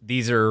that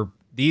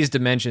these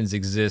dimensions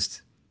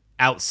exist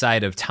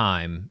outside of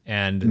time,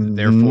 and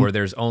therefore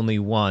there's only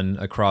one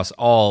across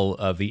all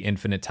of the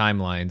infinite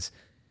timelines.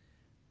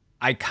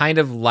 I kind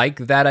of like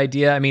that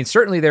idea. I mean,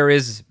 certainly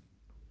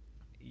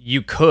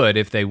you could,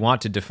 if they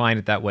want to define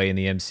it that way in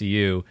the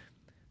MCU,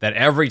 that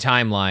every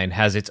timeline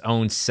has its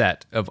own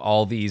set of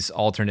all these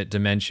alternate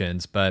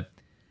dimensions, but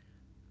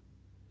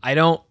I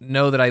don't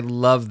know that I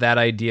love that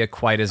idea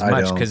quite as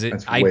much, because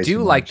I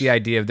do like the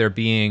idea of there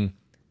being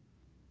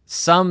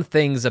some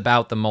things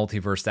about the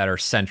multiverse that are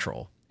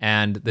central,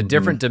 and the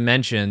different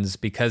dimensions,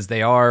 because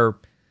they are,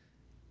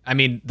 I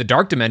mean, the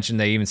Dark Dimension,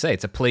 they even say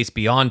it's a place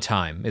beyond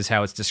time, is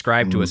how it's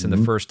described to us in the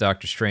first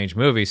Doctor Strange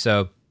movie.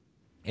 So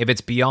if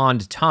it's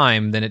beyond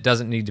time, then it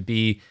doesn't need to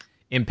be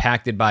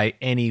impacted by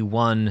any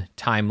one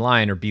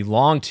timeline or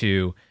belong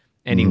to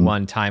any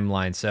one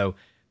timeline. So,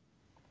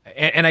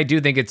 and I do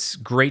think it's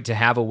great to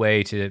have a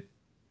way to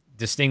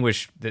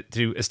distinguish that,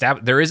 to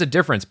establish there is a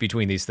difference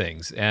between these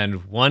things.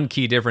 And one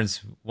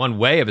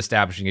way of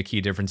establishing a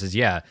key difference is,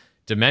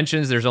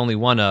 dimensions, there's only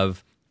one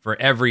of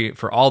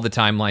for all the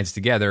timelines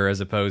together,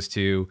 as opposed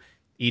to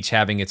each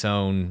having its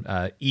own,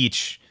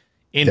 each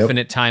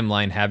infinite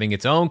timeline having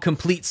its own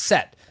complete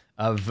set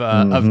of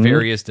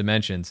various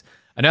dimensions.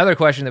 Another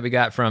question that we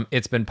got from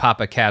It's Been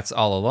Papa Cats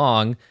All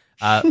Along.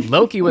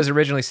 Loki was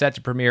originally set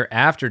to premiere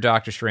after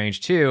Doctor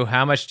Strange 2.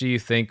 How much do you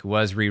think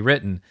was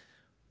rewritten?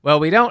 Well,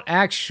 we don't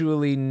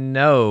actually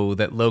know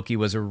that Loki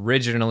was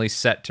originally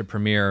set to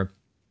premiere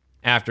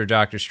after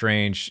Doctor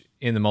Strange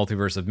in the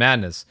Multiverse of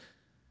Madness.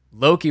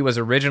 Loki was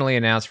originally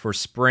announced for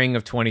spring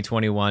of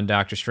 2021.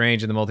 Doctor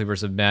Strange in the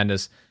Multiverse of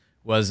Madness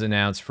was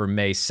announced for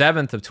May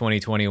 7th of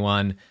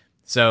 2021.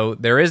 So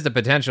there is the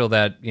potential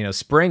that,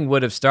 spring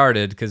would have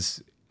started,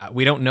 because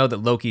we don't know that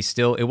Loki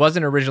it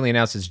wasn't originally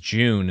announced as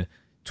June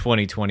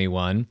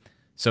 2021.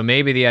 So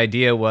maybe the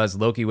idea was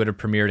Loki would have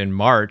premiered in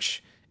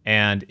March,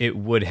 and we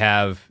would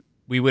have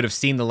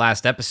seen the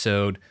last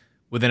episode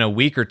within a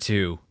week or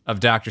two of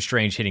Doctor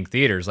Strange hitting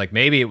theaters. Like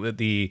maybe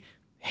the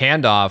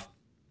handoff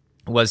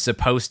was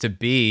supposed to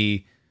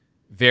be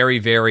very,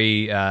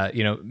 very,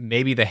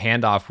 maybe the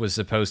handoff was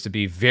supposed to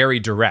be very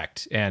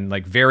direct and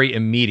like very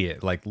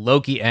immediate. Like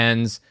Loki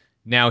ends,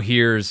 now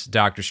here's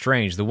Doctor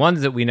Strange. The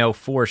ones that we know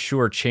for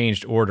sure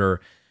changed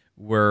order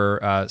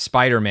were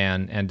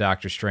Spider-Man and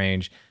Doctor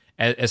Strange.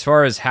 As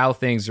far as how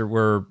things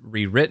were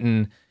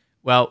rewritten,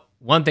 well,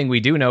 one thing we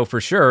do know for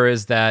sure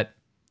is that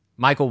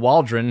Michael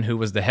Waldron, who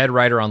was the head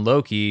writer on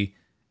Loki,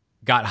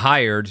 got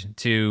hired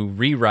to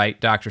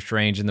rewrite Doctor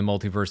Strange in the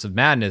Multiverse of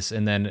Madness,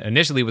 and then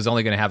initially was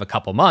only going to have a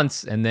couple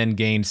months, and then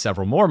gained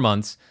several more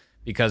months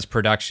because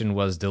production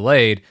was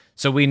delayed.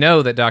 So we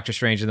know that Doctor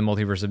Strange in the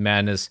Multiverse of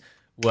Madness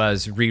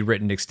was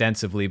rewritten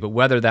extensively, but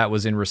whether that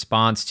was in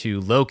response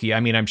to Loki, I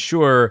mean, I'm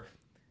sure,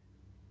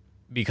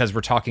 because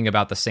we're talking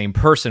about the same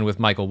person with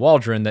Michael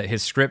Waldron, that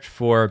his script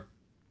for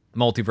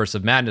Multiverse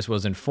of Madness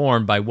was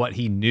informed by what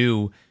he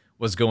knew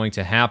was going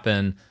to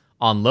happen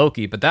on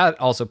Loki. But that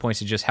also points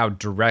to just how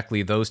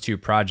directly those two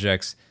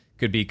projects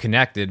could be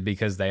connected,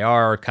 because they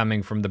are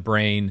coming from the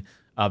brain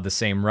of the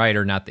same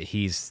writer. Not that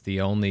he's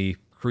the only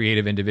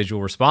creative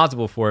individual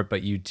responsible for it,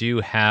 but you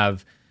do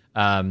have,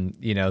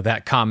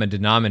 that common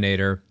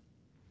denominator.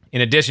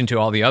 in addition to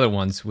all the other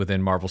ones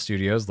within Marvel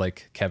Studios,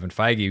 like Kevin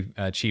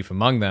Feige, chief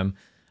among them.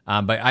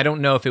 But I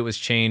don't know if it was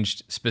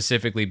changed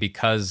specifically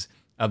because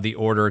of the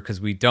order,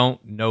 because we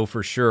don't know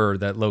for sure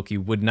that Loki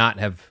would not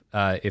have,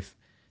 if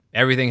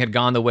everything had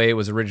gone the way it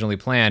was originally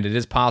planned, it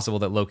is possible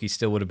that Loki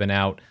still would have been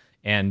out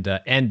and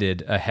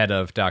ended ahead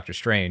of Doctor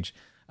Strange.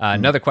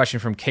 Another question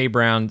from K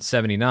Brown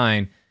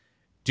 79.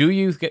 Do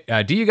you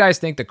guys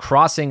think the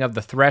crossing of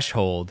the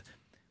threshold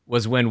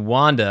was when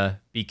Wanda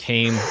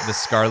became the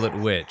Scarlet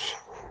Witch?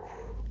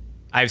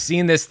 I've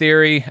seen this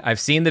theory, I've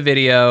seen the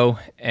video,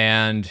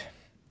 and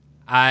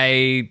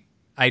I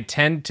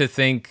tend to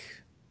think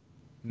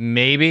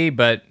maybe,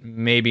 but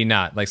maybe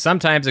not. Like,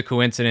 sometimes a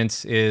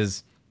coincidence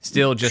is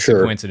still just a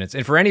coincidence.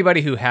 And for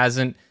anybody who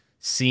hasn't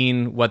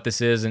seen what this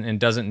is and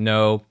doesn't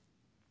know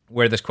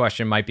where this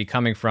question might be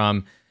coming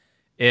from,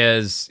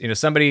 is,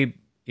 somebody,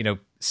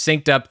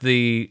 synced up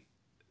the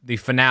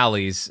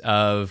finales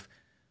of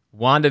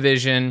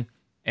WandaVision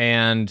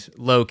and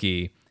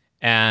Loki,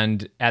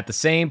 and at the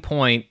same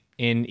point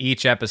in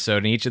each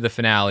episode, in each of the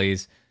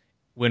finales,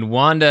 when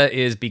Wanda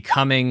is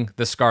becoming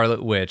the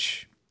Scarlet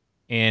Witch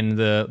in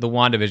the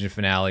WandaVision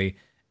finale,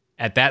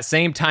 at that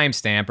same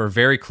timestamp, or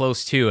very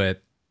close to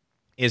it,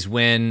 is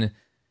when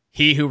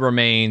He Who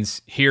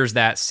Remains hears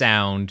that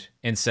sound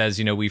and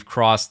says, we've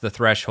crossed the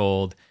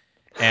threshold,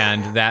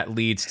 and that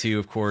leads to,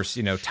 of course,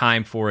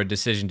 time for a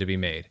decision to be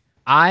made.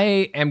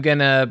 I am going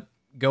to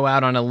go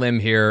out on a limb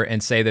here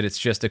and say that it's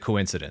just a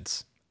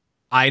coincidence.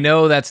 I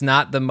know that's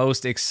not the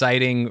most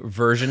exciting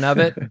version of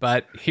it,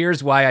 but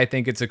here's why I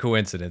think it's a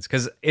coincidence,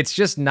 because it's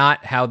just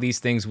not how these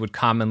things would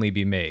commonly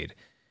be made.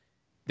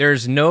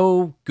 There's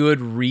no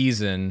good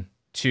reason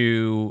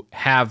to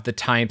have the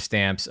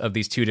timestamps of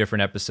these two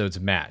different episodes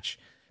match,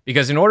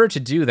 because in order to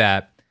do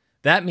that,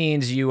 that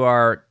means you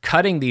are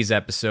cutting these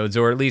episodes,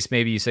 or at least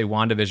maybe you say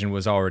WandaVision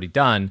was already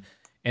done,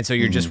 and so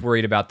you're just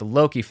worried about the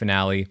Loki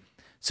finale.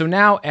 So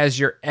now, as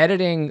you're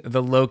editing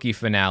the Loki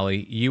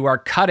finale, you are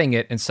cutting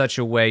it in such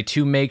a way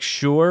to make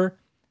sure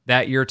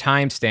that your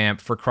timestamp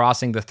for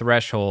crossing the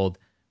threshold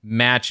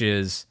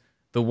matches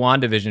the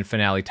WandaVision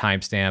finale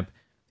timestamp.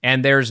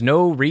 And there's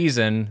no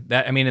reason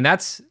that, and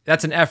that's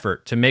an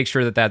effort to make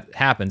sure that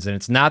happens. And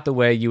it's not the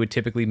way you would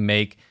typically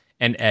make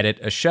and edit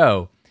a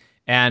show.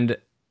 And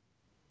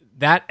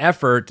that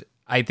effort,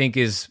 I think,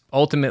 is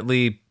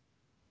ultimately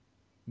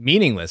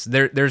meaningless.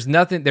 There's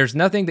nothing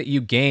that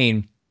you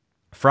gain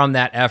from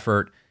that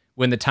effort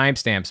when the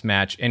timestamps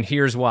match, and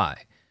here's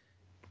why.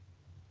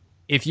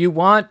 If you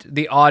want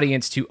the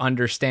audience to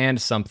understand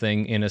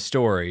something in a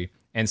story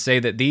and say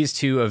that these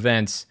two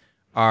events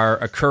are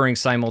occurring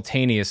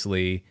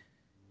simultaneously,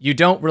 you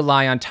don't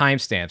rely on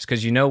timestamps,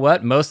 because you know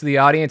what? Most of the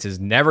audience is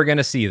never going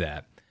to see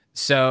that.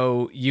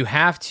 So you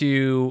have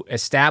to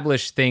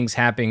establish things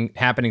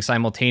happening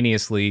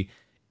simultaneously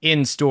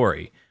in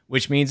story,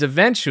 which means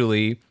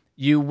eventually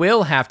you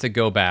will have to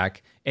go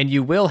back and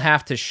you will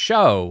have to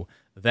show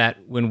that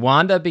when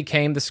Wanda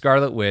became the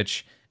Scarlet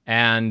Witch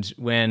and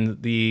when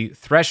the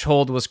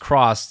threshold was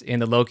crossed in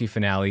the Loki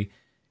finale,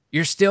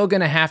 you're still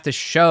going to have to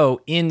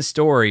show in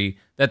story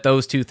that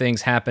those two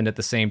things happened at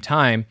the same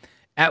time,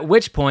 at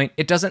which point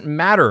it doesn't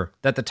matter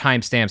that the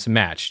timestamps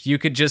matched. You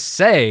could just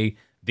say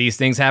these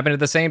things happened at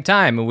the same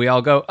time, and we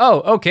all go,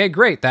 oh, okay,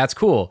 great, that's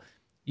cool.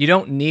 You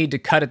don't need to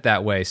cut it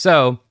that way.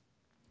 So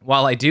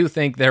while I do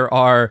think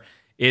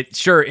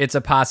it's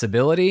a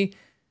possibility,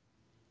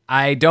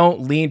 I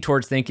don't lean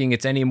towards thinking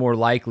it's any more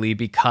likely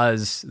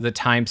because the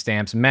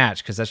timestamps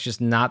match, because that's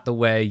just not the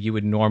way you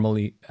would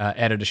normally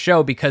edit a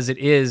show, because it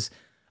is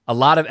a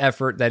lot of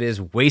effort that is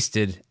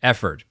wasted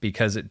effort,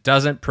 because it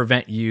doesn't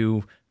prevent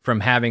you from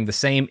having the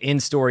same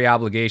in-story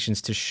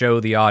obligations to show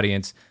the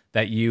audience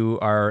that you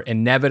are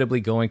inevitably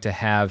going to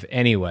have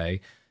anyway.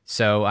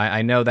 So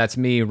I know that's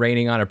me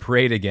raining on a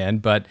parade again,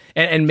 but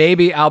and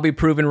maybe I'll be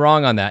proven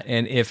wrong on that.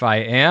 And if I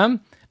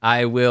am,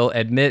 I will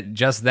admit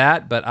just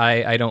that, but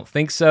I don't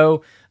think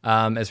so,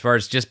 as far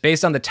as just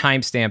based on the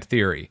timestamp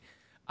theory.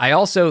 I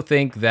also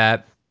think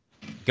that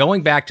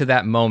going back to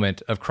that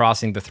moment of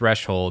crossing the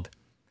threshold,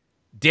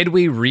 did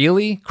we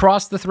really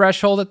cross the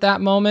threshold at that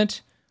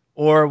moment?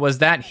 Or was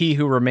that He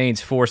Who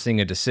Remains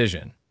forcing a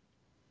decision?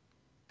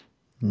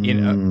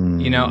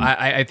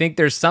 I think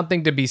there's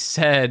something to be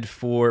said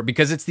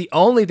because it's the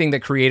only thing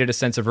that created a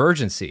sense of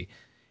urgency.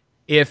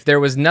 If there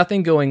was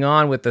nothing going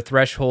on with the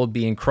threshold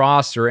being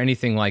crossed or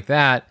anything like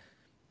that,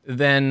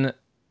 then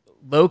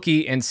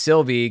Loki and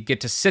Sylvie get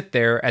to sit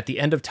there at the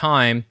end of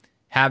time,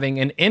 having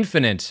an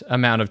infinite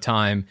amount of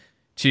time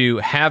to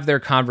have their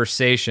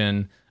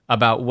conversation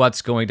about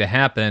what's going to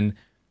happen.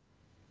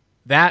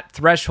 That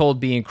threshold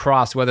being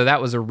crossed, whether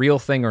that was a real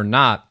thing or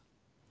not,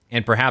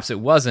 and perhaps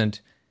it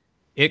wasn't,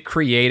 it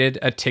created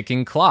a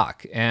ticking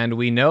clock. And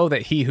we know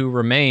that He Who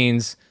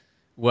Remains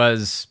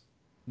was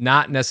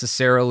not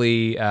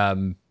necessarily,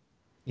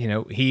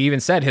 he even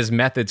said his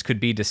methods could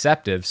be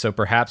deceptive. So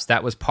perhaps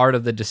that was part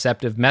of the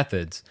deceptive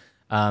methods,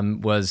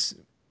 was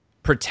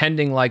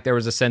pretending like there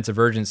was a sense of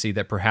urgency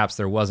that perhaps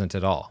there wasn't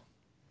at all.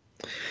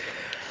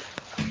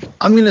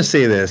 I'm going to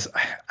say this.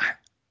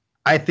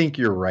 I think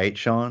you're right,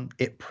 Sean.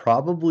 It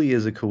probably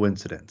is a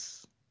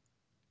coincidence.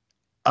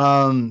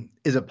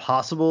 Is it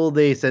possible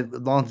they said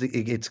as long as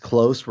it gets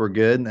close, we're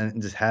good, and it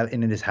just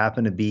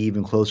happened to be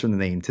even closer than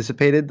they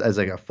anticipated as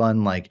like a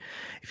fun like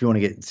if you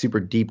want to get super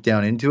deep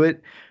down into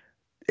it,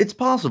 it's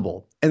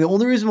possible. And the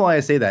only reason why I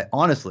say that,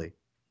 honestly,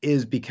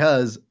 is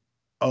because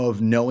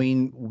of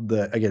knowing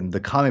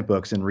the comic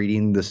books and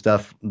reading the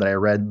stuff that I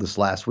read this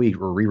last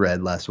week or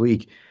reread last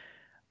week.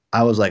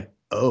 I was like,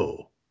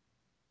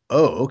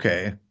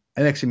 okay.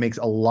 It actually makes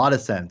a lot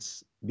of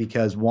sense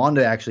because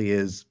Wanda actually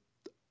is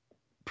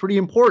pretty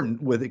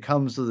important when it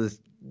comes to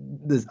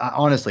this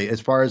honestly, as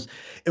far as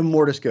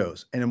Immortus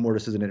goes, and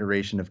Immortus is an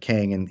iteration of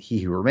Kang and He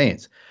Who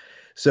Remains.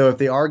 So if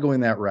they are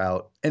going that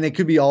route, and it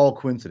could be all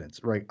coincidence,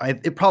 right?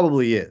 It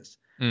probably is.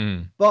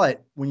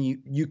 But when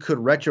you could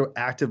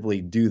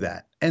retroactively do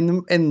that,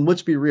 and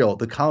let's be real,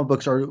 the comic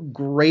books are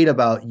great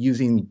about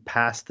using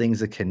past things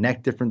to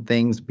connect different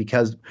things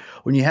because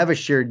when you have a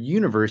shared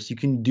universe, you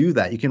can do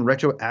that. You can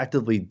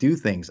retroactively do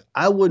things.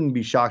 I wouldn't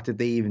be shocked if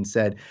they even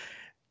said,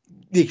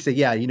 they say,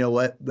 yeah, you know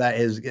what, that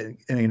is going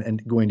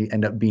to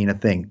end up being a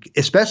thing.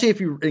 Especially if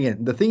you, again,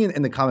 the thing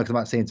in the comics, I'm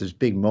not saying it's this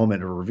big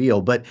moment or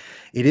reveal, but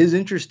it is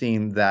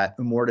interesting that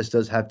Immortus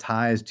does have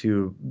ties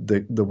to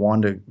the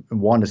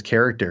Wanda's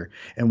character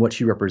and what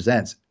she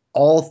represents.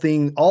 All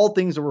things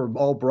that were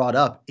all brought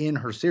up in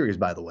her series,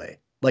 by the way,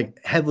 like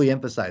heavily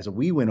emphasized,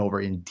 we went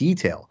over in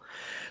detail.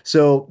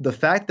 So the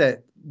fact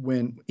that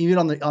when even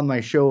on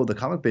my show, the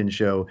Comic Bin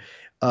show,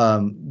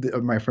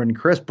 my friend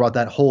Chris brought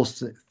that whole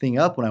thing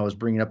up when I was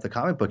bringing up the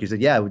comic book. He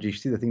said, "Yeah, would you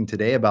see the thing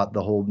today about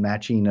the whole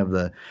matching of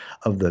the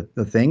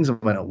things?" I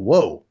went,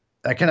 "Whoa!"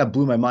 That kind of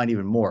blew my mind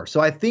even more. So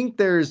I think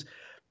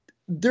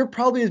there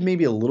probably is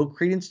maybe a little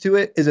credence to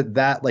it. Is it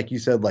that, like you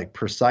said, like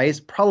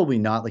precise? Probably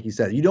not. Like you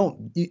said,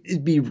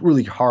 it'd be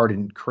really hard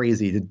and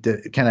crazy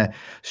to kind of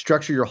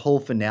structure your whole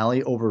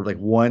finale over like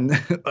one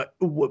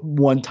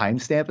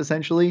timestamp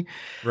essentially.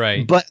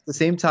 Right. But at the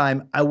same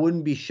time, I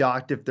wouldn't be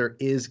shocked if there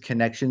is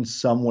connection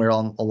somewhere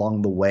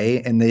along the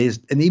way. And here's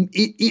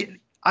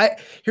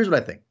what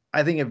I think.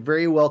 I think it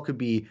very well could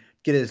be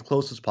get it as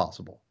close as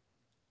possible.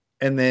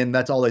 And then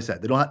that's all they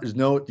said. They don't have, there's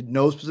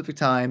no specific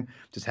time.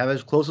 Just have it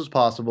as close as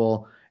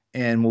possible,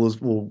 and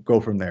we'll go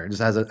from there. Just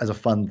as a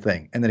fun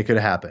thing, and then it could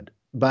have happened.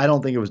 But I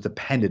don't think it was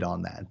dependent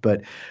on that.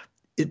 But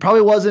it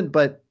probably wasn't.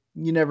 But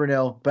you never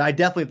know. But I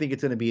definitely think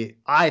it's going to be.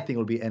 I think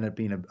it'll end up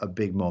being a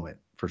big moment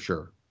for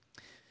sure.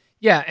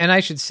 Yeah, and I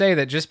should say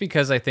that just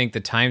because I think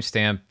the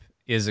timestamp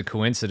is a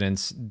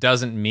coincidence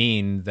doesn't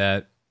mean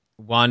that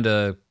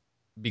Wanda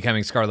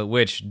becoming Scarlet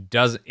Witch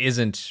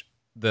isn't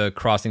the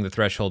crossing the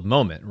threshold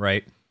moment,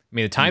 right? I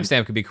mean, the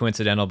timestamp could be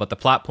coincidental, but the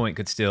plot point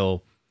could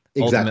still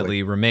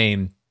ultimately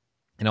remain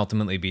and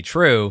ultimately be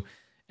true.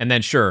 And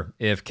then, sure,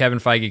 if Kevin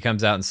Feige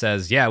comes out and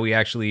says, yeah, we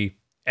actually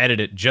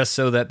edited it just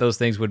so that those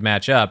things would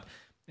match up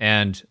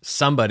and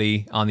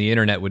somebody on the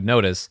internet would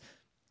notice,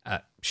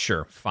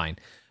 sure, fine.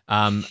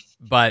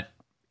 But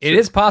it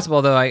is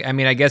possible, though. I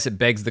mean, I guess it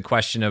begs the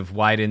question of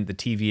why didn't the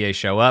TVA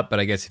show up? But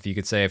I guess if you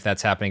could say if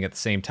that's happening at the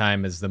same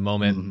time as the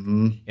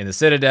moment in the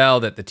Citadel,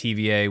 that the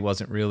TVA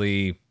wasn't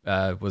really,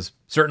 was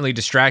certainly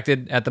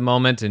distracted at the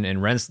moment,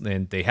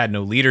 and they had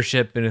no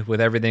leadership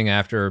with everything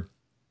after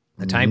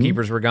the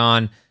Timekeepers were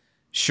gone.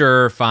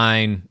 Sure,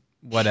 fine,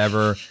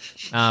 whatever.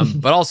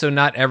 But also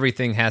not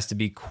everything has to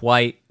be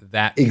quite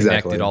that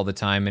connected all the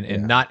time,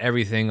 and not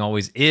everything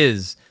always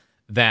is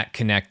that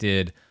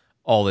connected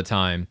all the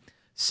time.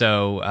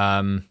 So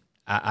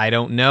I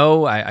don't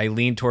know. I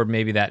lean toward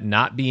maybe that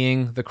not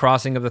being the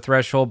crossing of the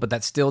threshold, but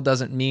that still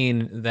doesn't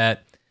mean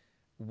that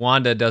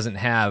Wanda doesn't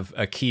have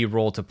a key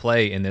role to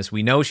play in this.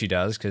 We know she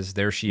does because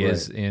there she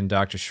is in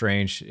Doctor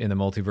Strange in the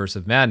Multiverse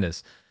of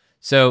Madness.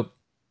 So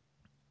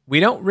we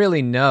don't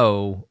really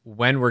know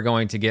when we're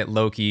going to get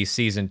Loki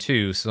Season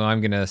 2, so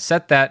I'm going to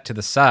set that to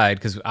the side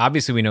because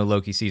obviously we know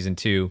Loki Season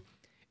 2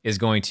 is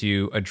going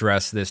to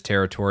address this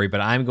territory,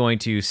 but I'm going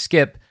to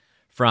skip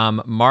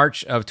from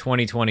March of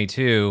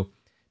 2022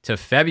 to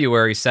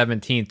February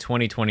 17th,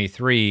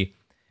 2023,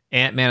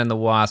 Ant-Man and the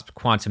Wasp,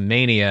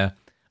 Quantumania.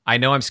 I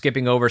know I'm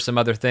skipping over some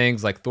other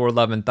things like Thor,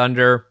 Love, and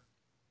Thunder.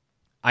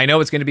 I know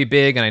it's going to be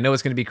big, and I know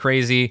it's going to be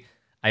crazy.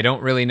 I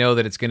don't really know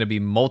that it's going to be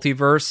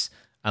multiverse,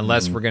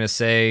 unless we're going to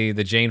say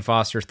the Jane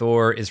Foster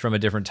Thor is from a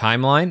different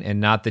timeline and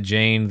not the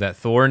Jane that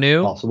Thor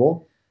knew.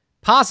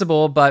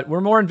 Possible, but we're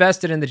more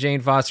invested in the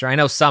Jane Foster. I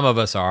know some of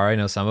us are. I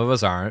know some of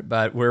us aren't,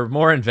 but we're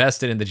more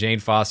invested in the Jane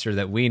Foster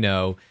that we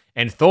know,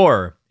 and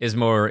Thor is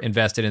more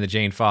invested in the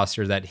Jane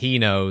Foster that he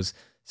knows.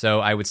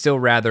 So I would still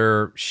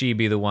rather she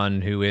be the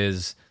one who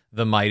is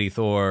the mighty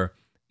Thor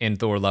in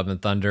Thor, Love,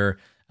 and Thunder.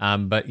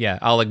 But yeah,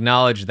 I'll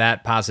acknowledge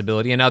that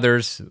possibility and other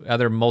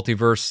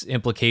multiverse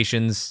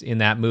implications in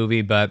that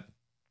movie. But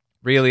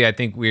really, I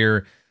think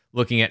we're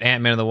looking at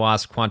Ant-Man and the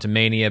Wasp,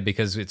 Quantumania,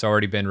 because it's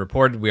already been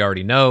reported. We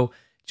already know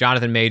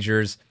Jonathan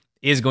Majors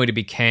is going to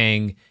be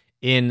Kang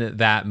in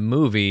that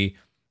movie.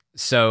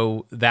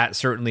 So that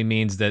certainly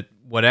means that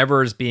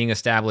whatever is being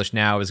established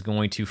now is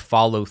going to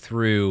follow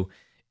through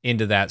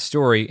into that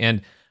story.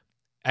 And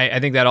I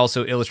think that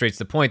also illustrates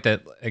the point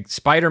that like,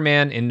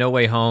 Spider-Man in No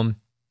Way Home,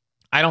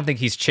 I don't think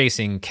he's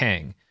chasing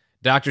Kang.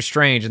 Doctor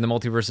Strange in the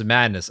Multiverse of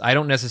Madness, I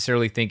don't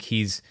necessarily think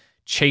he's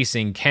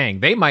chasing Kang.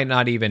 They might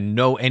not even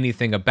know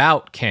anything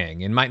about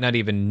Kang and might not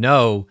even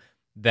know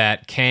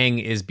that Kang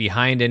is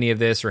behind any of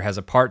this or has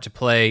a part to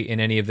play in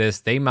any of this.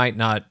 They might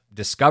not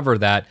discover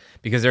that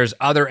because there's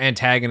other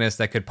antagonists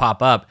that could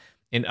pop up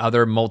in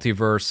other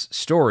multiverse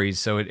stories.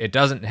 So it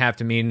doesn't have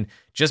to mean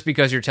just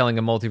because you're telling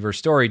a multiverse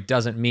story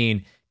doesn't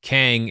mean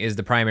Kang is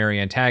the primary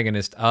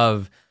antagonist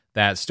of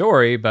that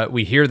story, but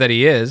we hear that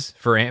he is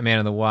for Ant-Man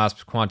and the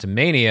Wasp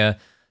Quantumania.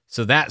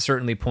 So that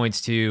certainly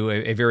points to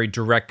a very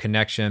direct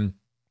connection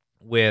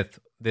with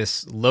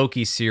this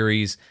Loki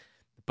series.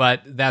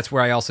 But that's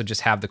where I also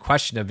just have the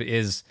question of,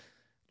 is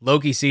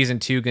Loki season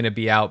 2 going to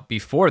be out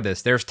before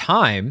this? There's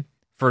time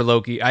for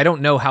Loki. I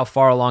don't know how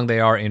far along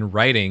they are in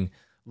writing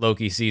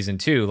Loki season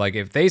 2. Like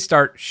if they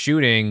start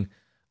shooting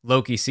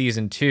Loki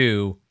season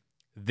 2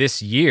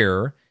 this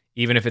year,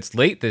 even if it's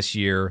late this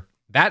year,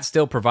 that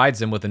still provides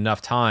them with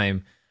enough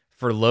time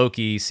for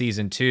Loki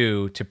season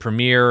 2 to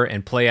premiere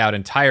and play out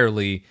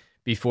entirely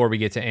before we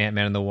get to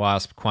Ant-Man and the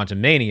Wasp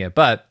Quantumania.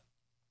 But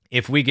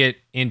if we get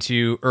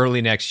into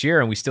early next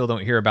year and we still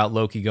don't hear about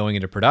Loki going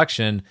into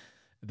production,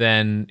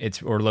 then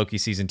or Loki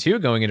season 2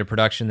 going into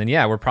production, then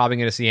yeah, we're probably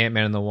going to see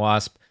Ant-Man and the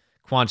Wasp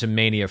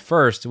Quantumania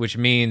first, which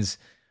means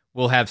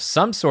we'll have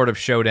some sort of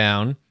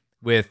showdown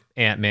with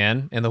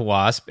Ant-Man and the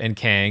Wasp and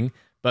Kang,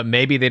 but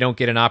maybe they don't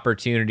get an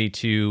opportunity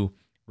to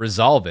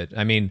resolve it.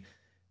 I mean,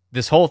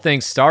 this whole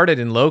thing started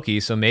in Loki,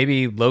 so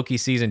maybe Loki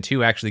season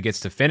 2 actually gets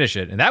to finish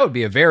it. And that would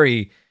be a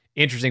very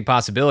interesting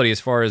possibility as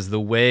far as the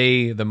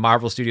way the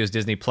Marvel Studios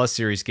Disney Plus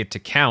series get to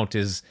count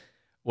is,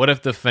 what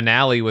if the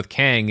finale with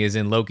Kang is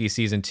in Loki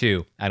season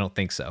 2? I don't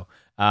think so.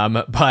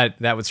 But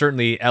that would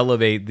certainly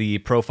elevate the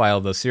profile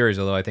of those series,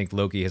 although I think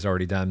Loki has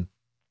already done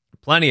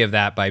plenty of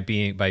that by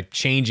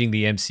changing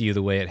the MCU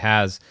the way it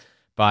has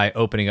by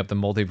opening up the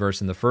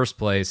multiverse in the first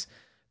place.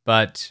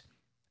 But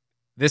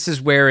this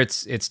is where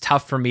it's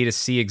tough for me to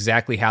see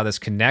exactly how this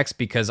connects,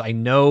 because I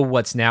know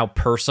what's now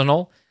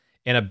personal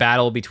in a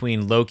battle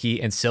between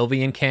Loki and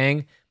Sylvie and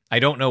Kang. I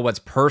don't know what's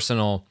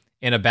personal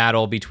in a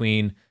battle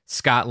between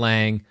Scott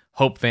Lang,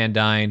 Hope Van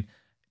Dyne,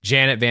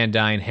 Janet Van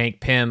Dyne,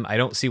 Hank Pym. I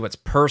don't see what's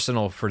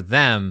personal for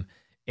them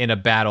in a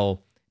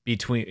battle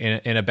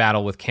in a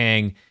battle with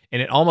Kang.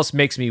 And it almost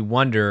makes me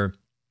wonder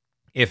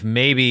if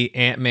maybe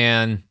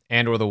Ant-Man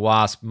and or the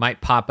Wasp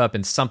might pop up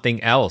in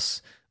something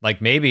else,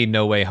 like maybe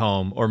No Way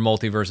Home or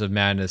Multiverse of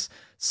Madness,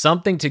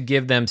 something to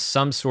give them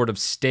some sort of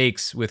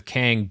stakes with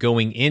Kang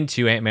going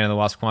into Ant-Man and the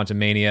Wasp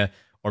Quantumania,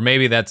 or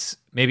maybe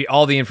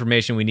all the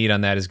information we need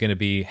on that is going to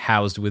be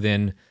housed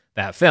within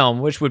that film,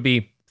 which would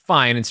be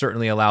fine and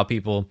certainly allow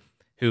people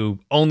who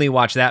only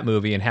watch that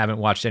movie and haven't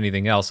watched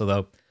anything else,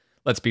 although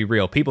let's be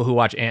real, people who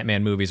watch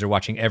Ant-Man movies are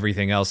watching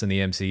everything else in the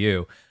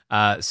MCU.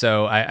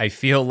 So I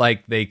feel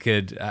like they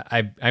could,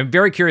 I'm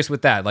very curious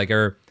with that. Like,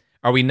 are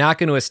we not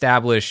going to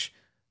establish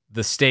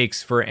the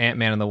stakes for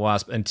Ant-Man and the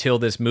Wasp until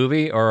this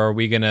movie, or are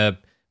we going to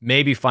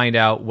maybe find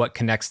out what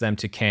connects them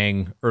to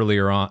Kang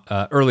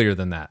earlier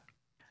than that?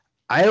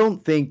 I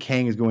don't think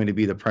Kang is going to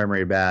be the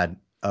primary bad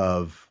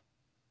of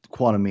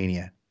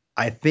Quantumania.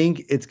 I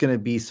think it's going to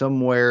be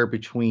somewhere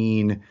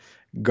between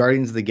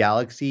Guardians of the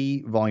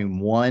Galaxy Volume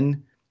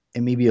 1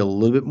 and maybe a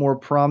little bit more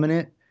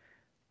prominent,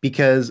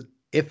 because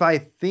if I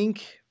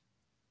think,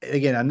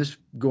 again, I'm just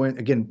going,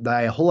 again,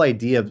 the whole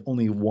idea of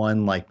only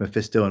one like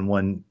Mephisto and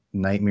one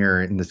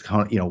Nightmare in this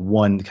kind of,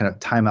 one kind of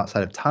time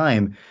outside of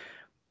time,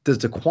 does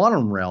the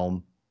quantum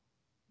realm,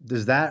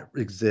 does that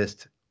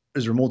exist?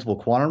 Is there multiple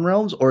quantum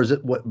realms, or is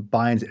it what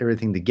binds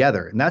everything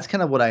together? And that's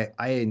kind of what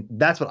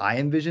that's what I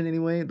envision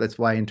anyway. That's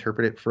why I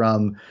interpret it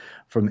from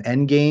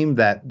Endgame,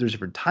 that there's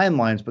different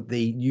timelines, but they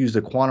use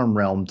the quantum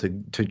realm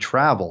to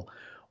travel.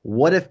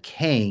 What if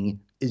Kang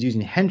is using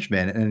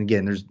henchmen? And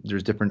again,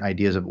 there's different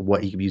ideas of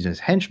what he could be using as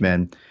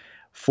henchmen,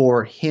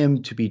 for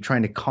him to be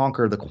trying to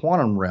conquer the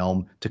quantum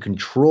realm to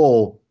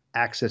control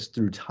access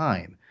through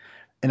time.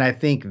 And I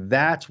think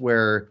that's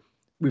where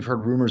we've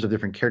heard rumors of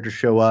different characters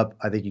show up.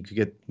 I think you could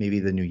get maybe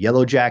the new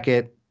Yellow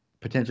Jacket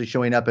potentially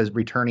showing up as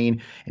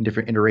returning in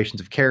different iterations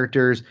of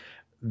characters.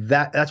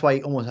 That's why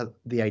you almost have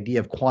the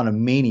idea of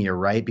Quantumania,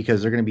 right?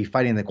 Because they're going to be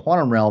fighting in the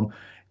quantum realm,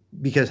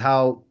 because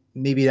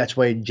maybe that's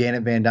why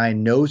Janet Van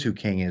Dyne knows who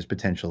Kang is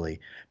potentially,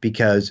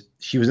 because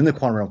she was in the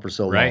quantum realm for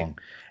so long.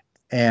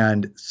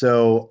 And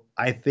so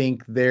I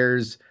think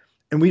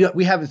and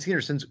we haven't seen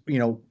her since,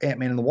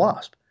 Ant-Man and the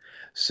Wasp.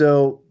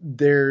 So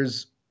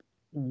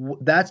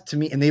that's to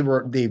me, and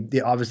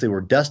they obviously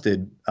were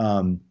dusted,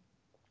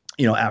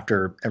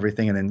 after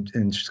everything,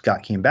 and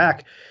Scott came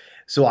back.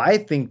 So I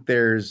think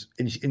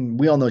and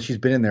we all know she's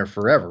been in there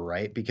forever,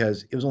 right?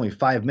 Because it was only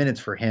 5 minutes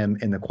for him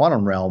in the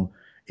quantum realm,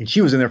 and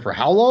she was in there for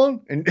how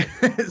long? And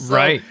so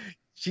right.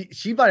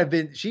 She might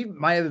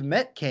have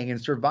met Kang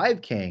and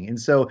survived Kang. And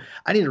so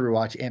I need to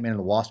rewatch Ant-Man and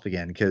the Wasp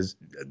again, because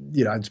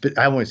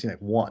I've only seen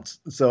it once,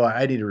 so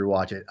I need to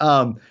rewatch it.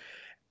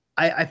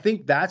 I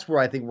think that's where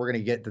I think we're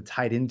going to get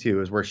tied into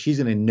is where she's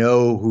going to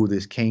know who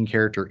this Kang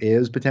character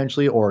is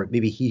potentially, or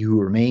maybe He Who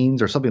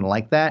Remains or something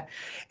like that.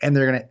 And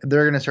they're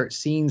gonna start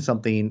seeing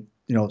something,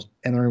 and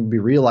they're going to be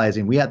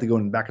realizing we have to go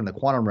back in the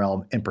quantum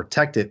realm and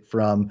protect it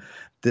from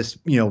this,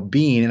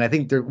 being. And I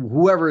think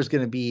whoever is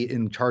going to be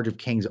in charge of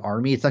Kang's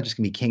army, it's not just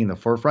going to be Kang in the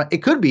forefront. It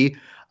could be.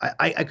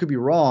 I could be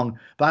wrong,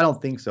 but I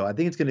don't think so. I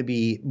think it's going to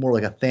be more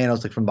like a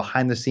Thanos, like from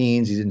behind the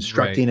scenes. He's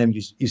instructing him.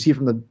 You see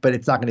but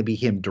it's not going to be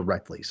him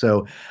directly.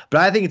 So,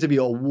 but I think it's going to be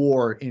a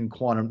war in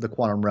the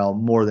quantum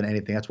realm more than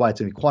anything. That's why it's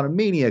going to be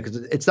Quantumania, because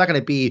it's not going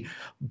to be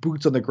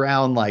boots on the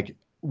ground like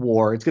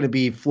war. It's going to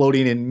be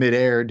floating in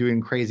midair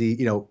doing crazy,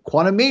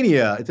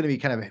 Quantumania. It's going to be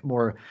kind of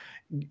more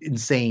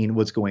insane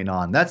what's going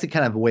on. That's the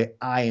kind of way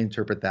I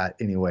interpret that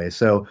anyway.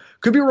 So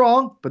could be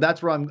wrong, but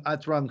that's where I'm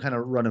kind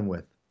of running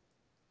with.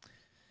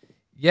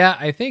 Yeah,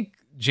 I think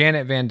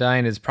Janet Van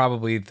Dyne is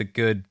probably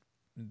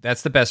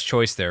that's the best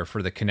choice there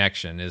for the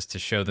connection, is to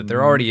show that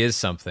there already is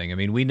something. I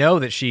mean, we know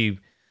that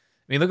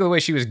look at the way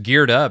she was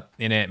geared up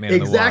in Ant-Man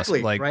and the Wasp.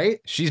 Like,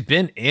 right? She's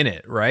been in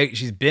it, right?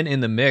 She's been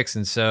in the mix,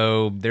 and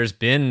so there's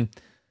been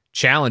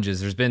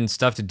challenges. There's been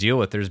stuff to deal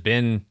with. There's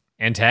been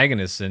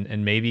antagonists,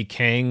 and maybe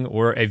Kang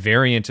or a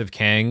variant of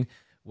Kang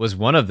was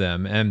one of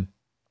them. And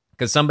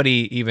because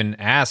somebody even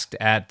asked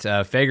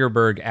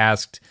Fagerberg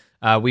asked,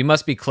 we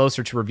must be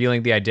closer to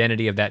revealing the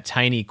identity of that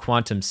tiny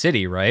quantum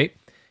city, right?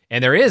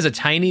 And there is a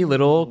tiny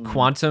little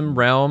quantum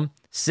realm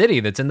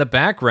city that's in the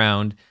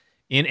background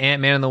in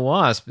Ant-Man and the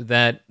Wasp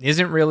that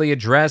isn't really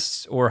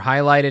addressed or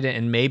highlighted,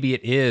 and maybe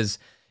it is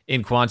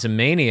in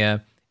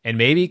Quantumania, and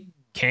maybe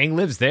Kang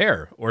lives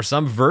there, or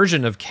some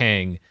version of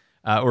Kang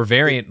or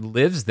variant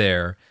lives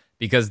there,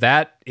 because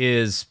that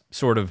is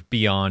sort of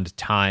beyond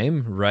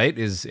time, right?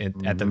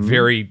 At the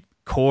very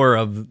core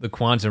of the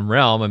quantum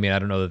realm. I mean, I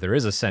don't know that there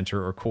is a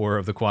center or core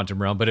of the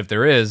quantum realm, but if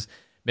there is,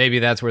 maybe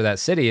that's where that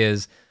city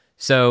is.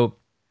 So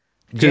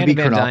could it be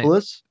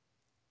Chronopolis?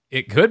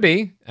 It could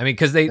be. I mean,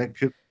 because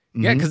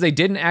they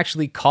didn't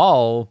actually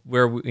call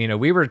where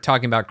we were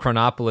talking about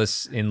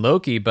Chronopolis in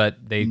Loki, but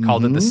they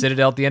called it the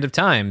Citadel at the end of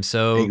time.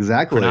 So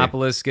exactly,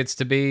 Chronopolis gets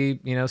to be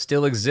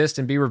still exist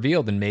and be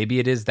revealed, and maybe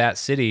it is that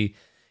city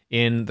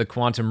in the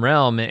quantum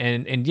realm.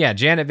 And yeah,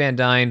 Janet Van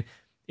Dyne.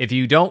 If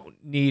you don't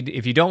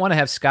want to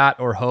have Scott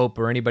or Hope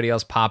or anybody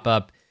else pop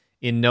up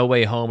in No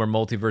Way Home or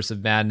Multiverse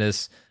of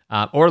Madness,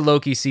 or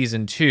Loki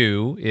Season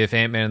 2, if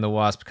Ant-Man and the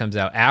Wasp comes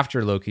out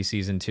after Loki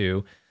Season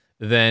 2,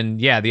 then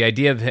yeah, the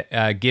idea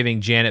of giving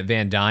Janet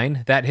Van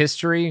Dyne that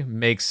history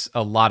makes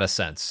a lot of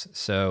sense.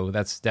 So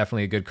that's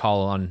definitely a good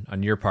call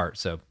on your part.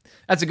 So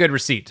that's a good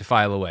receipt to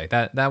file away.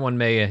 That one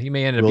you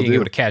may end up being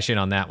able to cash in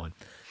on that one.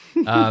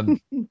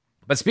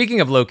 But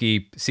speaking of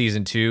Loki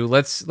Season 2,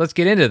 let's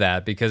get into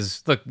that,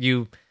 because look,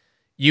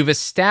 you've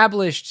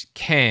established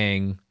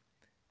Kang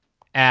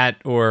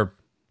or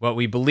what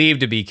we believe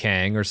to be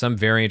Kang or some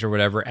variant or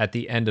whatever at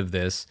the end of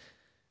this.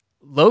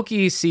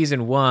 Loki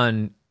Season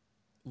 1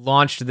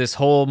 launched this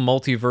whole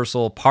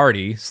multiversal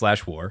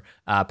party/war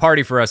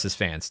party for us as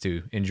fans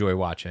to enjoy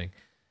watching.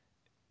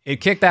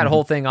 It kicked that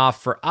whole thing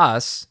off for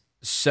us,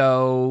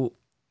 so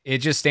it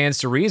just stands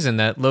to reason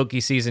that Loki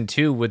Season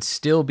 2 would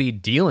still be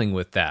dealing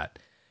with that.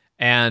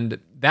 And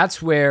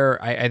that's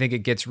where I think it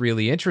gets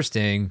really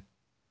interesting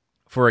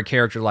for a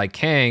character like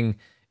Kang.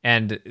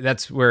 And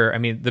that's where, I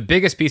mean, the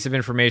biggest piece of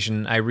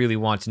information I really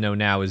want to know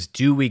now is,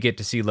 do we get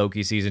to see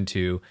Loki Season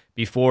 2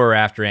 before or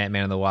after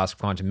Ant-Man and the Wasp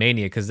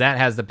Quantumania? Because that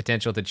has the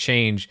potential to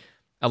change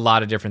a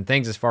lot of different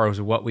things as far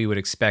as what we would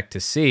expect to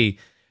see.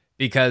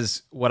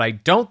 Because what I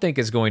don't think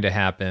is going to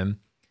happen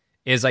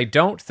is, I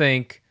don't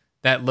think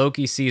that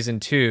Loki Season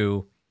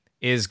 2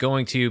 is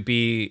going to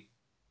be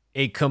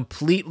a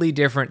completely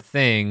different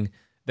thing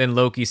than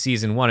Loki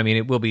Season 1. I mean,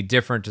 it will be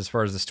different as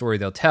far as the story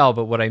they'll tell,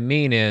 but what I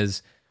mean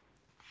is,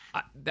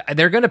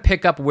 they're going to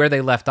pick up where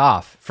they left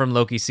off from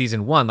Loki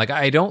Season 1. Like,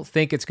 I don't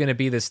think it's going to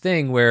be this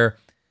thing where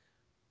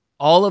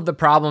all of the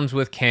problems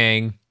with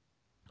Kang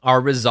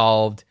are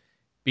resolved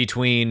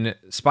between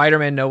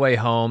Spider-Man No Way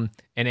Home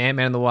and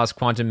Ant-Man and the Wasp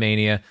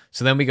Quantumania.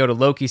 So then we go to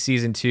Loki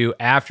Season 2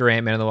 after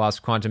Ant-Man and the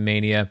Wasp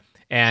Quantumania,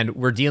 and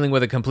we're dealing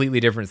with a completely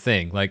different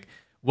thing. Like,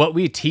 what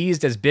we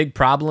teased as big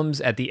problems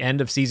at the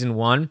end of Season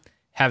 1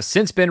 have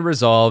since been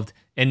resolved,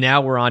 and now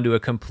we're on to a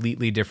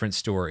completely different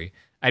story.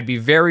 I'd be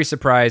very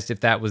surprised if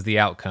that was the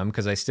outcome,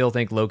 because I still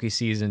think Loki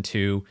Season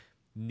 2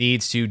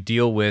 needs to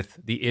deal with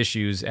the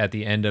issues at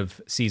the end of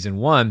Season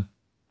 1.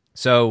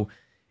 So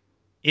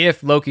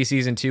if Loki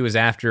Season 2 is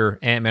after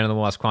Ant-Man and the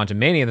Wasp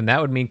Quantumania, then that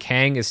would mean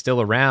Kang is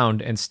still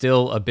around and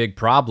still a big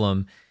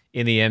problem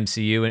in the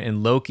MCU,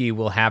 and Loki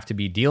will have to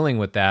be dealing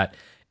with that.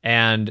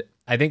 And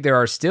I think there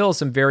are still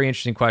some very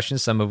interesting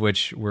questions, some of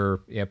which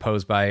were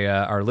posed by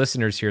our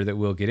listeners here that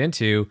we'll get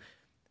into.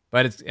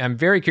 But I'm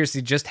very curious to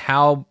see just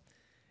how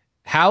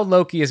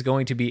Loki is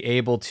going to be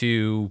able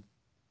to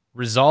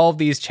resolve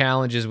these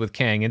challenges with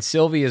Kang, and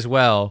Sylvie as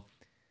well.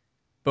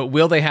 But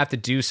will they have to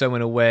do so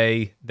in a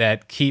way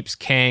that keeps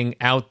Kang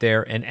out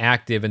there and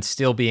active and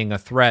still being a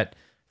threat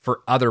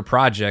for other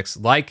projects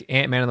like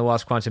Ant-Man and the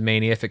Wasp: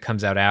 Quantumania if it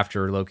comes out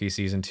after Loki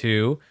season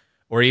 2,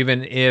 or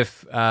even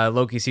if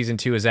Loki season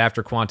 2 is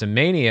after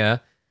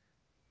Quantumania,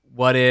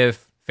 what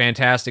if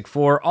Fantastic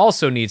Four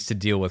also needs to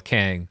deal with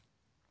Kang?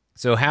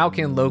 So how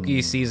can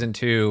Loki season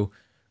 2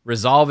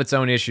 resolve its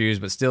own issues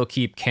but still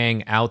keep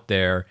Kang out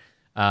there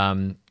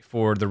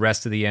for the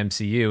rest of the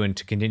MCU and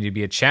to continue to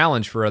be a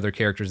challenge for other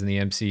characters in the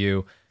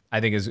MCU? I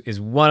think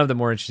is one of the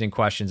more interesting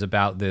questions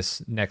about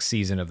this next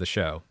season of the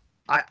show.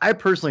 I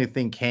personally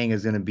think Kang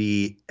is going to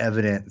be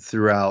evident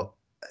throughout.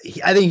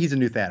 I think he's a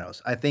new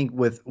Thanos. I think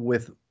with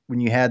when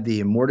you had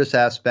the Immortus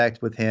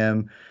aspect with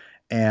him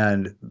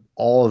and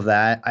all of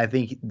that, I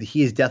think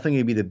he is definitely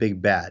going to be the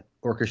big bad,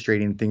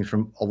 orchestrating things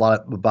from a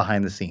lot of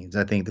behind the scenes.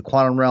 I think the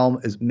quantum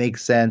realm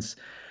makes sense.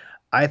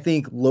 I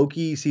think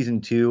Loki season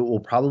 2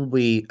 will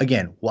probably,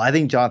 again, well, I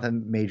think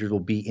Jonathan Majors will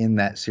be in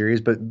that series,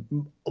 but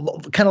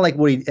kind of like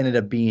what he ended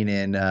up being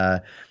in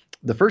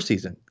the first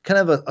season, kind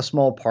of a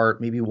small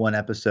part, maybe one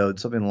episode,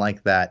 something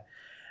like that.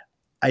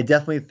 I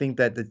definitely think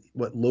that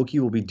what Loki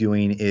will be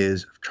doing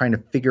is trying to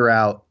figure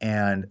out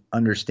and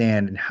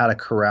understand and how to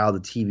corral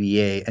the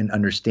TVA and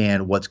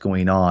understand what's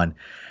going on.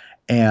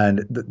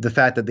 And the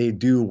fact that they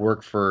do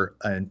work for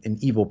an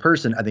evil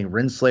person, I think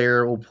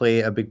Renslayer will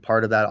play a big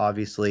part of that,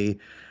 obviously.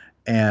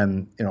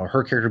 And,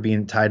 her character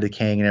being tied to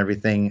Kang and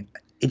everything.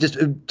 It just,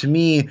 to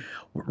me,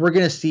 we're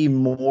going to see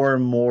more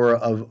and more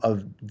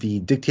of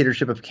the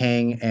dictatorship of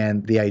Kang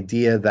and the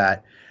idea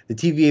that the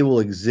TVA will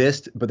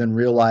exist, but then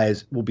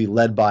realize will be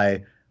led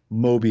by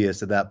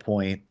Mobius at that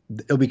point.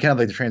 It'll be kind of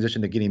like the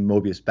transition to getting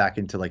Mobius back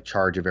into like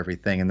charge of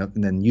everything, and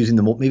then using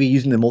the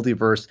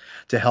multiverse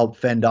to help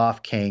fend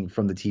off Kang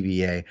from the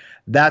TVA.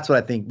 That's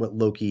what I think what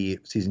Loki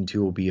season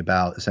 2 will be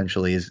about,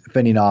 essentially, is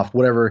fending off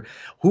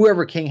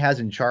whoever Kang has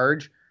in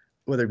charge,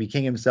 whether it be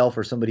King himself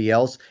or somebody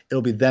else.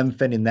 It'll be them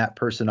fending that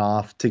person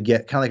off to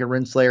get kind of like a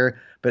Renslayer,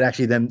 but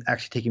actually them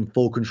taking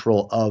full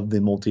control of the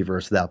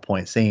multiverse at that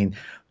point, saying,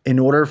 in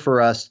order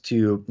for us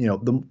to,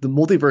 the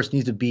multiverse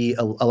needs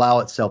to allow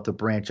itself to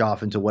branch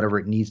off into whatever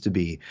it needs to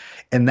be.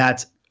 And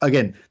that's,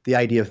 again, the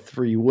idea of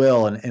free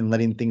will and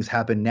letting things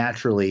happen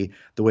naturally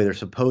the way they're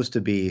supposed to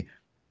be.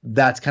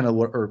 That's kind of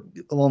or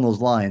along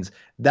those lines,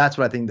 that's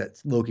what I think that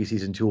Loki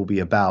season 2 will be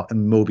about.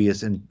 And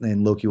Mobius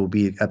and Loki will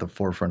be at the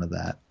forefront of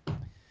that.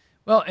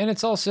 Well, and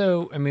it's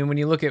also, when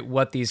you look at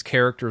what these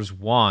characters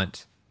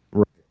want,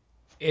 right,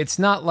 it's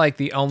not like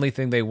the only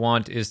thing they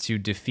want is to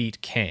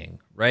defeat Kang,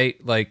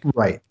 right? Like,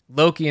 right.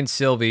 Loki and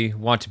Sylvie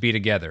want to be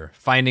together,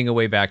 finding a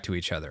way back to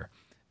each other.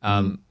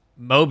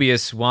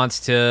 Mobius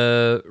wants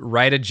to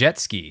ride a jet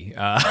ski,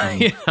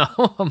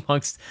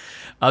 amongst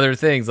other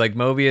things. Like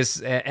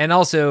Mobius, and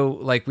also,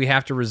 like, we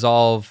have to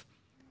resolve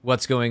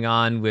what's going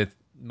on with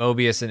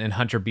Mobius and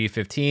Hunter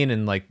B-15,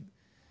 and, like,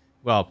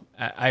 well,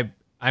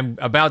 I'm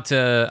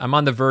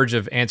on the verge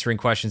of answering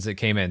questions that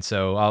came in,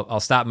 so I'll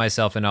stop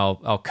myself and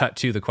I'll cut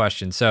to the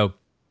question. So,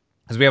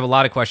 because we have a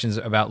lot of questions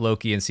about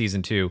Loki in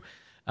season 2,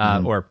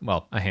 or,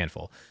 well, a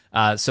handful.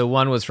 So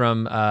one was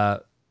from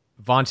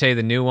Vontae,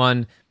 the new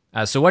one.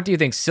 So what do you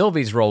think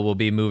Sylvie's role will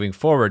be moving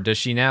forward? Does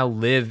she now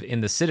live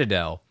in the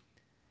Citadel?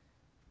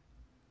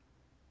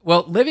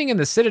 Well, living in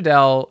the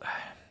Citadel,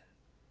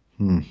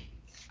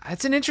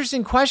 that's an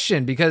interesting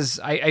question, because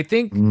I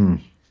think...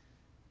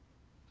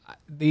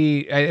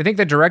 I think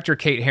the director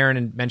Kate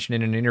Herron mentioned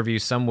in an interview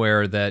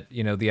somewhere that,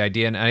 the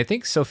idea, and I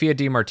think Sophia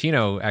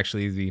DiMartino,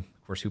 actually,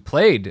 of course, who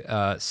played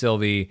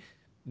Sylvie,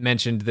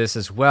 mentioned this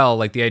as well.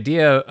 Like, the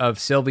idea of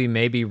Sylvie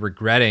maybe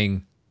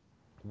regretting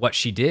what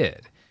she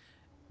did,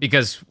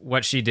 because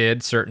what she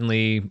did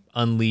certainly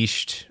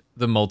unleashed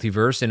the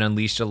multiverse and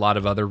unleashed a lot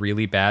of other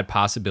really bad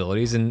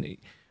possibilities. And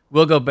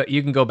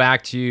you can go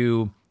back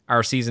to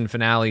our season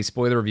finale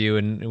spoiler review,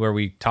 and where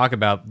we talk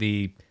about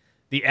the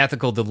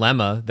ethical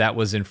dilemma that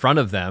was in front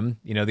of them,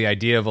 the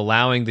idea of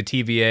allowing the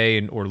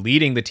TVA or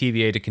leading the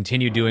TVA to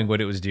continue doing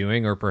what it was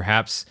doing, or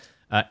perhaps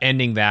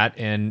ending that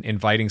and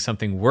inviting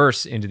something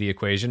worse into the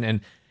equation.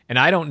 And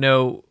I don't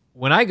know,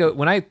 when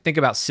I think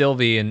about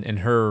Sylvie and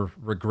her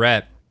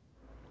regret,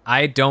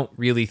 I don't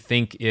really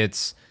think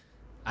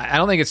I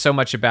don't think it's so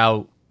much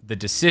about the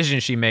decision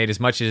she made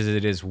as much as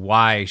it is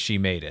why she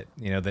made it.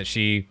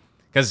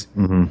 Because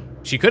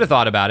she could have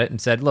thought about it and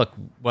said, look,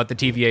 what the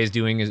TVA is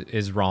doing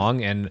is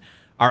wrong, and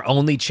our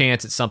only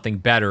chance at something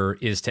better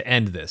is to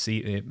end this.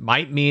 It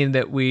might mean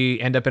that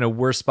we end up in a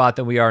worse spot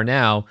than we are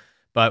now,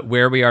 but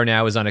where we are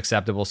now is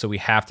unacceptable, so we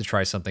have to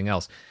try something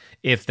else.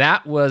 If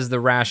that was the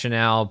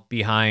rationale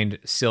behind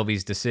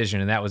Sylvie's decision,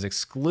 and that was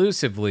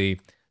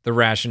exclusively the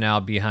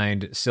rationale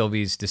behind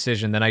Sylvie's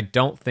decision, then I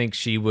don't think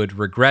she would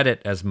regret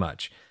it as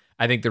much.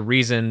 I think the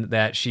reason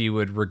that she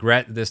would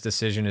regret this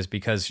decision is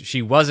because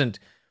she wasn't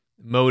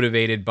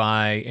motivated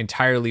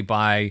entirely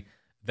by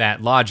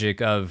that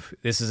logic of,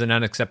 this is an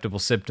unacceptable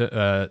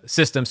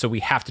system, so we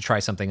have to try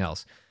something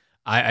else.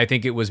 I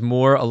think it was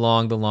more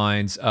along the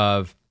lines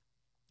of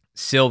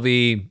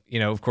Sylvie,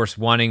 of course,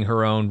 wanting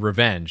her own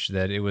revenge,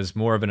 that it was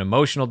more of an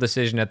emotional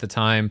decision at the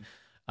time,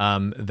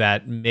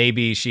 that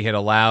maybe she had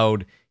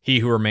allowed He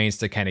Who Remains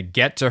to kind of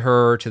get to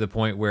her to the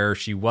point where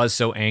she was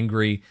so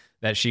angry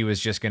that she was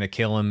just going to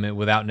kill him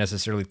without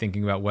necessarily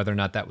thinking about whether or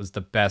not that was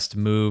the best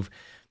move.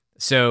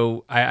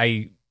 So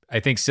I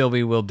think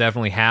Sylvie will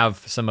definitely have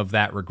some of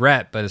that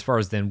regret. But as far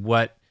as then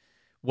what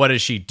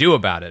does she do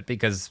about it?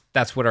 Because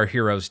that's what our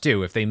heroes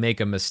do. If they make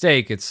a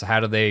mistake, it's how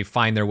do they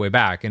find their way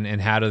back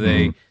and how do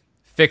they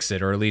fix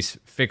it, or at least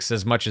fix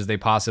as much as they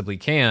possibly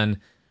can.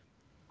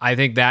 I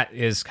think that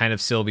is kind of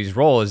Sylvie's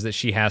role, is that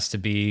she has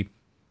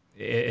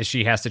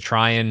to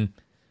try and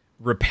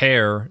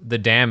repair the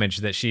damage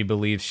that she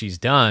believes she's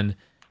done.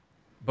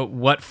 But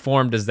what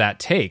form does that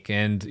take?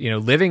 And,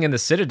 living in the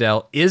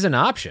Citadel is an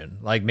option.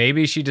 Like,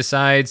 maybe she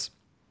decides,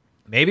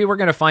 maybe we're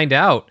going to find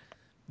out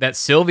that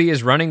Sylvie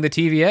is running the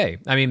TVA.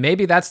 I mean,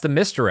 maybe that's the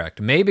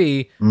misdirect.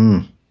 Maybe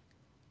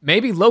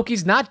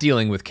Loki's not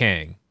dealing with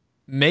Kang.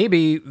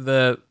 Maybe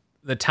the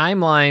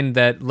timeline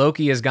that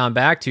Loki has gone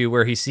back to,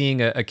 where he's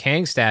seeing a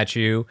Kang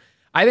statue,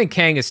 I think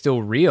Kang is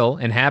still real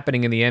and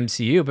happening in the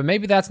MCU, but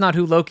maybe that's not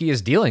who Loki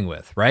is dealing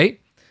with, right?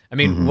 I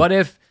mean, what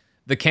if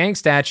the Kang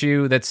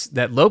statue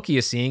that Loki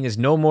is seeing is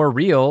no more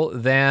real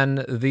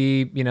than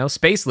the,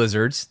 space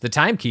lizards, the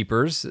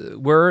timekeepers,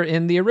 were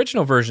in the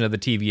original version of the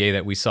TVA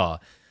that we saw?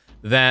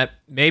 That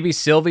maybe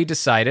Sylvie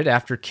decided,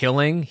 after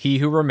killing He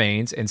Who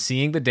Remains and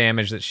seeing the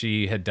damage that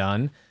she had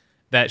done,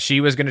 that she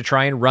was going to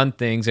try and run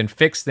things and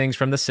fix things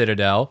from the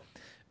Citadel,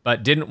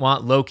 but didn't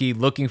want Loki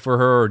looking for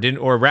her,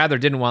 or rather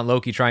didn't want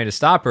Loki trying to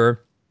stop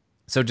her,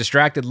 so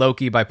distracted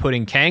Loki by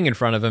putting Kang in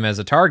front of him as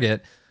a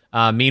target.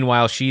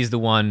 Meanwhile, she's the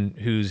one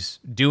who's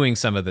doing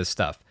some of this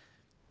stuff.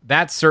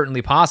 That's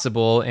certainly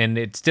possible, and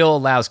it still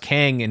allows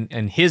Kang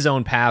and his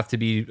own path to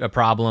be a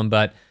problem,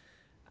 but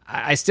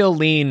I still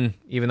lean,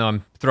 even though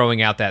I'm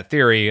throwing out that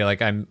theory,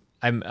 like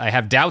I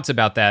have doubts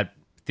about that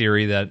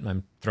theory that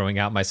I'm throwing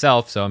out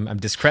myself, so I'm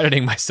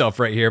discrediting myself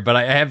right here,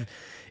 but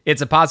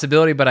it's a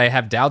possibility, but I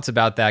have doubts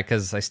about that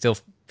because I still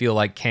feel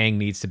like Kang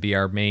needs to be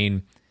our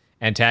main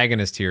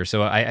antagonist here.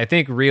 So I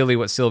think really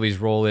what Sylvie's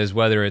role is,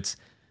 whether it's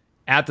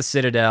at the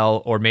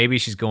Citadel or maybe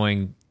she's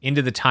going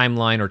into the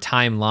timeline or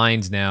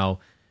timelines now,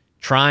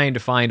 trying to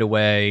find a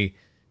way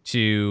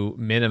to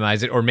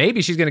minimize it, or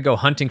maybe she's going to go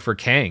hunting for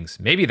Kangs.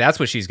 Maybe that's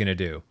what she's going to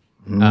do.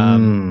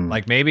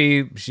 Like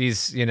maybe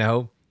she's,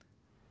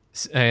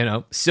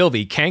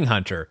 Sylvie, Kang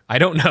Hunter. I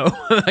don't know.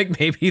 Like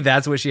maybe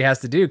that's what she has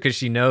to do, because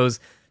she knows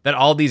that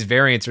all these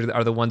variants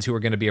are the ones who are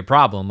going to be a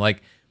problem.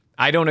 Like,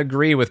 I don't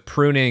agree with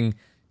pruning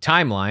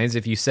timelines.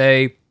 If you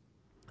say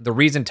the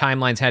reason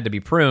timelines had to be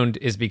pruned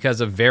is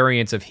because of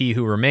variants of He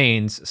Who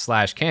Remains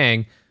 /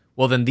 Kang,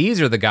 well, then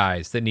these are the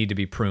guys that need to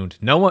be pruned.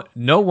 No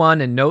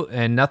one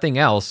and nothing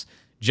else,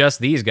 just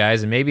these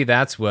guys. And maybe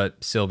that's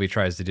what Sylvie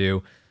tries to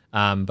do.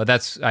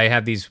 But I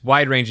have these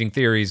wide-ranging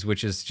theories,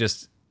 which is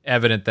just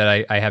evident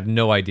that I have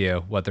no idea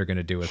what they're going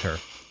to do with her.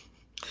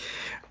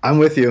 I'm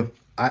with you.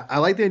 I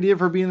like the idea of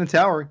her being in the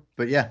tower,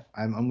 but yeah,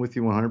 I'm with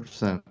you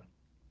 100%.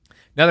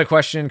 Another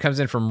question comes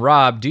in from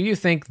Rob. Do you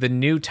think the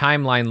new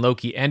timeline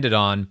Loki ended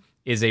on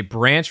is a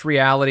branch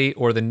reality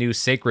or the new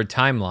sacred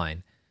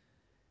timeline?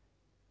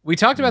 We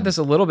talked about this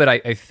a little bit,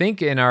 I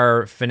think, in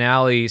our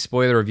finale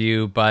spoiler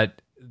review,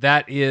 but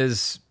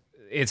it's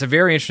a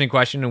very interesting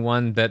question, and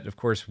one that, of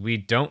course, we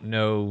don't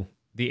know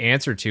the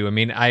answer to. I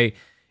mean,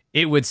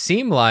 it would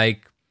seem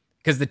like,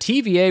 because the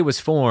TVA was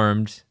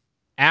formed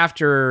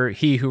after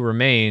He Who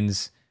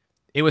Remains,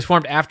 it was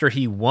formed after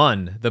he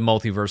won the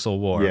multiversal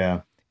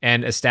war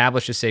and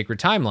established a sacred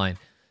timeline.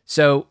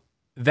 So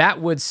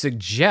that would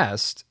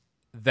suggest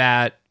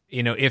that,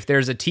 if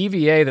there's a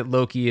TVA that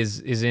Loki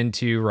is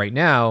into right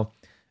now,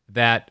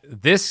 that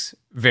this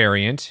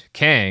variant,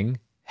 Kang,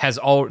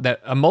 that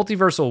a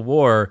multiversal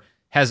war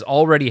has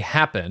already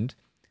happened.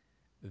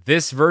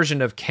 This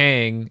version of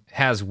Kang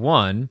has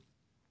won,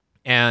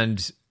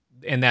 and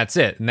that's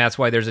it. And that's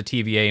why there's a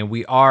TVA, and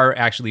we are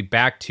actually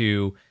back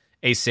to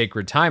a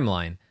sacred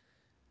timeline.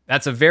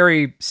 That's a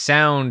very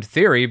sound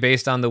theory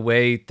based on the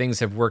way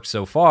things have worked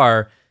so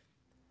far,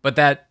 but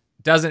that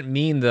doesn't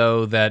mean,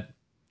 though, that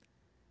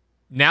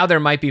now there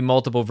might be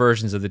multiple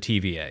versions of the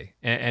TVA,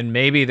 and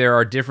maybe there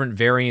are different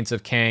variants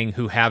of Kang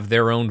who have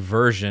their own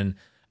version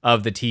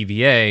of the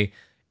TVA,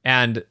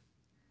 and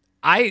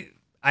I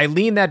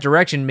lean that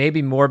direction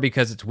maybe more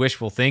because it's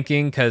wishful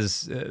thinking,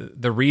 because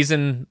the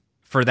reason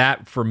for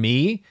that, for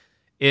me,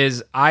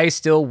 is I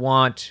still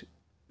want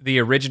the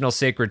original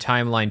sacred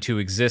timeline to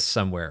exist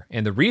somewhere.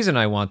 And the reason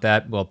I want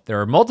that, well, there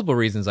are multiple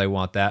reasons I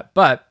want that,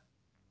 but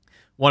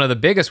one of the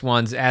biggest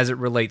ones, as it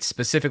relates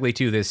specifically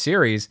to this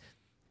series,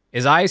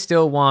 is I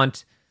still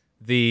want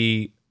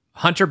the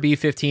Hunter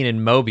B-15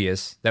 and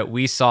Mobius that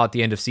we saw at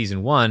the end of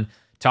season 1,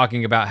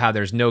 talking about how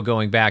there's no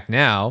going back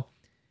now,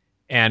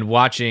 and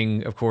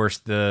watching, of course,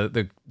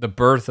 the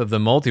birth of the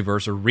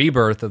multiverse, or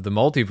rebirth of the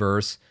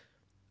multiverse.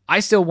 I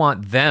still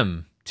want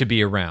them to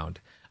be around.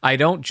 I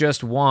don't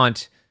just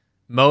want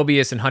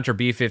Mobius and Hunter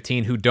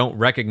B-15 who don't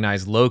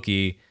recognize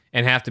Loki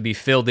and have to be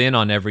filled in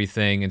on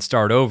everything and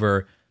start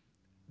over.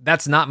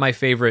 That's not my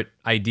favorite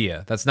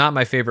idea. That's not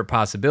my favorite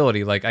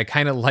possibility. Like, I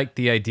kind of like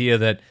the idea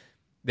that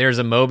there's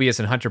a Mobius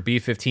and Hunter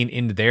B-15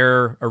 in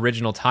their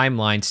original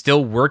timeline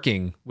still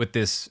working with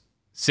this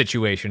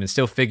situation and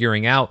still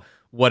figuring out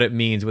what it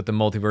means with the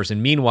multiverse.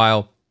 And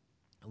meanwhile,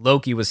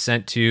 Loki was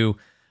sent to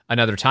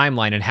another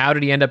timeline. And how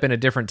did he end up in a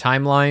different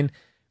timeline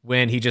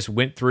when he just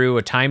went through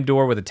a time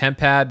door with a temp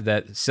pad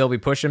that Sylvie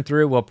pushed him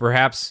through? Well,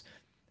 perhaps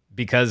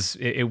because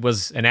it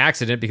was an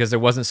accident, because there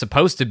wasn't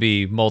supposed to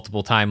be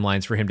multiple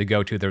timelines for him to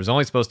go to. There was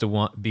only supposed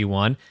to be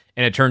one,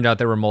 and it turned out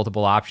there were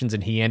multiple options,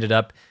 and he ended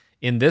up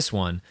in this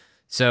one.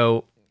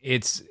 So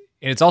it's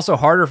also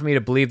harder for me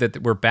to believe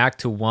that we're back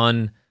to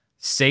one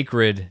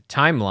sacred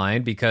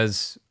timeline,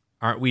 because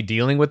aren't we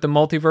dealing with the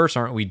multiverse?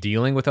 Aren't we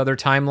dealing with other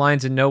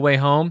timelines in No Way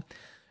Home?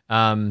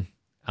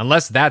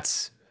 Unless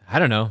that's, I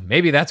don't know,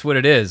 maybe that's what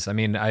it is. I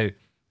mean,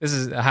 this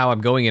is how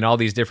I'm going in all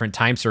these different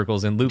time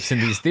circles and loops in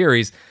these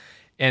theories.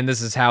 And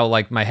this is how,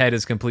 like, my head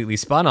is completely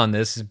spun on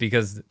this,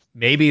 because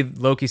maybe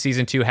Loki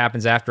season 2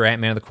 happens after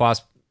Ant-Man and the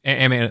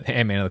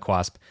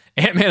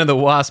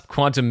Wasp,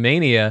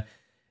 Quantumania.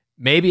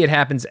 Maybe it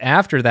happens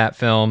after that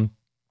film,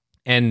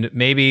 and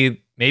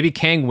maybe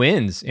Kang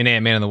wins in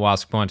Ant-Man and the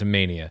Wasp: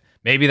 Quantumania.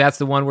 Maybe that's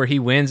the one where he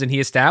wins and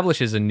he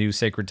establishes a new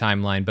sacred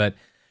timeline. But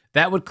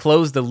that would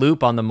close the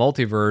loop on the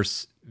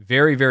multiverse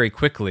very, very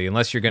quickly,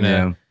 unless you're going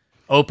to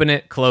open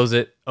it, close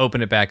it,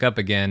 open it back up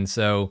again.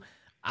 So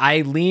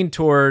I lean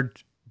toward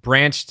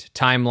branched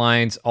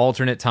timelines,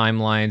 alternate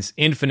timelines,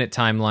 infinite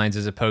timelines,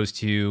 as opposed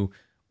to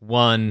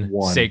one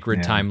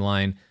sacred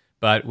timeline.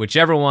 But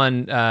whichever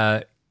one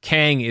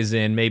Kang is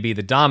in may be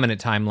the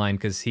dominant timeline,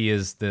 because he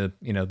is the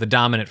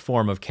dominant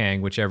form of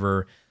Kang,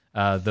 whichever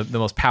the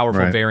most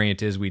powerful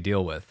variant is we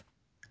deal with.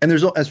 And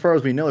there's, as far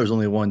as we know, there's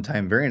only one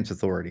time variance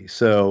authority.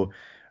 So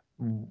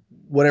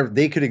whatever,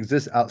 they could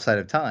exist outside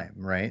of time,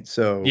 right?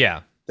 So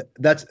yeah,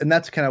 that's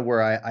kind of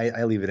where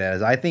I leave it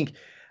as. I think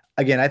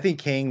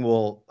Kang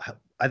will.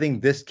 I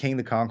think this Kang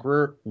the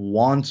Conqueror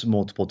wants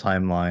multiple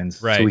timelines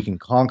so he can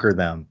conquer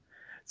them.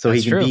 So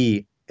that's he can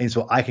be, and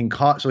so I can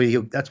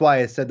that's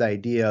why I said the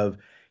idea of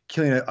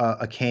killing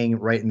a Kang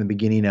right in the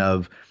beginning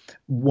of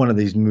one of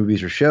these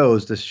movies or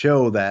shows, to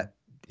show that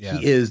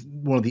he is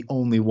one of the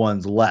only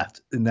ones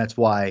left. And that's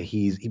why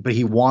but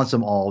he wants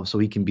them all, so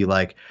he can be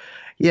like,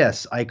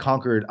 yes, I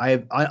conquered.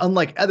 I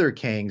unlike other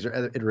Kangs or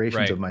other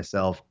iterations of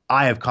myself,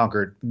 I have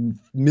conquered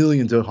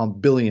millions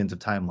of billions of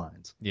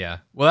timelines. Yeah.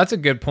 Well, that's a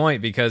good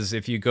point, because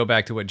if you go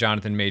back to what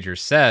Jonathan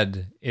Majors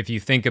said, if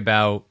you think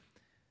about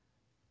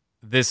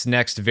this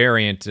next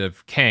variant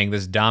of Kang,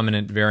 this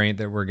dominant variant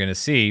that we're going to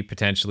see,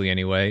 potentially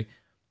anyway,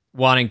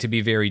 wanting to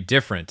be very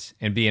different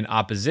and be in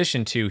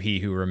opposition to He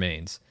Who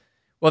Remains.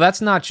 Well,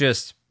 that's not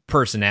just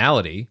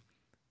personality.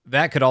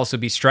 That could also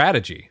be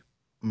strategy.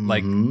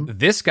 Like,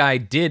 this guy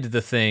did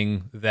the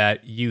thing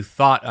that you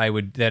thought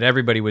that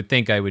everybody would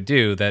think I would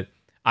do, that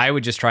I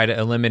would just try to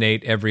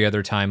eliminate every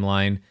other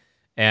timeline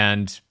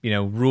and,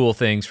 rule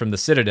things from the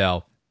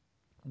Citadel.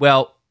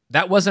 Well,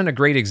 that wasn't a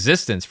great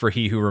existence for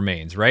He Who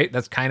Remains, right?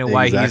 That's kind of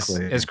why he's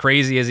as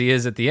crazy as he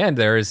is at the end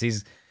there, is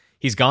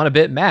he's gone a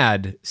bit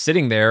mad,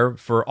 sitting there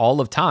for all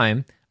of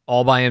time,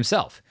 all by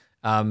himself,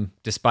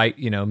 despite,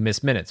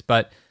 missed minutes.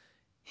 But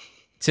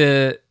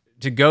to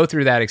go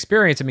through that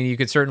experience, I mean, you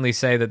could certainly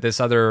say that this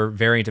other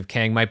variant of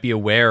Kang might be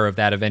aware of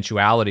that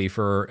eventuality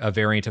for a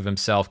variant of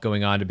himself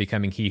going on to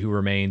becoming He Who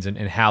Remains, and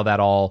how that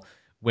all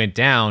went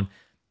down.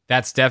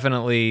 That's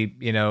definitely,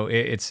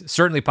 it's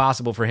certainly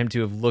possible for him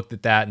to have looked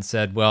at that and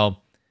said,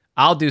 well,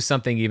 I'll do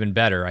something even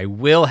better. I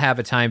will have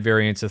a time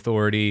variance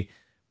authority,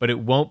 but it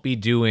won't be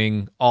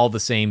doing all the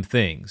same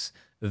things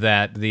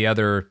that the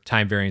other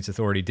time variance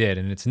authority did.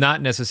 And it's not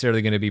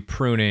necessarily going to be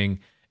pruning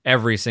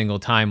every single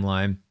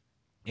timeline.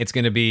 It's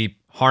going to be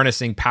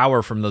harnessing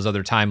power from those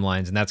other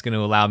timelines, and that's going to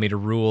allow me to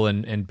rule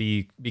and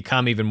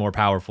become even more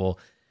powerful.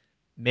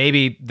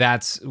 Maybe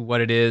that's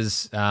what it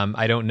is.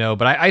 I don't know,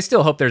 but I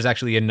still hope there's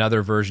actually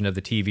another version of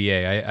the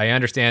TVA. I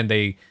understand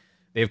they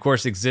of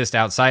course exist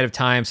outside of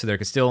time, so there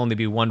could still only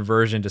be one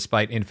version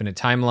despite infinite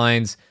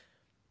timelines.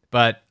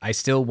 But I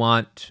still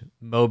want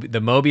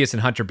the Mobius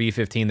and Hunter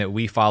B-15 that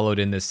we followed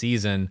in this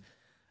season.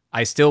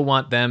 I still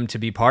want them to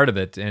be part of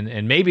it,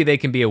 and maybe they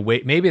can be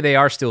maybe they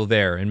are still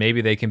there, and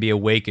maybe they can be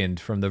awakened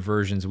from the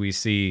versions we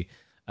see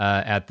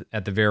at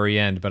the very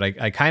end. But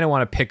I kind of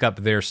want to pick up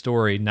their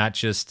story, not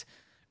just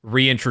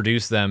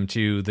reintroduce them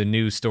to the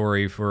new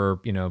story for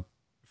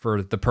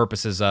the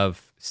purposes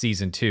of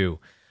season 2.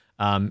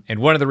 And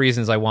one of the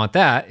reasons I want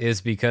that is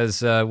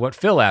because what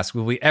Phil asked: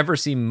 will we ever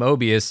see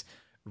Mobius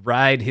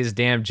ride his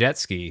damn jet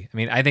ski? I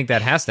mean, I think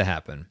that has to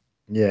happen.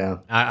 Yeah,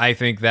 I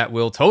think that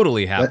will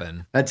totally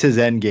happen. That's his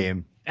end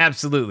game.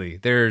 Absolutely.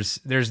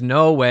 There's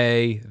no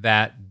way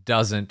that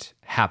doesn't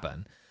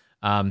happen.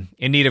 In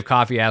Need of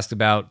Coffee asked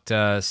about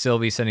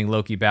Sylvie sending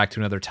Loki back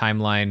to another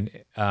timeline.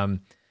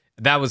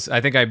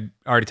 I think I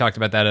already talked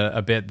about that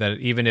a bit, that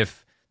even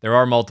if there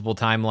are multiple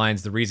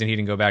timelines, the reason he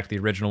didn't go back to the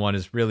original one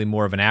is really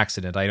more of an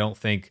accident. I don't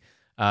think,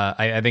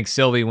 I think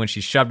Sylvie, when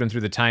she shoved him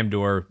through the time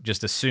door,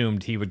 just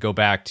assumed he would go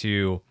back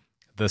to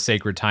the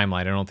sacred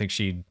timeline. I don't think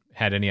she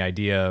had any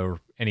idea or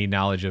any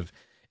knowledge of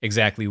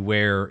exactly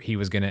where he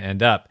was going to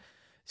end up.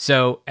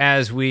 So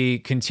as we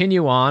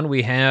continue on,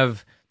 we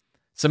have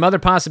some other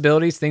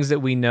possibilities, things that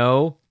we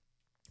know,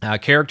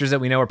 characters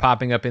that we know are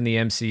popping up in the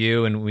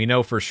MCU, and we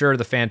know for sure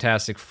the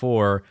Fantastic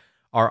Four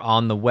are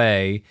on the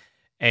way.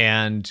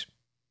 And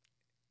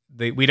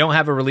we don't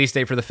have a release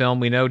date for the film.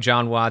 We know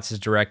John Watts is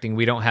directing.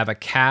 We don't have a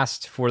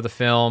cast for the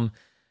film.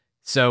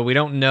 So we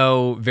don't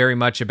know very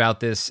much about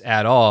this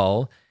at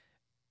all.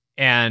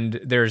 And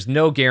there's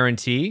no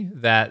guarantee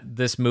that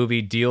this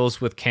movie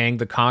deals with Kang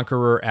the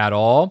Conqueror at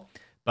all.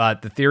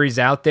 But the theory's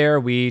out there.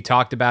 We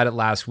talked about it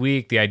last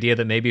week. The idea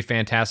that maybe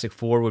Fantastic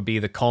Four would be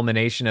the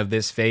culmination of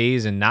this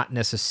phase and not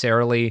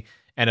necessarily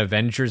an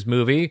Avengers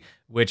movie,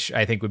 which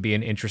I think would be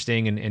an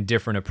interesting and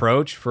different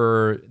approach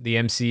for the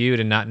MCU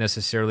to not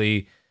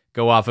necessarily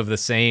go off of the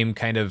same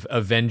kind of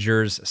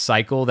Avengers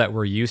cycle that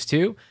we're used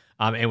to.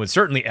 And would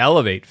certainly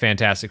elevate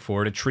Fantastic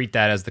Four to treat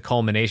that as the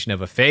culmination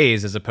of a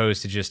phase as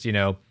opposed to just,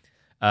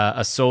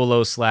 a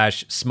solo /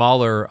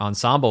 smaller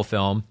ensemble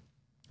film.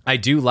 I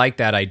do like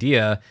that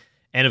idea.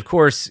 And of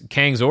course,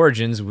 Kang's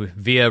origins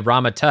via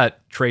Rama Tut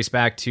trace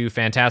back to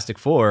Fantastic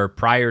Four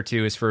prior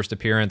to his first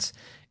appearance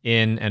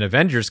in an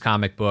Avengers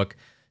comic book.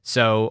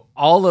 So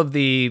all of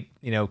the,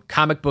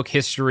 comic book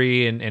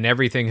history and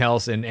everything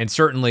else, and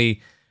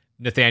certainly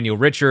Nathaniel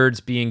Richards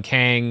being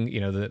Kang,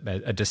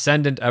 a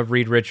descendant of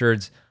Reed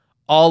Richards,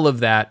 all of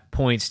that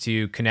points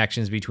to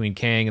connections between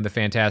Kang and the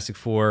Fantastic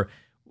Four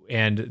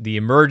and the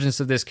emergence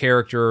of this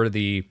character,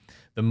 the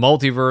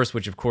multiverse,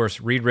 which of course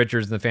Reed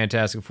Richards and the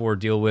Fantastic Four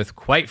deal with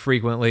quite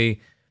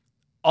frequently.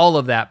 All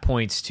of that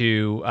points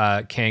to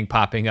Kang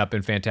popping up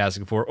in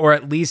Fantastic Four, or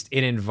at least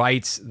it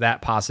invites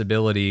that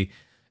possibility.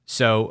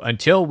 So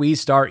until we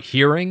start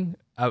hearing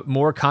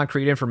more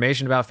concrete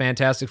information about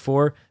Fantastic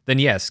Four, then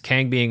yes,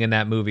 Kang being in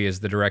that movie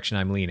is the direction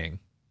I'm leaning.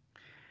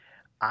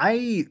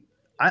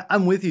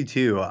 I'm with you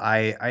too.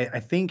 I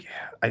think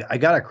I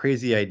got a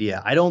crazy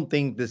idea. I don't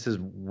think this is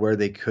where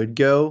they could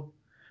go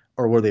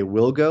or where they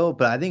will go,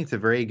 but I think it's a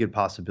very good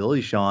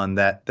possibility, Sean,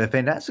 that the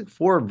Fantastic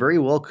Four very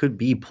well could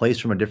be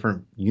placed from a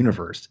different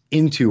universe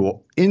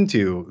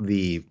into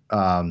the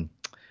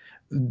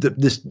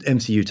this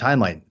MCU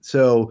timeline.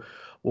 So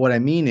what I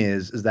mean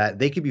is that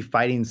they could be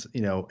fighting,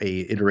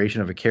 a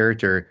iteration of a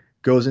character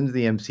goes into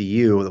the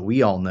MCU that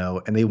we all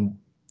know, and they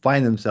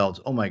find themselves,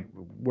 oh my,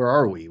 where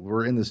are we?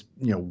 We're in this,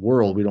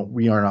 world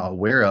we are not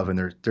aware of,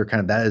 and they're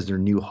kind of, that is their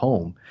new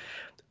home.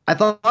 I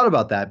thought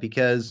about that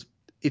because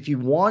if you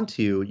want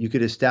to, you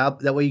could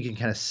establish that way. You can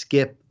kind of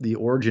skip the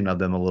origin of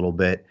them a little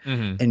bit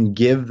and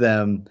give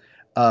them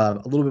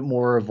a little bit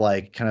more of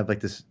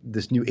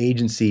this new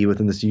agency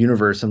within this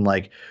universe, and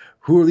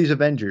who are these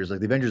Avengers? Like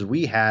the Avengers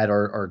we had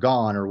are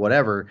gone or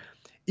whatever.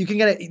 They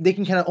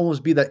can kind of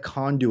almost be that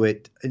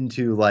conduit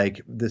into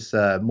this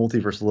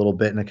multiverse a little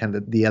bit, and kind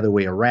of the other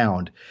way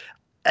around.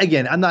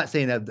 Again, I'm not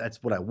saying that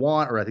that's what I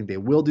want or I think they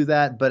will do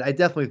that, but I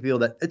definitely feel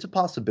that it's a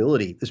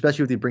possibility,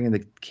 especially if you bring in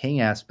the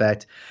King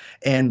aspect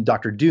and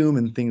Doctor Doom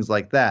and things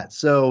like that.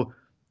 So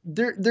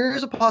there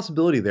is a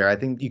possibility there. I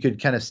think you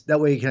could kind of, that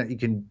way you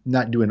can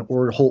not do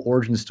whole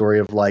origin story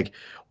of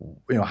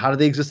how do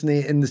they exist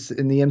in the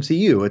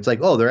MCU? It's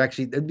they're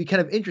actually, it'd be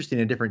kind of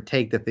interesting, a different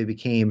take that they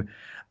became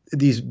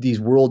these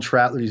world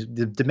travelers,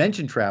 the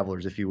dimension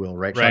travelers, if you will,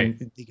 right? Right.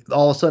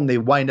 All of a sudden they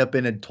wind up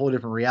in a totally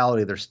different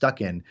reality they're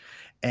stuck in.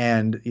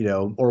 And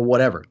or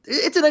whatever.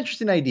 It's an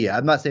interesting idea.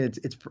 I'm not saying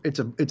it's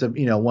a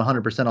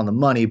 100% on the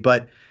money,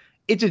 but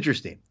it's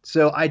interesting.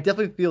 So I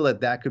definitely feel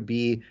that could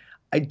be.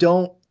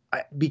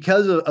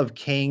 Because of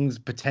Kang's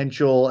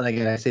potential, and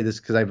again I say this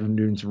because I've been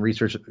doing some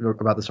research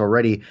about this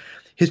already.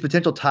 His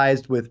potential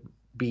ties with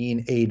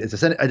being a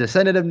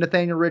descendant of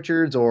Nathaniel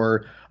Richards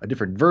or a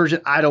different version.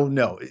 I don't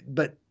know,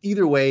 but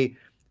either way,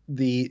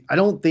 I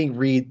don't think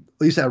Reed,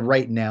 at least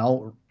right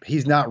now,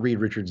 he's not Reed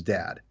Richards'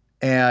 dad.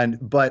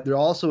 But there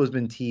also has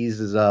been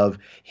teases of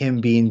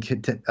him being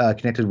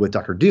connected with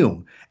Doctor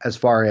Doom, as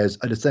far as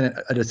a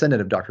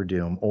descendant of Doctor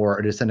Doom or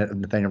a descendant of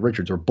Nathaniel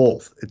Richards, or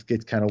both.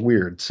 It's kind of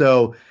weird.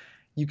 So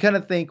you kind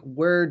of think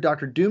where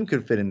Doctor Doom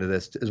could fit into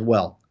this as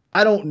well.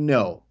 I don't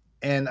know.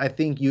 And I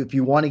think if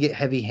you want to get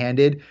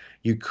heavy-handed,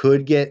 you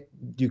could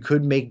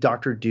make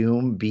Doctor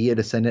Doom be a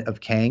descendant of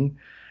Kang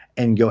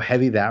and go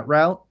heavy that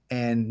route,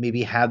 and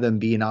maybe have them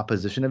be in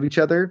opposition of each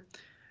other.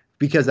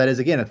 Because that is,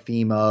 again, a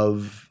theme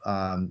of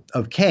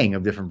Kang,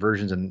 of different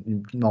versions, and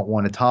you don't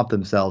want to top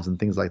themselves and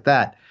things like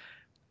that.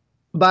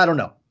 But I don't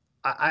know.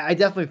 I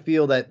definitely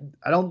feel that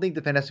I don't think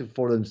the Fantastic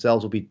Four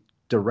themselves will be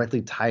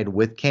directly tied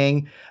with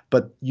Kang,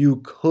 but you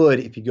could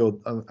if you go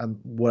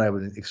what I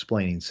was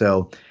explaining.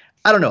 So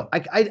I don't know.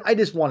 I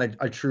just want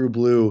a true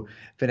blue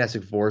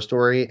Fantastic Four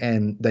story,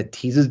 and that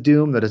teases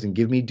Doom, that doesn't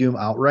give me Doom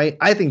outright.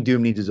 I think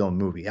Doom needs his own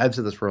movie. I've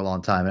said this for a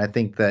long time, and I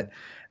think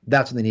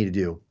that's what they need to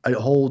do. A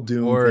whole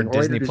Doom or thing,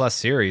 Disney Plus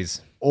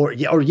series. Or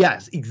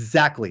yes,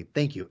 exactly.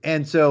 Thank you.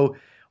 And so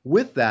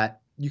with that,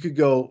 you could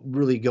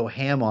really go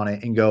ham on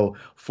it and go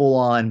full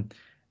on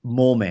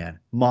Mole Man,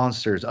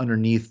 monsters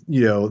underneath,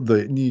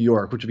 the New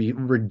York, which would be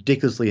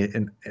ridiculous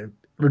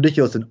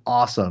and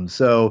awesome.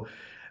 So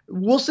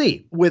We'll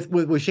see.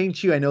 With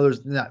Shang-Chi, I know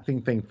there's not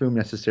Fing Fang Foom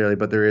necessarily,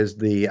 but there is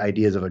the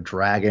ideas of a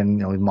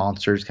dragon,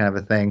 monsters kind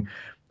of a thing.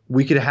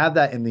 We could have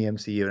that in the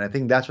MCU, and I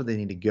think that's what they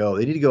need to go.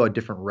 They need to go a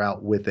different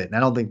route with it. And I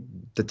don't think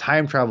the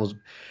time travels.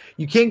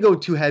 You can't go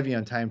too heavy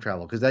on time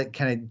travel because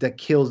that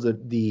kills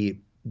the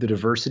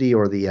diversity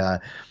or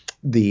the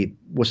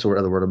what's the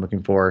other word I'm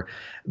looking for?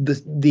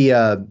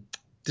 The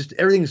just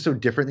everything is so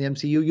different in the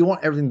MCU. You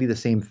want everything to be the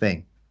same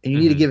thing, and you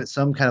need to give it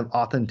some kind of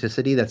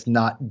authenticity that's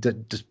not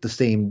just the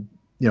same,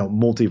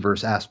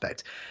 multiverse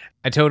aspect.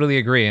 I totally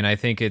agree, and I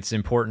think it's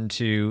important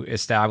to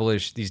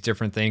establish these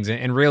different things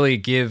and really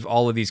give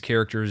all of these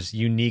characters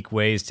unique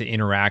ways to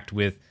interact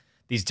with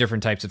these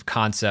different types of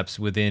concepts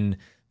within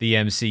the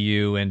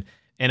MCU.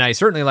 And I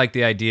certainly like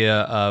the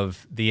idea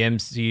of the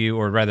MCU,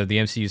 or rather the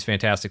MCU's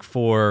Fantastic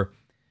Four,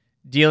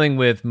 dealing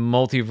with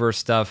multiverse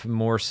stuff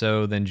more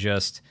so than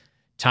just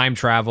time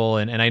travel.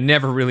 And I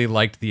never really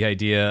liked the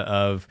idea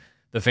of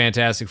the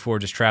Fantastic Four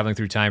just traveling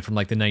through time from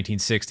like the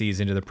 1960s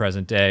into the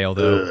present day,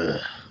 although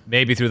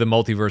maybe through the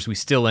multiverse we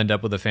still end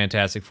up with a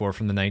Fantastic Four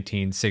from the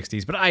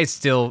 1960s. But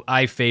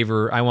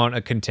I want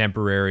a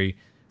contemporary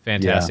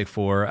Fantastic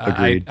Four.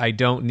 I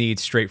don't need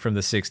straight from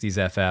the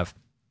 60s FF.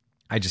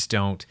 I just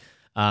don't.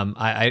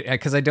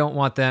 Because I don't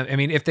want them. I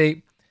mean,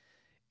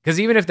 because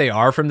even if they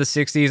are from the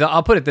 60s,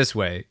 I'll put it this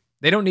way.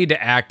 They don't need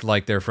to act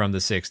like they're from the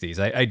 60s.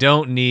 I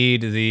don't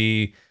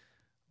need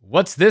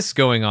what's this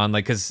going on?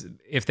 Like, because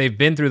if they've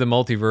been through the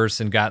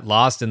multiverse and got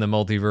lost in the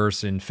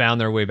multiverse and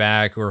found their way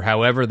back, or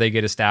however they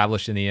get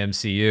established in the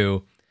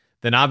MCU,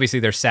 then obviously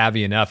they're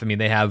savvy enough. I mean,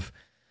 they have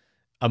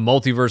a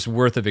multiverse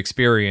worth of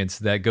experience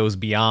that goes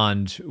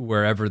beyond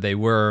wherever they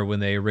were when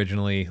they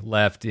originally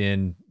left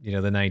in, the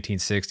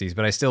 1960s.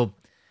 But I still,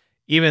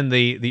 even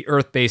the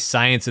Earth-based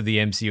science of the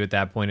MCU at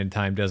that point in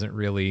time doesn't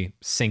really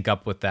sync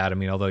up with that. I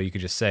mean, although you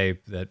could just say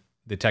that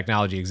the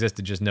technology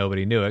existed, just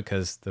nobody knew it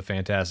because the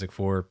Fantastic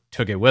Four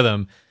took it with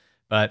them.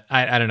 But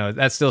I don't know.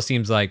 That still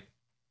seems like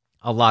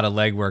a lot of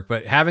legwork.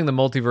 But having the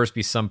multiverse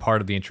be some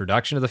part of the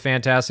introduction of the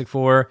Fantastic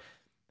Four,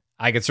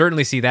 I could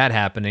certainly see that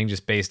happening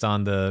just based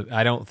on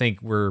I don't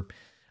think the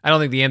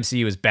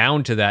MCU is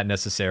bound to that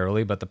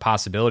necessarily, but the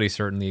possibility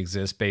certainly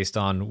exists based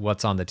on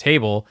what's on the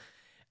table.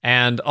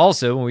 And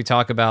also, when we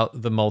talk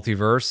about the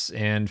multiverse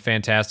and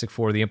Fantastic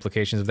Four, the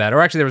implications of that, or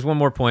actually there was one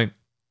more point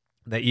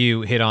that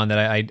you hit on that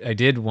I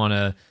did want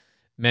to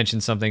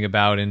mention something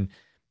about, and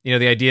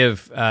the idea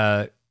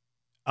of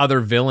other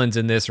villains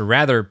in this, or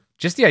rather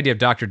just the idea of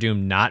Doctor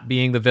Doom not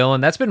being the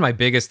villain. That's been my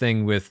biggest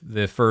thing with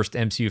the first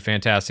MCU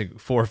Fantastic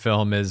Four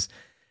film. Is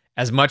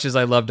as much as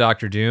I love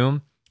Doctor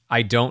Doom,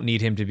 I don't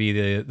need him to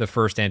be the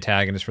first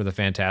antagonist for the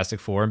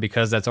Fantastic Four. And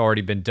because that's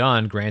already been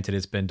done, granted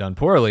it's been done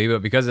poorly,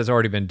 but because it's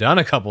already been done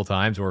a couple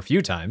times, or a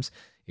few times,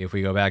 if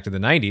we go back to the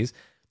 90s,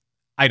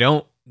 I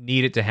don't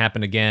need it to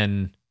happen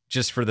again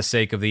just for the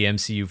sake of the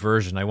MCU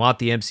version. I want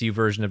the MCU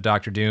version of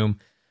Doctor Doom,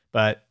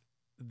 but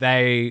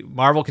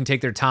Marvel can take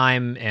their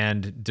time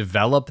and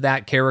develop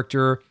that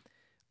character.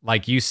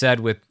 Like you said,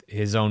 with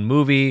his own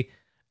movie,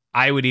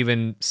 I would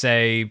even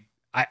say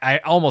I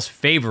almost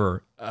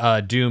favor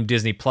Doom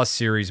Disney Plus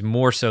series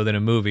more so than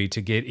a movie,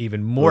 to get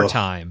even more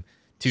time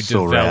to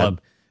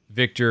develop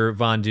Victor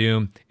Von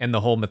Doom and the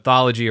whole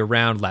mythology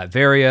around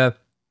Latveria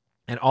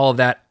and all of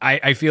that.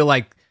 I feel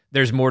like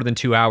there's more than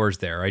 2 hours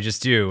there. I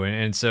just do.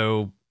 And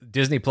so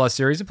Disney Plus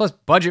series, and plus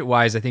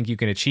budget-wise, I think you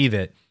can achieve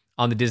it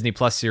on the Disney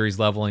Plus series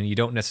level, and you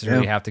don't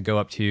necessarily have to go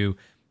up to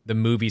the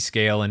movie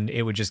scale, and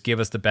it would just give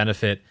us the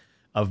benefit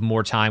of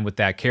more time with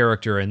that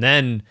character, and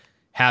then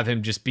have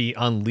him just be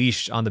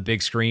unleashed on the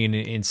big screen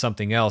in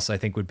something else, I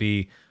think would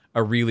be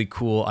a really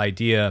cool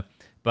idea.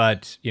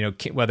 But,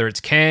 whether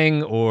it's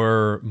Kang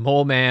or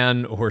Mole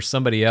Man or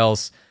somebody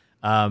else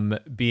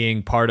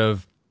being part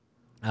of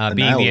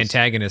being the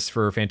antagonist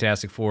for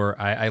Fantastic Four,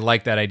 I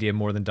like that idea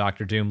more than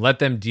Doctor Doom. Let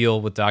them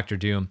deal with Doctor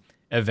Doom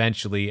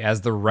eventually,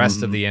 as the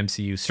rest of the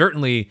MCU.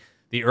 Certainly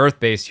the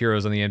Earth-based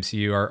heroes on the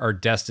MCU are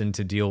destined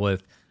to deal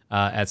with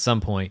at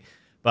some point.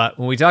 But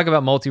when we talk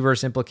about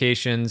multiverse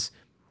implications,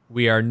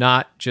 we are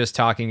not just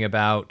talking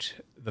about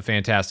the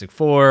Fantastic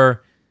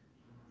Four.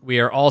 We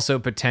are also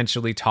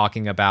potentially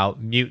talking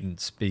about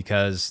mutants,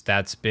 because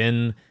that's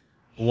been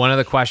one of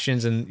the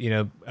questions and,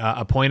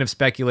 a point of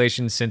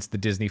speculation since the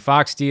Disney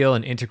Fox deal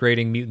and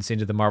integrating mutants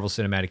into the Marvel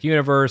Cinematic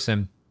Universe.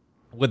 And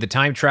would the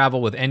time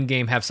travel with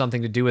Endgame have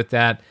something to do with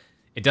that?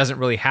 It doesn't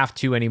really have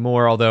to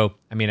anymore, although,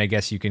 I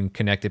guess you can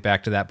connect it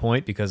back to that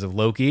point because of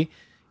Loki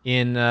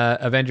in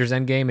Avengers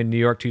Endgame and New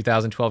York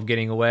 2012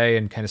 getting away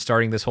and kind of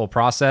starting this whole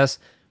process.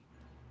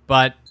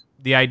 But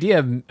the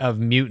idea of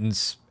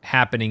mutants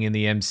happening in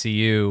the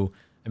MCU,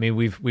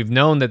 we've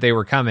known that they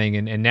were coming,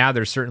 and now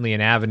there's certainly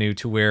an avenue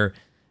to where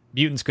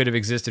mutants could have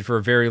existed for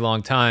a very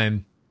long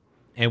time,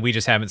 and we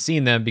just haven't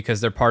seen them because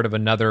they're part of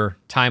another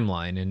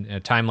timeline, and a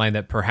timeline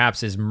that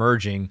perhaps is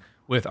merging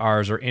with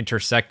ours or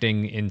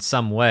intersecting in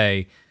some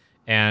way.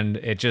 And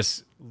it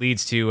just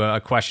leads to a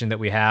question that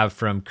we have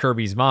from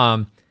Kirby's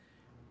mom.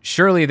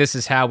 Surely this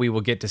is how we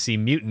will get to see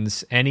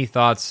mutants. Any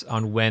thoughts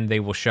on when they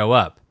will show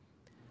up?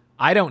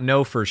 I don't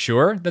know for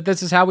sure that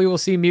this is how we will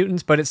see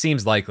mutants, but it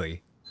seems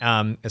likely.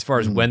 As far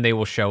as when they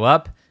will show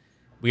up,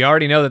 we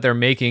already know that they're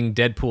making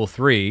Deadpool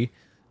 3,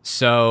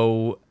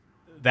 so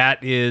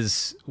that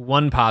is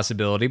one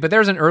possibility. But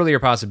there's an earlier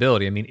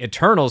possibility. I mean,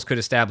 Eternals could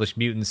establish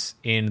mutants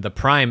in the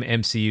Prime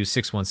MCU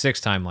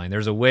 616 timeline.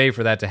 There's a way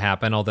for that to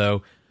happen,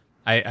 although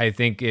I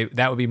think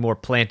that would be more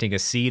planting a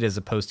seed as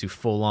opposed to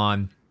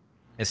full-on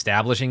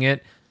establishing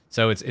it.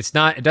 So it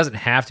doesn't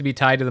have to be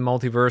tied to the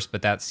multiverse,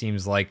 but that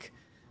seems like,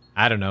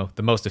 I don't know,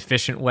 the most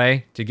efficient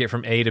way to get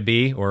from A to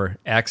B, or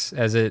X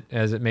as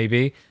it may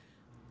be.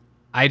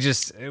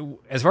 As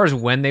far as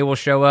when they will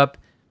show up,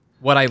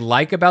 what I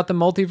like about the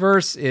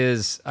multiverse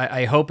is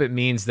I hope it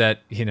means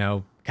that,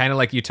 kind of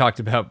like you talked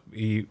about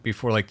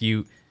before, like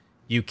you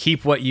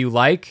keep what you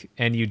like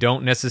and you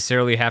don't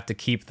necessarily have to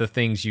keep the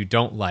things you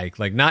don't like.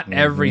 Like not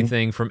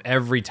everything from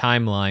every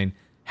timeline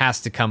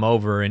has to come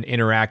over and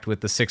interact with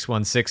the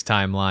 616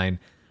 timeline.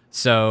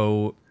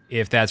 So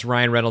if that's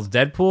Ryan Reynolds'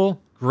 Deadpool,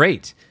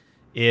 great.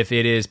 If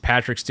it is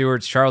Patrick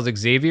Stewart's Charles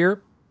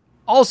Xavier,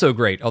 also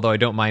great, although I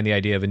don't mind the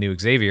idea of a new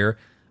Xavier.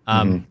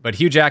 But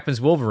Hugh Jackman's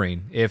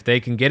Wolverine, if they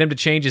can get him to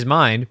change his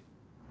mind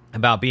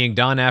about being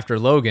done after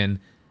Logan,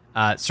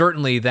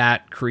 certainly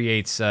that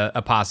creates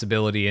a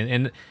possibility.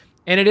 And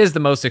it is the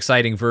most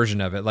exciting version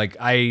of it. Like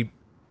I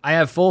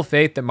have full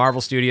faith that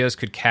Marvel Studios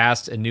could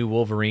cast a new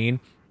Wolverine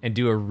and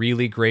do a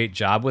really great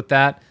job with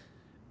that.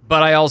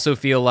 But I also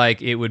feel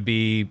like it would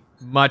be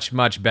much,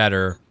 much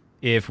better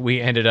if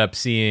we ended up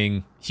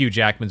seeing Hugh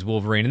Jackman's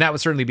Wolverine. And that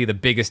would certainly be the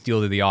biggest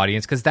deal to the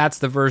audience, because that's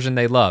the version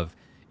they love,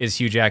 is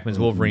Hugh Jackman's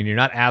Wolverine. You're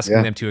not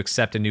asking them to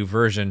accept a new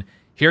version.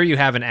 Here you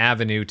have an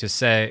avenue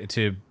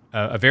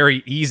a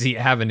very easy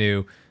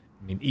avenue.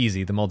 I mean,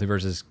 easy, the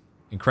multiverse is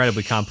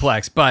incredibly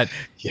complex, but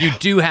you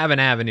do have an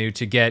avenue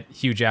to get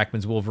Hugh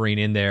Jackman's Wolverine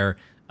in there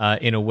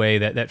in a way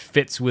that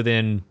fits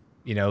within,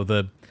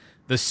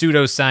 the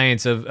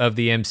pseudoscience of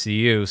the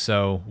MCU.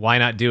 So why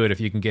not do it if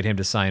you can get him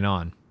to sign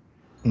on?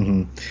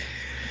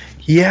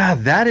 Yeah,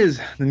 that is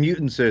the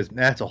mutants.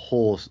 That's a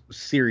whole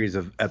series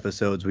of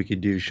episodes we could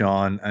do,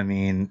 Sean. I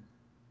mean,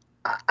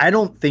 I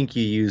don't think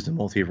you use the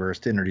multiverse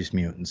to introduce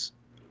mutants.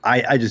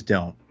 I just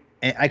don't.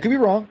 And I could be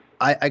wrong.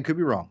 I could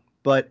be wrong,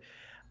 but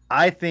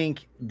I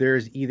think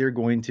there's either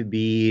going to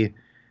be,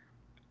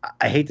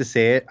 I hate to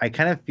say it, I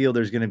kind of feel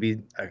there's going to be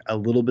a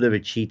little bit of a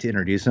cheat to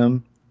introduce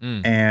them.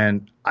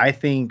 And I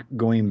think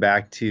going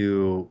back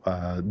to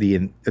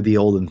the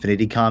old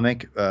Infinity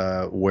comic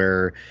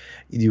where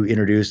you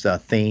introduced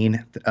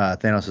Thane,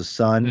 Thanos'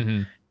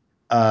 son,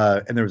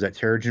 and there was that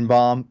Terrigen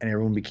bomb, and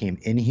everyone became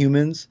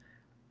Inhumans.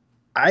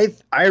 I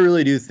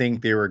really do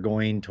think they were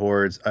going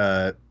towards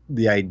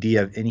the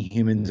idea of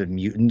Inhumans and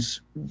mutants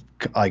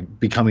like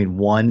becoming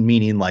one,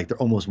 meaning like they're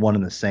almost one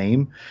and the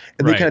same.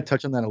 And they kind of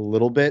touch on that a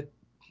little bit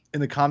in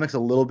the comics. A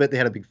little bit. They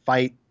had a big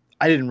fight.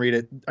 I didn't read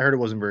it. I heard it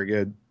wasn't very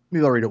good.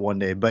 Maybe I'll read it one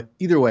day. But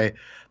either way,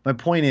 my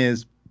point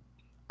is,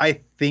 I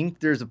think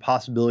there's a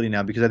possibility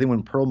now, because I think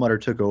when Perlmutter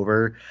took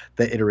over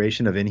the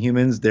iteration of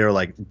Inhumans, they're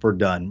like, we're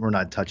done. We're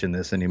not touching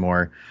this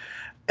anymore.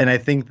 And I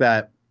think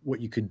that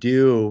what you could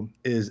do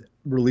is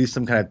release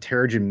some kind of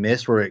Terrigen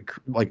mist where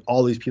like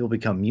all these people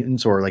become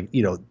mutants, or like,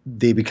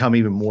 they become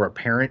even more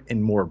apparent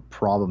and more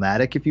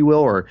problematic, if you will,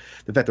 or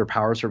the fact their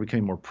powers are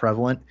becoming more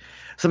prevalent.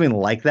 Something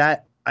like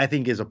that, I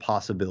think, is a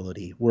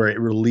possibility, where it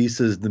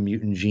releases the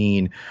mutant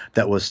gene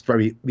that was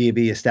probably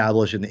maybe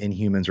established in the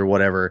Inhumans or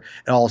whatever,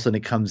 and all of a sudden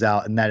it comes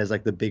out, and that is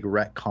like the big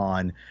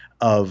retcon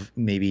of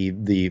maybe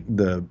the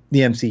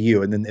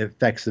MCU, and then it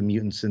affects the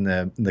mutants in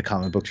the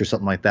comic books or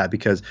something like that.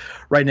 Because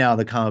right now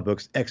the comic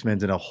books,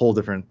 X-Men's in a whole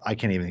different, I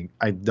don't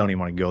even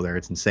want to go there.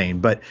 It's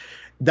insane. But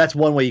that's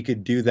one way you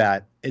could do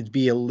that. It'd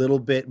be a little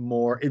bit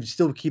more, it'd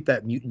still keep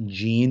that mutant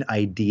gene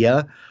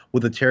idea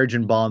with the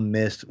Terrigen bomb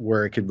mist,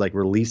 where it could like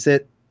release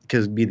it,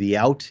 because be the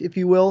out, if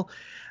you will.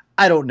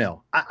 I don't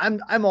know.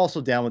 I'm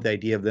also down with the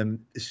idea of them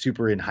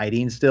super in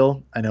hiding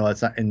still. I know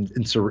it's not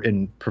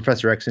in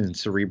Professor X and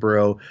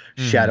Cerebro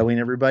shadowing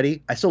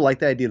everybody. I still like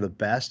the idea the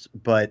best,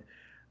 but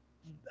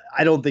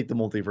I don't think the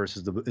multiverse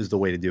is the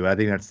way to do it. I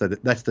think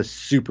that's the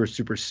super,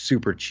 super,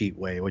 super cheat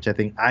way, which I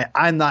think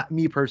I'm not,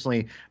 me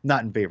personally,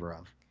 not in favor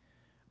of.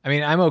 I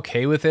mean, I'm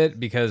okay with it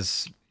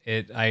because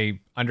I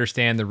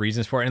understand the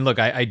reasons for it. And look,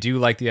 I do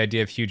like the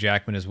idea of Hugh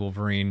Jackman as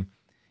Wolverine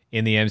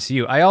in the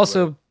MCU. I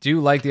also do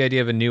like the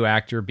idea of a new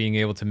actor being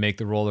able to make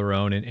the role their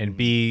own and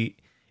be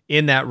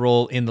in that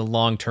role in the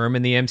long term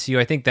in the MCU.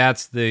 I think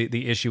that's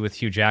the issue with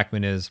Hugh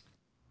Jackman is,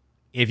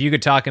 if you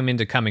could talk him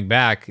into coming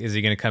back, is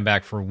he going to come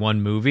back for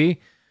one movie,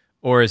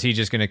 or is he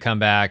just going to come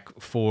back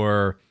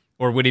or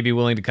would he be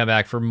willing to come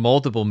back for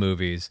multiple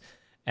movies?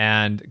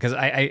 And because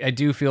I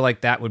do feel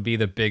like that would be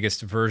the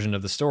biggest version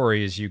of the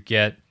story, is you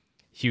get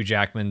Hugh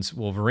Jackman's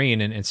Wolverine,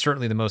 and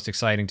certainly the most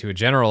exciting to a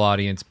general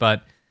audience.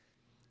 But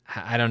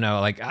I don't know.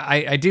 Like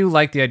I do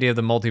like the idea of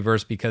the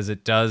multiverse because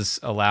it does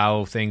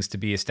allow things to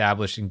be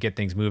established and get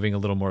things moving a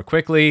little more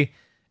quickly.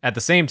 At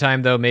the same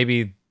time, though,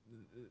 maybe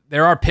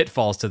there are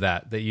pitfalls to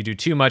that you do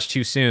too much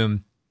too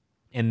soon,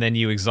 and then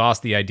you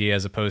exhaust the idea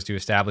as opposed to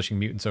establishing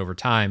mutants over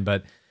time.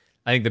 But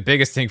I think the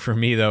biggest thing for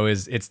me, though,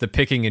 is it's the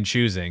picking and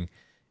choosing.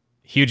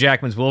 Hugh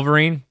Jackman's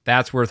Wolverine,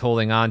 that's worth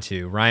holding on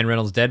to. Ryan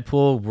Reynolds'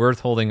 Deadpool,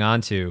 worth holding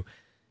on to.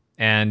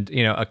 And,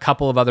 a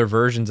couple of other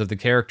versions of the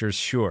characters,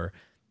 sure.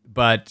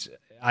 But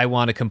I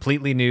want a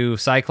completely new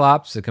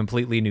Cyclops, a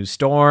completely new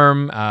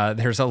Storm.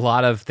 There's a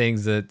lot of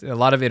things a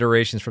lot of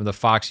iterations from the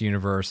Fox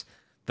universe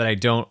that I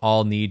don't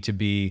all need to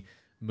be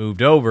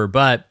moved over.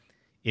 But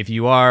if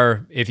you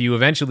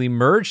eventually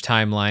merge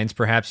timelines,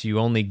 perhaps you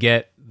only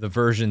get the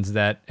versions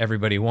that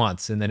everybody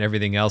wants, and then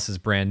everything else is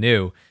brand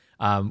new.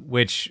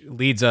 Which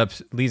leads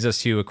us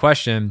to a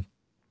question.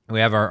 We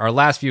have our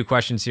last few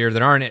questions here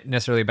that aren't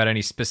necessarily about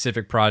any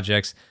specific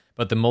projects,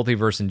 but the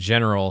multiverse in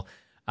general.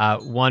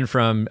 One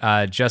from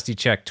Justy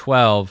Check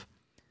 12.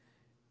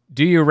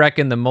 Do you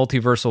reckon the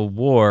multiversal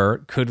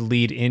war could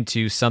lead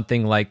into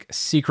something like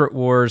Secret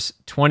Wars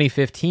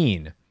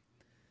 2015?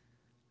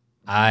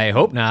 I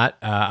hope not.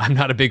 I'm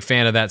not a big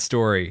fan of that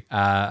story.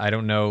 I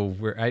don't know.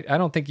 I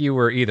don't think you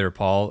were either,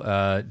 Paul.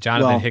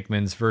 Jonathan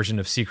Hickman's version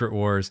of Secret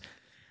Wars.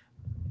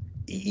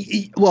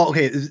 Well,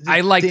 okay.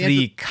 I like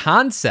the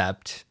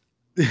concept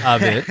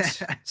of it,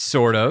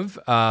 sort of.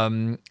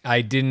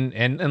 I didn't,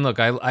 and look,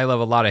 I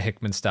love a lot of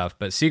Hickman stuff,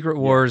 but Secret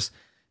Wars,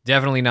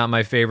 definitely not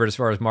my favorite as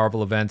far as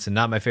Marvel events, and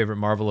not my favorite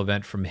Marvel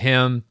event from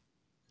him.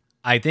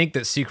 I think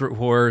that Secret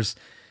Wars,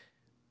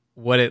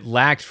 what it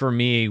lacked for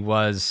me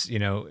was,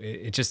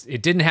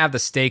 it didn't have the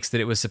stakes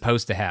that it was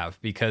supposed to have,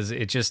 because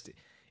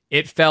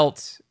it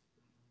felt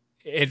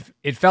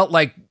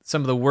like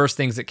some of the worst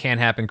things that can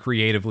happen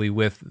creatively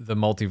with the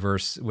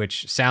multiverse,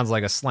 which sounds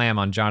like a slam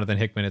on Jonathan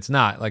Hickman. It's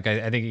not. Like,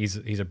 I think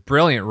he's a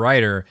brilliant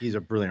writer. He's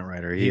a brilliant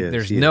writer.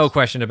 There's no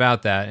question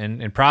about that.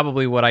 And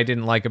probably what I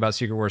didn't like about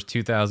Secret Wars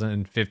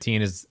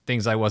 2015 is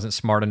things I wasn't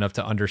smart enough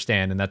to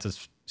understand, and that's a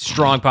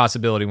strong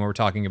possibility when we're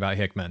talking about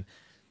Hickman.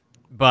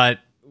 But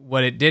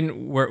what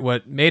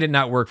made it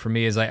not work for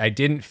me is I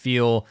didn't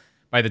feel,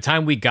 by the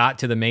time we got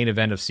to the main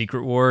event of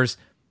Secret Wars,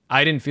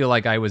 I didn't feel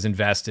like I was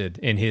invested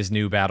in his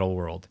new battle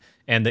world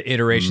and the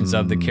iterations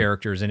of the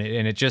characters. And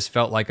it just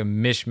felt like a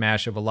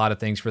mishmash of a lot of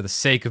things for the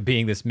sake of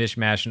being this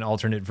mishmash and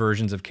alternate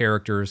versions of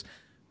characters.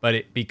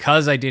 But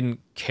because I didn't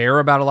care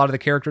about a lot of the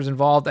characters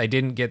involved, I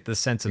didn't get the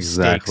sense of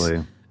stakes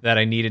that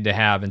I needed to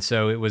have. And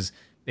so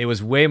it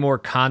was way more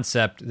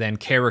concept than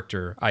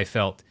character, I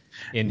felt,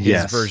 in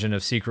his version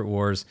of Secret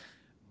Wars.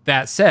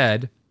 That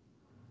said,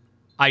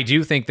 I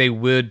do think they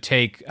would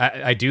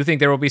I do think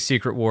there will be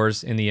Secret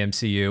Wars in the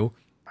MCU.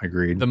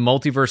 Agreed. The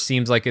multiverse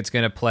seems like it's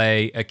going to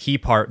play a key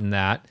part in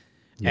that.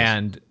 Yes.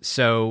 And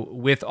so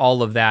with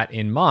all of that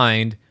in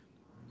mind,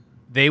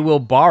 they will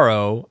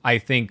borrow, I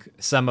think,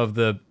 some of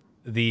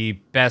the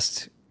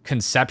best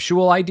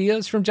conceptual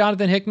ideas from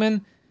Jonathan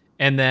Hickman,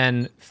 and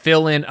then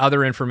fill in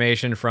other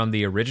information from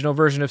the original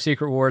version of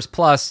Secret Wars.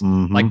 Plus,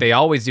 like they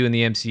always do in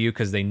the MCU,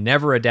 because they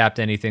never adapt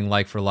anything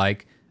like for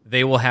like,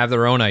 they will have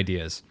their own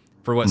ideas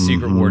for what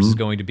Secret Wars is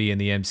going to be in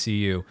the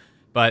MCU.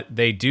 But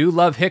they do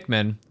love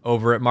Hickman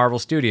over at Marvel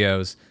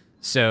Studios,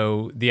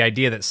 so the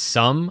idea that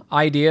some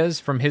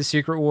ideas from his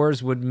Secret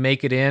Wars would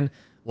make it in,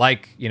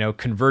 like,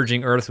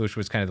 Converging Earth, which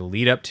was kind of the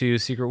lead up to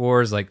Secret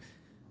Wars, like,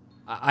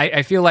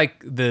 I feel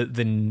like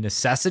the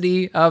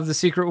necessity of the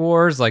Secret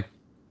Wars, like,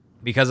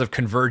 because of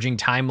converging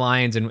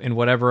timelines and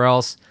whatever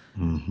else,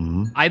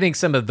 I think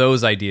some of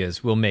those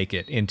ideas will make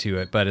it into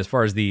it. But as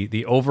far as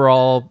the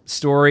overall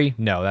story,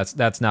 no,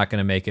 that's not going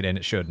to make it, and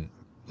it shouldn't.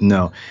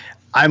 No.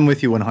 I'm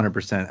with you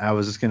 100%. I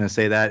was just going to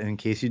say that in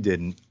case you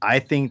didn't. I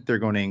think they're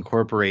going to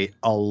incorporate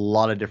a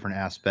lot of different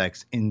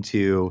aspects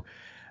into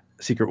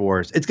Secret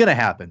Wars. It's going to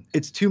happen.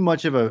 It's too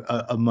much of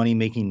a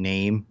money-making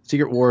name.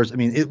 Secret Wars, I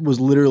mean, it was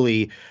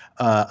literally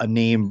a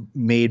name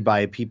made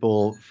by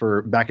people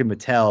back in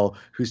Mattel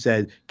who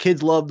said,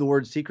 kids love the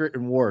word secret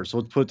and wars, so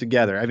let's put it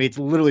together. I mean, it's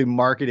literally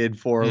marketed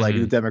for like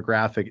the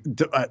demographic,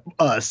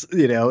 us,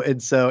 and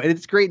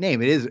it's a great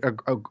name. It is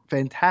a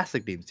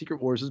fantastic name.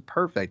 Secret Wars is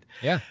perfect.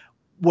 Yeah.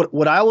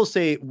 What I will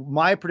say,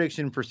 my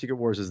prediction for Secret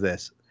Wars is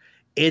this.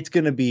 It's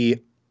going to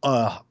be,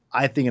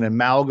 I think, an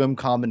amalgam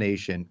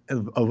combination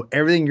of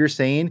everything you're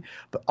saying,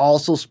 but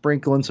also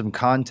sprinkle in some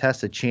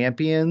Contest of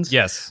Champions.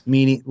 Yes.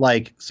 Meaning,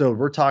 so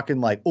we're talking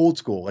like old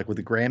school, like with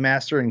the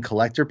Grandmaster and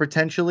Collector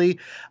potentially.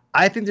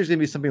 I think there's going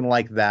to be something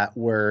like that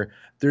where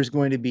there's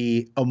going to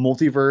be a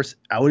multiverse.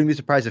 I wouldn't be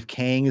surprised if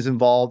Kang is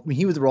involved. I mean,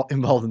 he was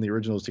involved in the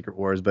original Secret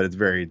Wars, but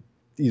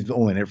he's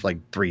only in it for like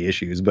 3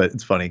 issues, but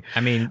it's funny.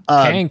 I mean,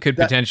 Kang could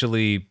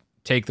potentially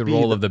take the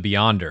role of the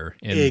Beyonder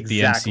in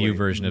the MCU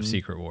version of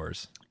Secret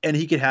Wars. And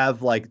he could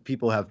have, like,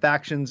 people have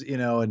factions,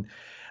 and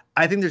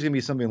I think there's going to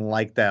be something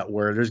like that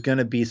where there's going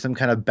to be some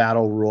kind of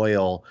battle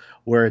royal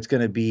where it's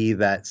going to be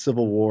that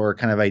Civil War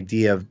kind of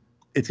idea of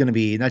it's going to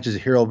be not just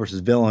hero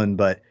versus villain,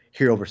 but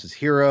hero versus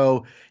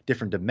hero,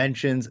 different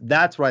dimensions.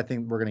 That's what I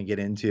think we're going to get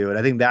into. And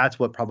I think that's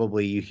what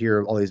probably you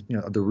hear all these,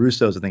 the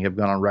Russos, I think, have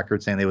gone on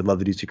record saying they would love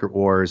to do Secret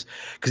Wars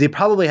because they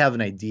probably have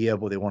an idea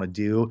of what they want to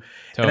do.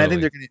 Totally. And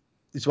I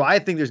think I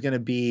think there's going to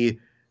be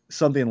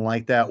something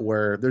like that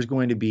where there's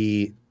going to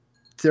be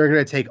they're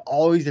going to take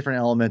all these different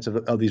elements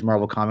of these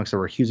Marvel comics that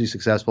were hugely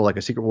successful, like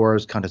a Secret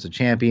Wars, Contest of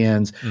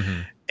Champions,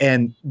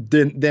 and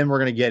then we're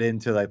going to get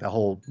into like the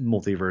whole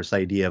multiverse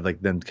idea of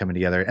like them coming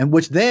together, and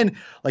which then,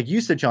 like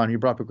you said, John, you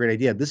brought up a great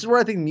idea. This is where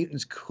I think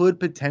mutants could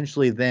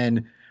potentially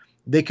then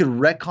they could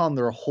retcon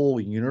their whole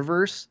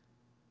universe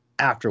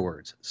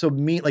afterwards. So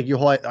like your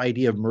whole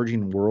idea of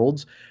merging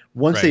worlds.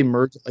 Once they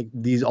merge like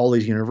all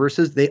these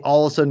universes, they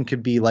all of a sudden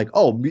could be like,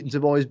 oh, mutants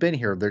have always been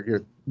here.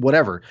 They're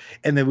whatever,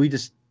 and then we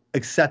just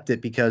accept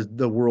it because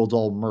the worlds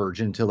all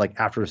merge into like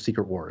after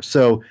Secret Wars.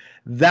 So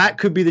that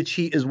could be the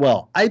cheat as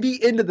well. I'd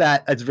be into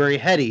that. It's very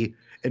heady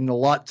and a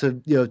lot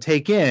to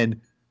take in,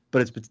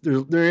 but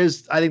there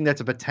is I think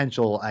that's a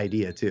potential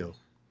idea too.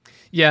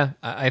 Yeah,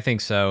 I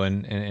think so,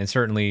 and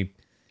certainly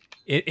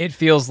it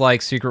feels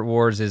like Secret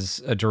Wars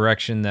is a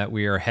direction that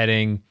we are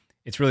heading.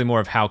 It's really more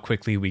of how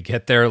quickly we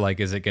get there. Like,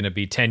 is it going to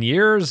be 10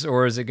 years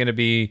or is it going to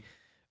be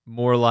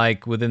more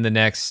like within the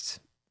next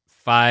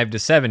 5 to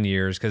 7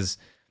 years? Because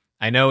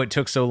I know it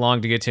took so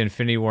long to get to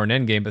Infinity War and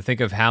Endgame, but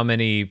think of how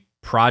many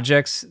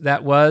projects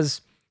that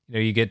was.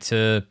 You get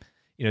to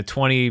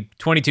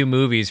 22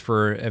 movies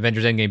for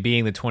Avengers Endgame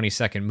being the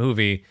 22nd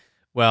movie.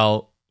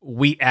 Well,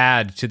 we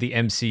add to the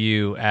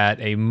MCU at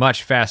a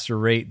much faster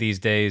rate these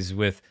days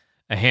with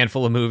a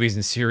handful of movies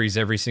and series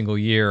every single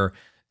year.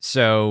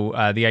 So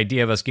the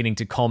idea of us getting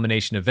to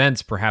culmination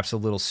events perhaps a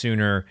little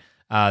sooner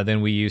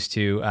than we used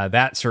to,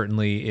 that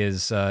certainly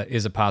is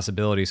a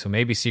possibility. So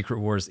maybe Secret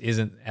Wars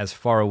isn't as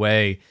far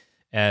away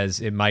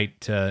as it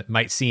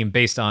might seem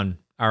based on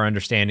our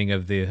understanding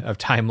of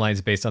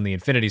timelines based on the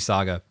Infinity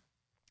Saga.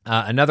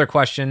 Another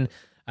question,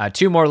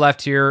 2 more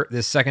left here.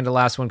 This second to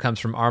last one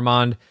comes from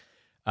Armand.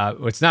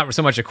 It's not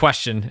so much a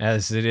question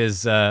as it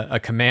is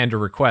a command or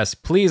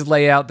request. Please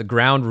lay out the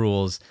ground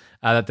rules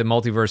that the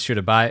multiverse should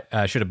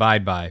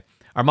abide by.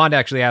 Armand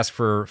actually asked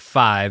for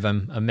 5.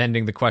 I'm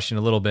amending the question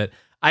a little bit.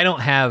 I don't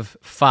have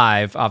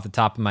 5 off the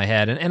top of my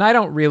head, and I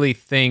don't really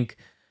think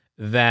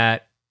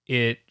that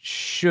it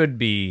should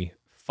be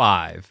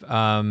 5.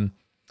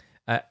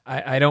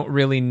 I don't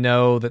really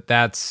know that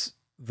that's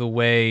the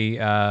way.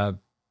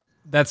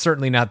 That's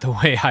certainly not the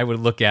way I would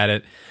look at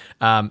it.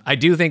 I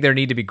do think there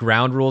need to be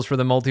ground rules for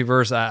the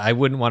multiverse. I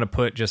wouldn't want to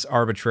put just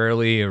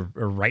arbitrarily or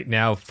right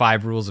now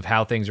 5 rules of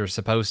how things are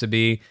supposed to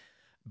be.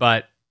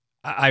 But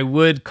I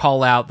would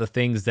call out the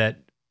things that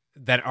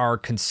are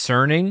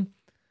concerning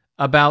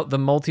about the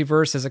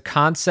multiverse as a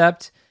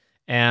concept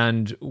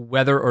and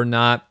whether or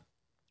not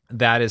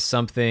that is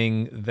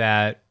something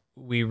that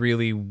we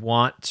really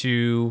want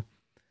to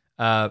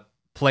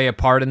play a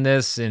part in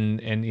this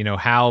and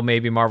how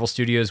maybe Marvel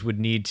Studios would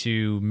need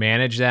to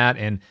manage that.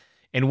 And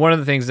one of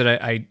the things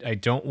that I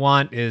don't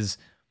want is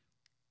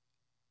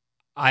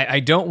I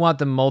don't want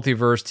the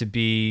multiverse to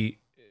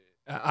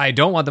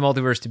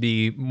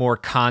be more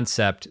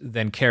concept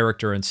than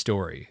character and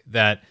story.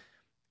 That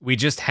we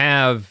just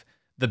have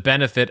the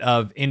benefit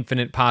of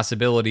infinite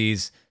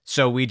possibilities,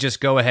 so we just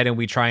go ahead and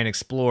we try and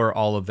explore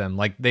all of them.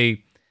 Like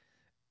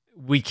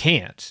we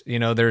can't.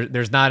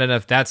 There's not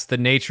enough. That's the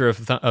nature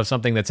of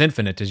something that's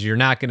infinite. Is you're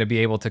not going to be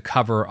able to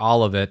cover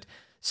all of it.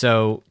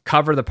 So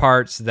cover the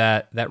parts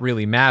that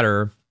really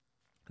matter.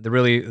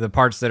 The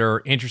parts that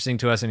are interesting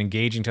to us and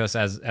engaging to us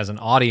as an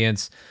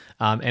audience,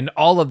 and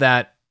all of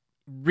that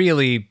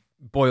really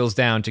boils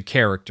down to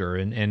character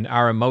and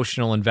our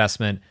emotional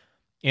investment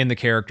in the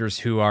characters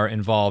who are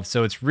involved.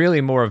 So it's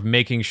really more of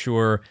making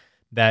sure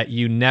that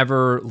you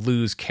never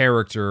lose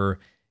character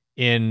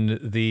in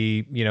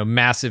the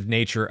massive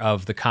nature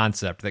of the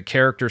concept. That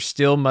character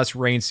still must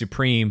reign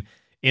supreme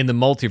in the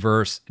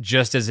multiverse,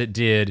 just as it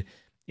did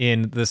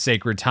in the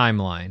sacred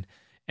timeline.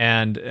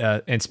 And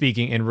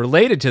speaking and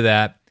related to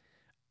that,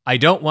 I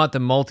don't want the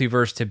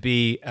multiverse to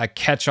be a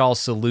catch-all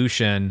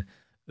solution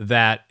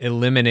that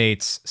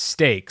eliminates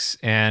stakes.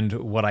 And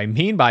what I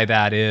mean by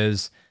that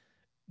is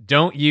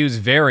don't use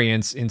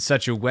variance in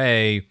such a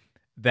way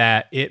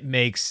that it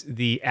makes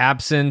the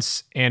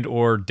absence and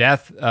or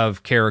death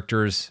of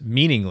characters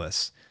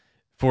meaningless.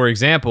 For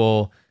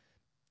example,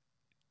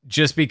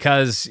 just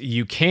because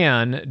you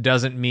can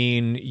doesn't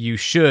mean you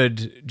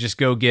should just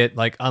go get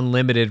like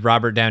unlimited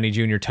Robert Downey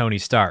Jr. Tony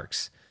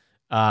Starks,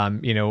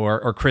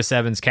 or Chris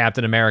Evans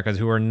Captain Americas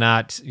who are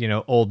not,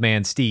 old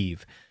man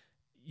Steve.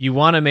 You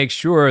want to make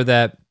sure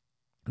that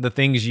the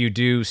things you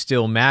do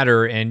still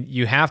matter, and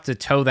you have to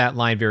toe that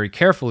line very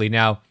carefully.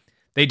 Now,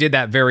 they did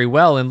that very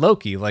well in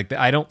Loki. Like,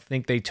 I don't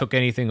think they took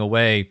anything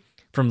away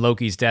from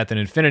Loki's death in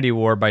Infinity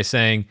War by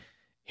saying,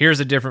 here's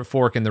a different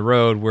fork in the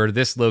road where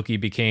this Loki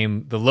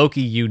became the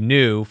Loki you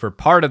knew for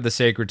part of the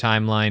sacred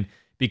timeline,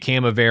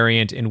 became a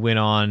variant and went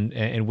on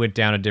and went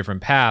down a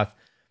different path.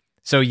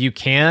 So you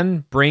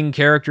can bring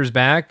characters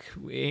back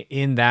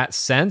in that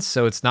sense.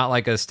 So it's not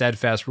like a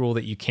steadfast rule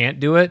that you can't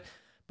do it.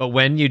 But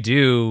when you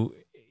do,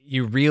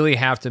 you really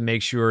have to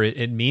make sure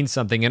it means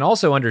something, and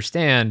also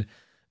understand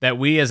that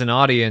we as an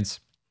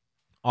audience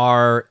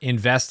are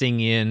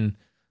investing in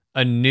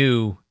a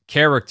new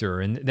character.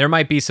 And there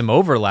might be some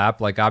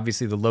overlap. Like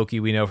obviously the Loki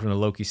we know from the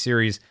Loki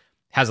series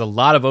has a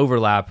lot of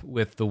overlap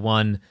with the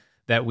one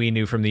that we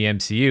knew from the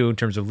MCU in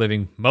terms of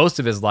living most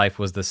of his life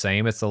was the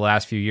same. It's the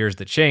last few years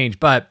that changed,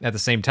 but at the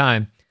same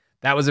time,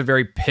 that was a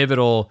very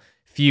pivotal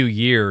few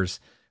years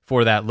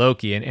for that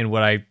Loki. And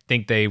what I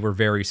think they were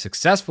very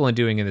successful in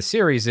doing in the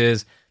series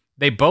is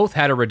they both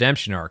had a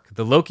redemption arc.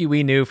 The Loki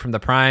we knew from the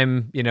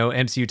prime,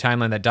 MCU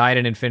timeline that died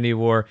in Infinity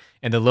War,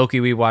 and the Loki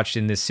we watched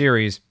in this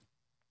series,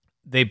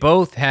 they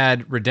both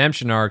had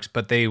redemption arcs,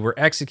 but they were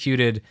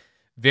executed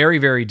very,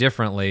 very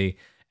differently.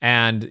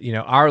 And,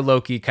 our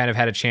Loki kind of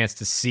had a chance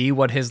to see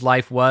what his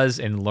life was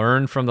and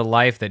learn from the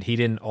life that he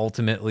didn't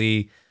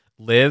ultimately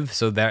live.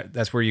 So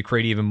that's where you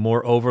create even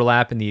more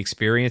overlap in the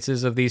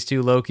experiences of these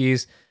two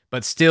Lokis,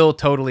 but still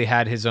totally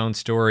had his own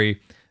story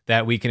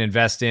that we can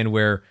invest in,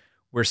 where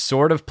we're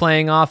sort of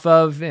playing off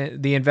of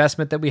the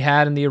investment that we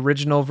had in the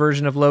original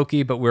version of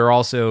Loki, but we're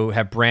also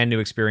have brand new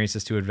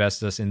experiences to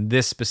invest us in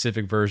this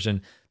specific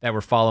version that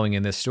we're following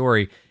in this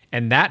story.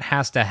 And that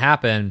has to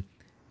happen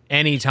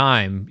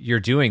anytime you're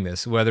doing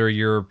this, whether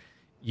you're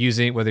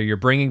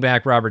bringing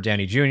back Robert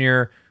Downey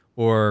Jr.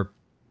 or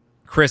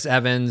Chris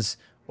Evans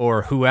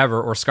or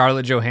whoever, or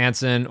Scarlett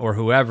Johansson or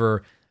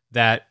whoever,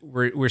 that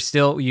we're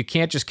still, you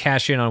can't just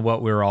cash in on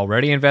what we're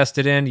already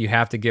invested in. You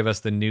have to give us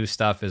the new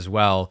stuff as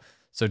well.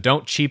 So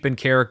don't cheapen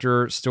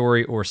character,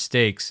 story, or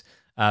stakes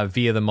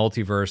via the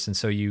multiverse. And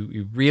so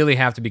you really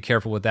have to be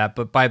careful with that.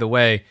 But by the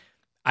way,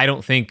 I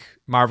don't think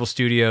Marvel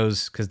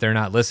Studios, because they're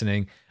not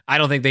listening, I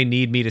don't think they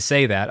need me to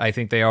say that. I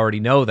think they already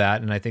know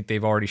that, and I think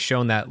they've already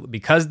shown that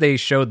because they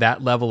showed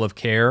that level of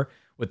care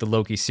with the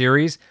Loki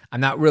series.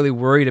 I'm not really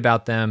worried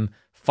about them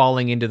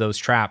falling into those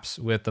traps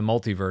with the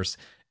multiverse.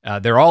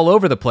 They're all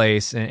over the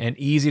place and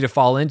easy to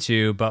fall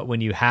into, but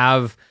when you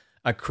have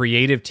a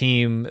creative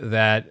team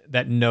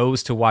that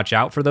knows to watch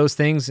out for those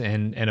things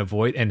and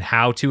avoid and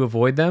how to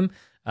avoid them,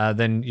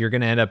 then you're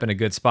going to end up in a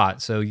good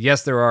spot. So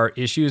yes, there are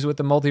issues with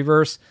the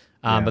multiverse.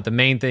 But the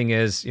main thing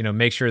is,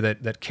 make sure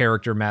that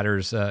character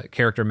matters.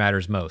 Character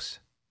matters most.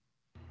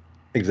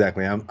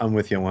 Exactly. I'm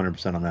with you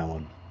 100% on that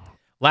one.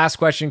 Last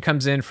question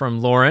comes in from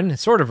Lauren. It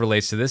sort of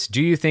relates to this.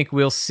 Do you think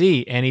we'll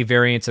see any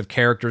variants of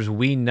characters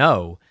we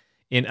know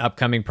in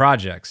upcoming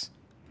projects?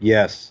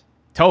 Yes.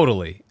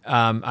 Totally.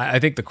 I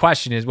think the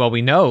question is, well,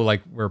 we know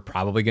we're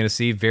probably going to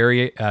see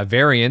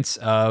variants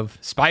of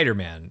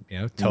Spider-Man.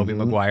 Tobey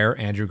Maguire,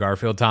 Andrew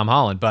Garfield, Tom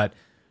Holland. But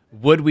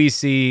would we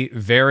see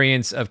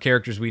variants of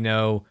characters we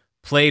know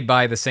played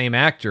by the same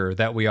actor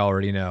that we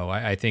already know?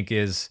 I think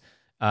is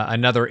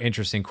another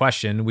interesting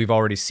question. We've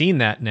already seen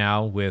that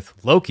now with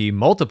Loki,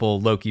 multiple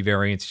Loki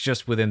variants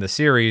just within the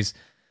series.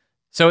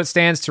 So it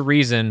stands to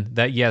reason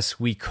that, yes,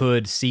 we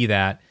could see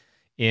that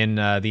in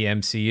the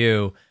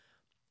MCU.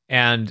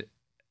 And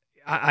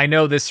I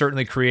know this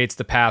certainly creates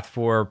the path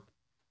for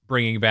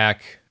bringing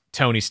back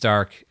Tony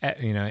Stark,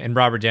 and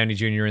Robert Downey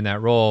Jr. in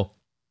that role.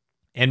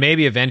 And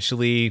maybe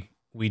eventually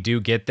we do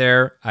get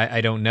there.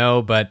 I don't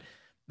know, but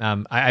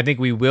I think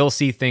we will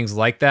see things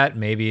like that.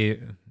 Maybe,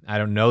 I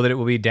don't know that it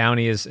will be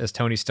Downey as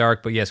Tony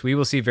Stark, but yes, we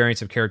will see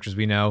variants of characters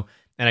we know.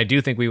 And I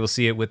do think we will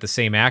see it with the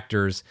same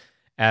actors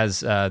as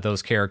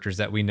those characters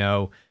that we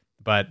know.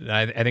 But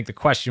I think the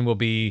question will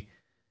be,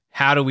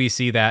 how do we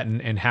see that,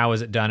 and how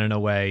is it done in a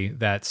way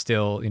that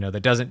still,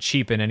 that doesn't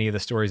cheapen any of the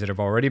stories that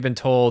have already been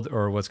told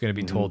or what's going to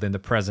be told in the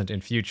present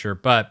and future.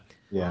 But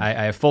I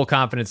have full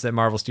confidence that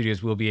Marvel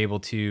Studios will be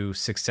able to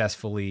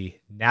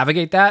successfully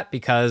navigate that,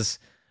 because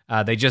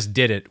they just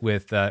did it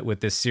with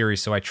this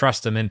series. So I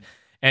trust them.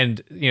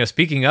 And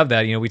speaking of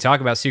that, we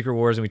talk about Secret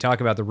Wars and we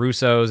talk about the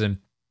Russos and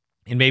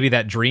maybe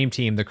that dream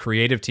team, the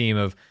creative team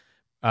of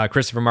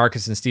Christopher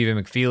Marcus and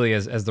Stephen McFeely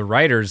as the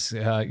writers,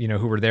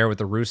 who were there with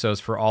the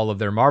Russos for all of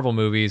their Marvel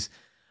movies.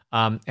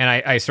 And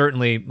I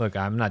certainly, look,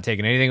 I'm not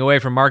taking anything away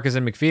from Marcus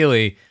and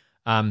McFeely,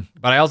 but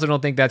I also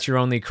don't think that's your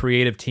only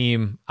creative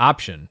team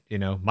option.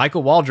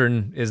 Michael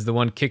Waldron is the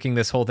one kicking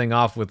this whole thing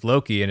off with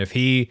Loki, and if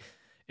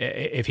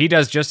he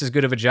does just as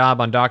good of a job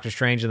on Doctor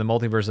Strange and the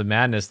Multiverse of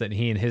Madness that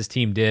he and his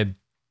team did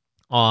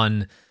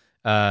on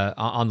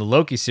the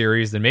Loki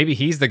series, then maybe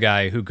he's the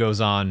guy who goes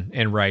on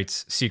and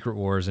writes Secret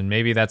Wars, and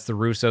maybe that's the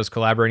Russos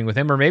collaborating with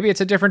him, or maybe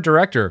it's a different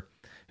director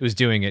who's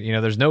doing it.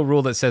 There's no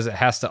rule that says it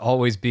has to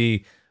always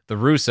be the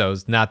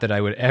Russos. Not that I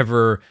would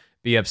ever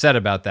be upset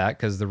about that,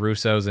 because the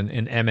Russos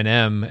and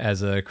Eminem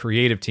as a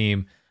creative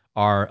team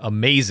are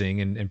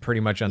amazing and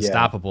pretty much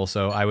unstoppable.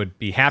 So I would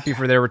be happy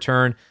for their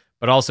return,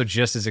 but also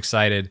just as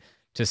excited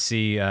to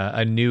see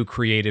a new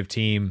creative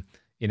team,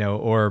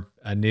 or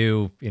a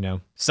new,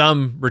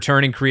 some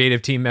returning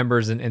creative team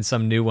members and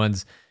some new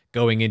ones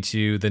going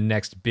into the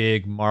next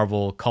big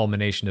Marvel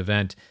culmination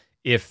event,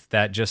 if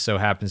that just so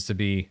happens to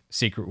be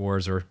Secret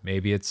Wars, or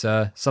maybe it's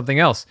something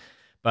else.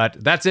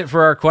 But that's it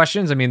for our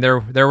questions. I mean, there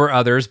were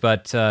others,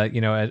 but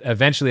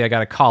eventually I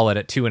got to call it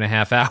at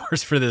 2.5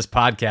 hours for this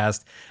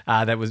podcast.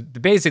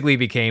 That basically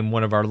became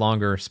one of our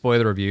longer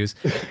spoiler reviews.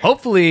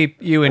 Hopefully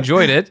you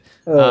enjoyed it.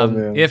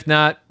 If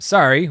not,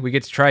 sorry, we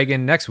get to try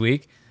again next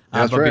week.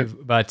 That's right.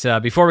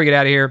 But before we get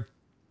out of here,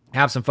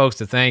 have some folks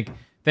to thank.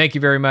 Thank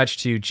you very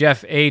much to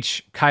Jeff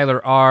H., Kyler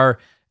R.,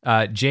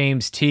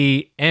 James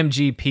T,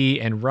 MGP,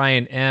 and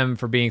Ryan M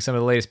for being some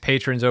of the latest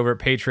patrons over at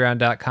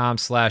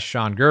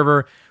patreon.com/Sean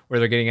Gerber, where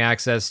they're getting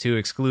access to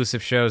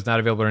exclusive shows not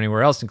available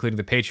anywhere else, including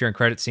the Patreon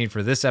credit scene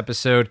for this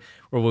episode,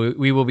 where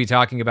we will be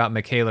talking about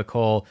Michaela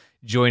Cole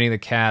joining the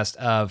cast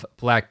of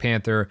Black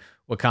Panther,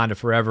 Wakanda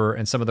Forever,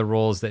 and some of the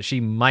roles that she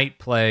might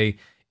play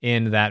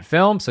in that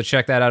film. So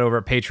check that out over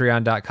at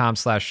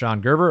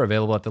patreon.com/Sean Gerber,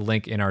 available at the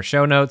link in our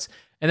show notes.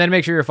 And then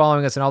make sure you're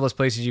following us in all those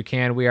places you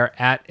can. We are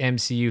at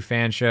MCU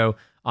Fan Show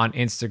on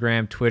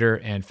Instagram, Twitter,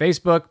 and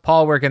Facebook.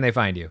 Paul, where can they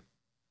find you?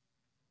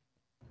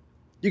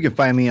 You can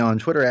find me on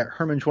Twitter at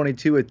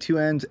Herman22 with 2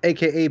 N's,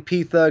 aka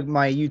P-Thug.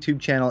 My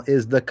YouTube channel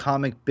is The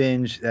Comic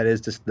Binge. That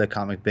is just The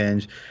Comic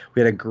Binge.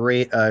 We had a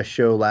great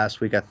show last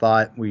week. I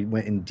thought we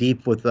went in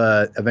deep with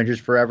Avengers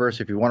Forever.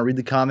 So if you want to read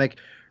the comic,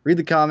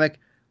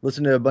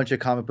 listen to a bunch of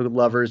comic book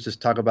lovers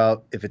just talk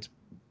about if it's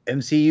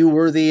MCU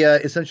worthy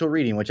essential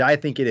reading, which I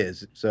think it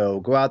is. So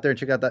go out there and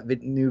check out that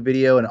new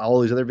video and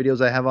all these other videos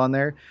I have on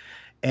there.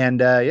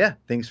 And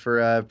thanks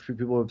for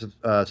people who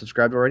have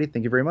subscribed already.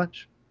 Thank you very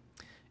much.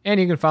 And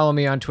you can follow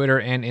me on Twitter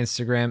and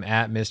Instagram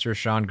at Mr.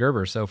 Sean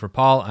Gerber. So for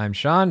Paul, I'm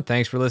Sean.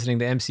 Thanks for listening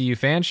to MCU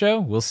Fan Show.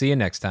 We'll see you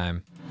next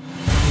time.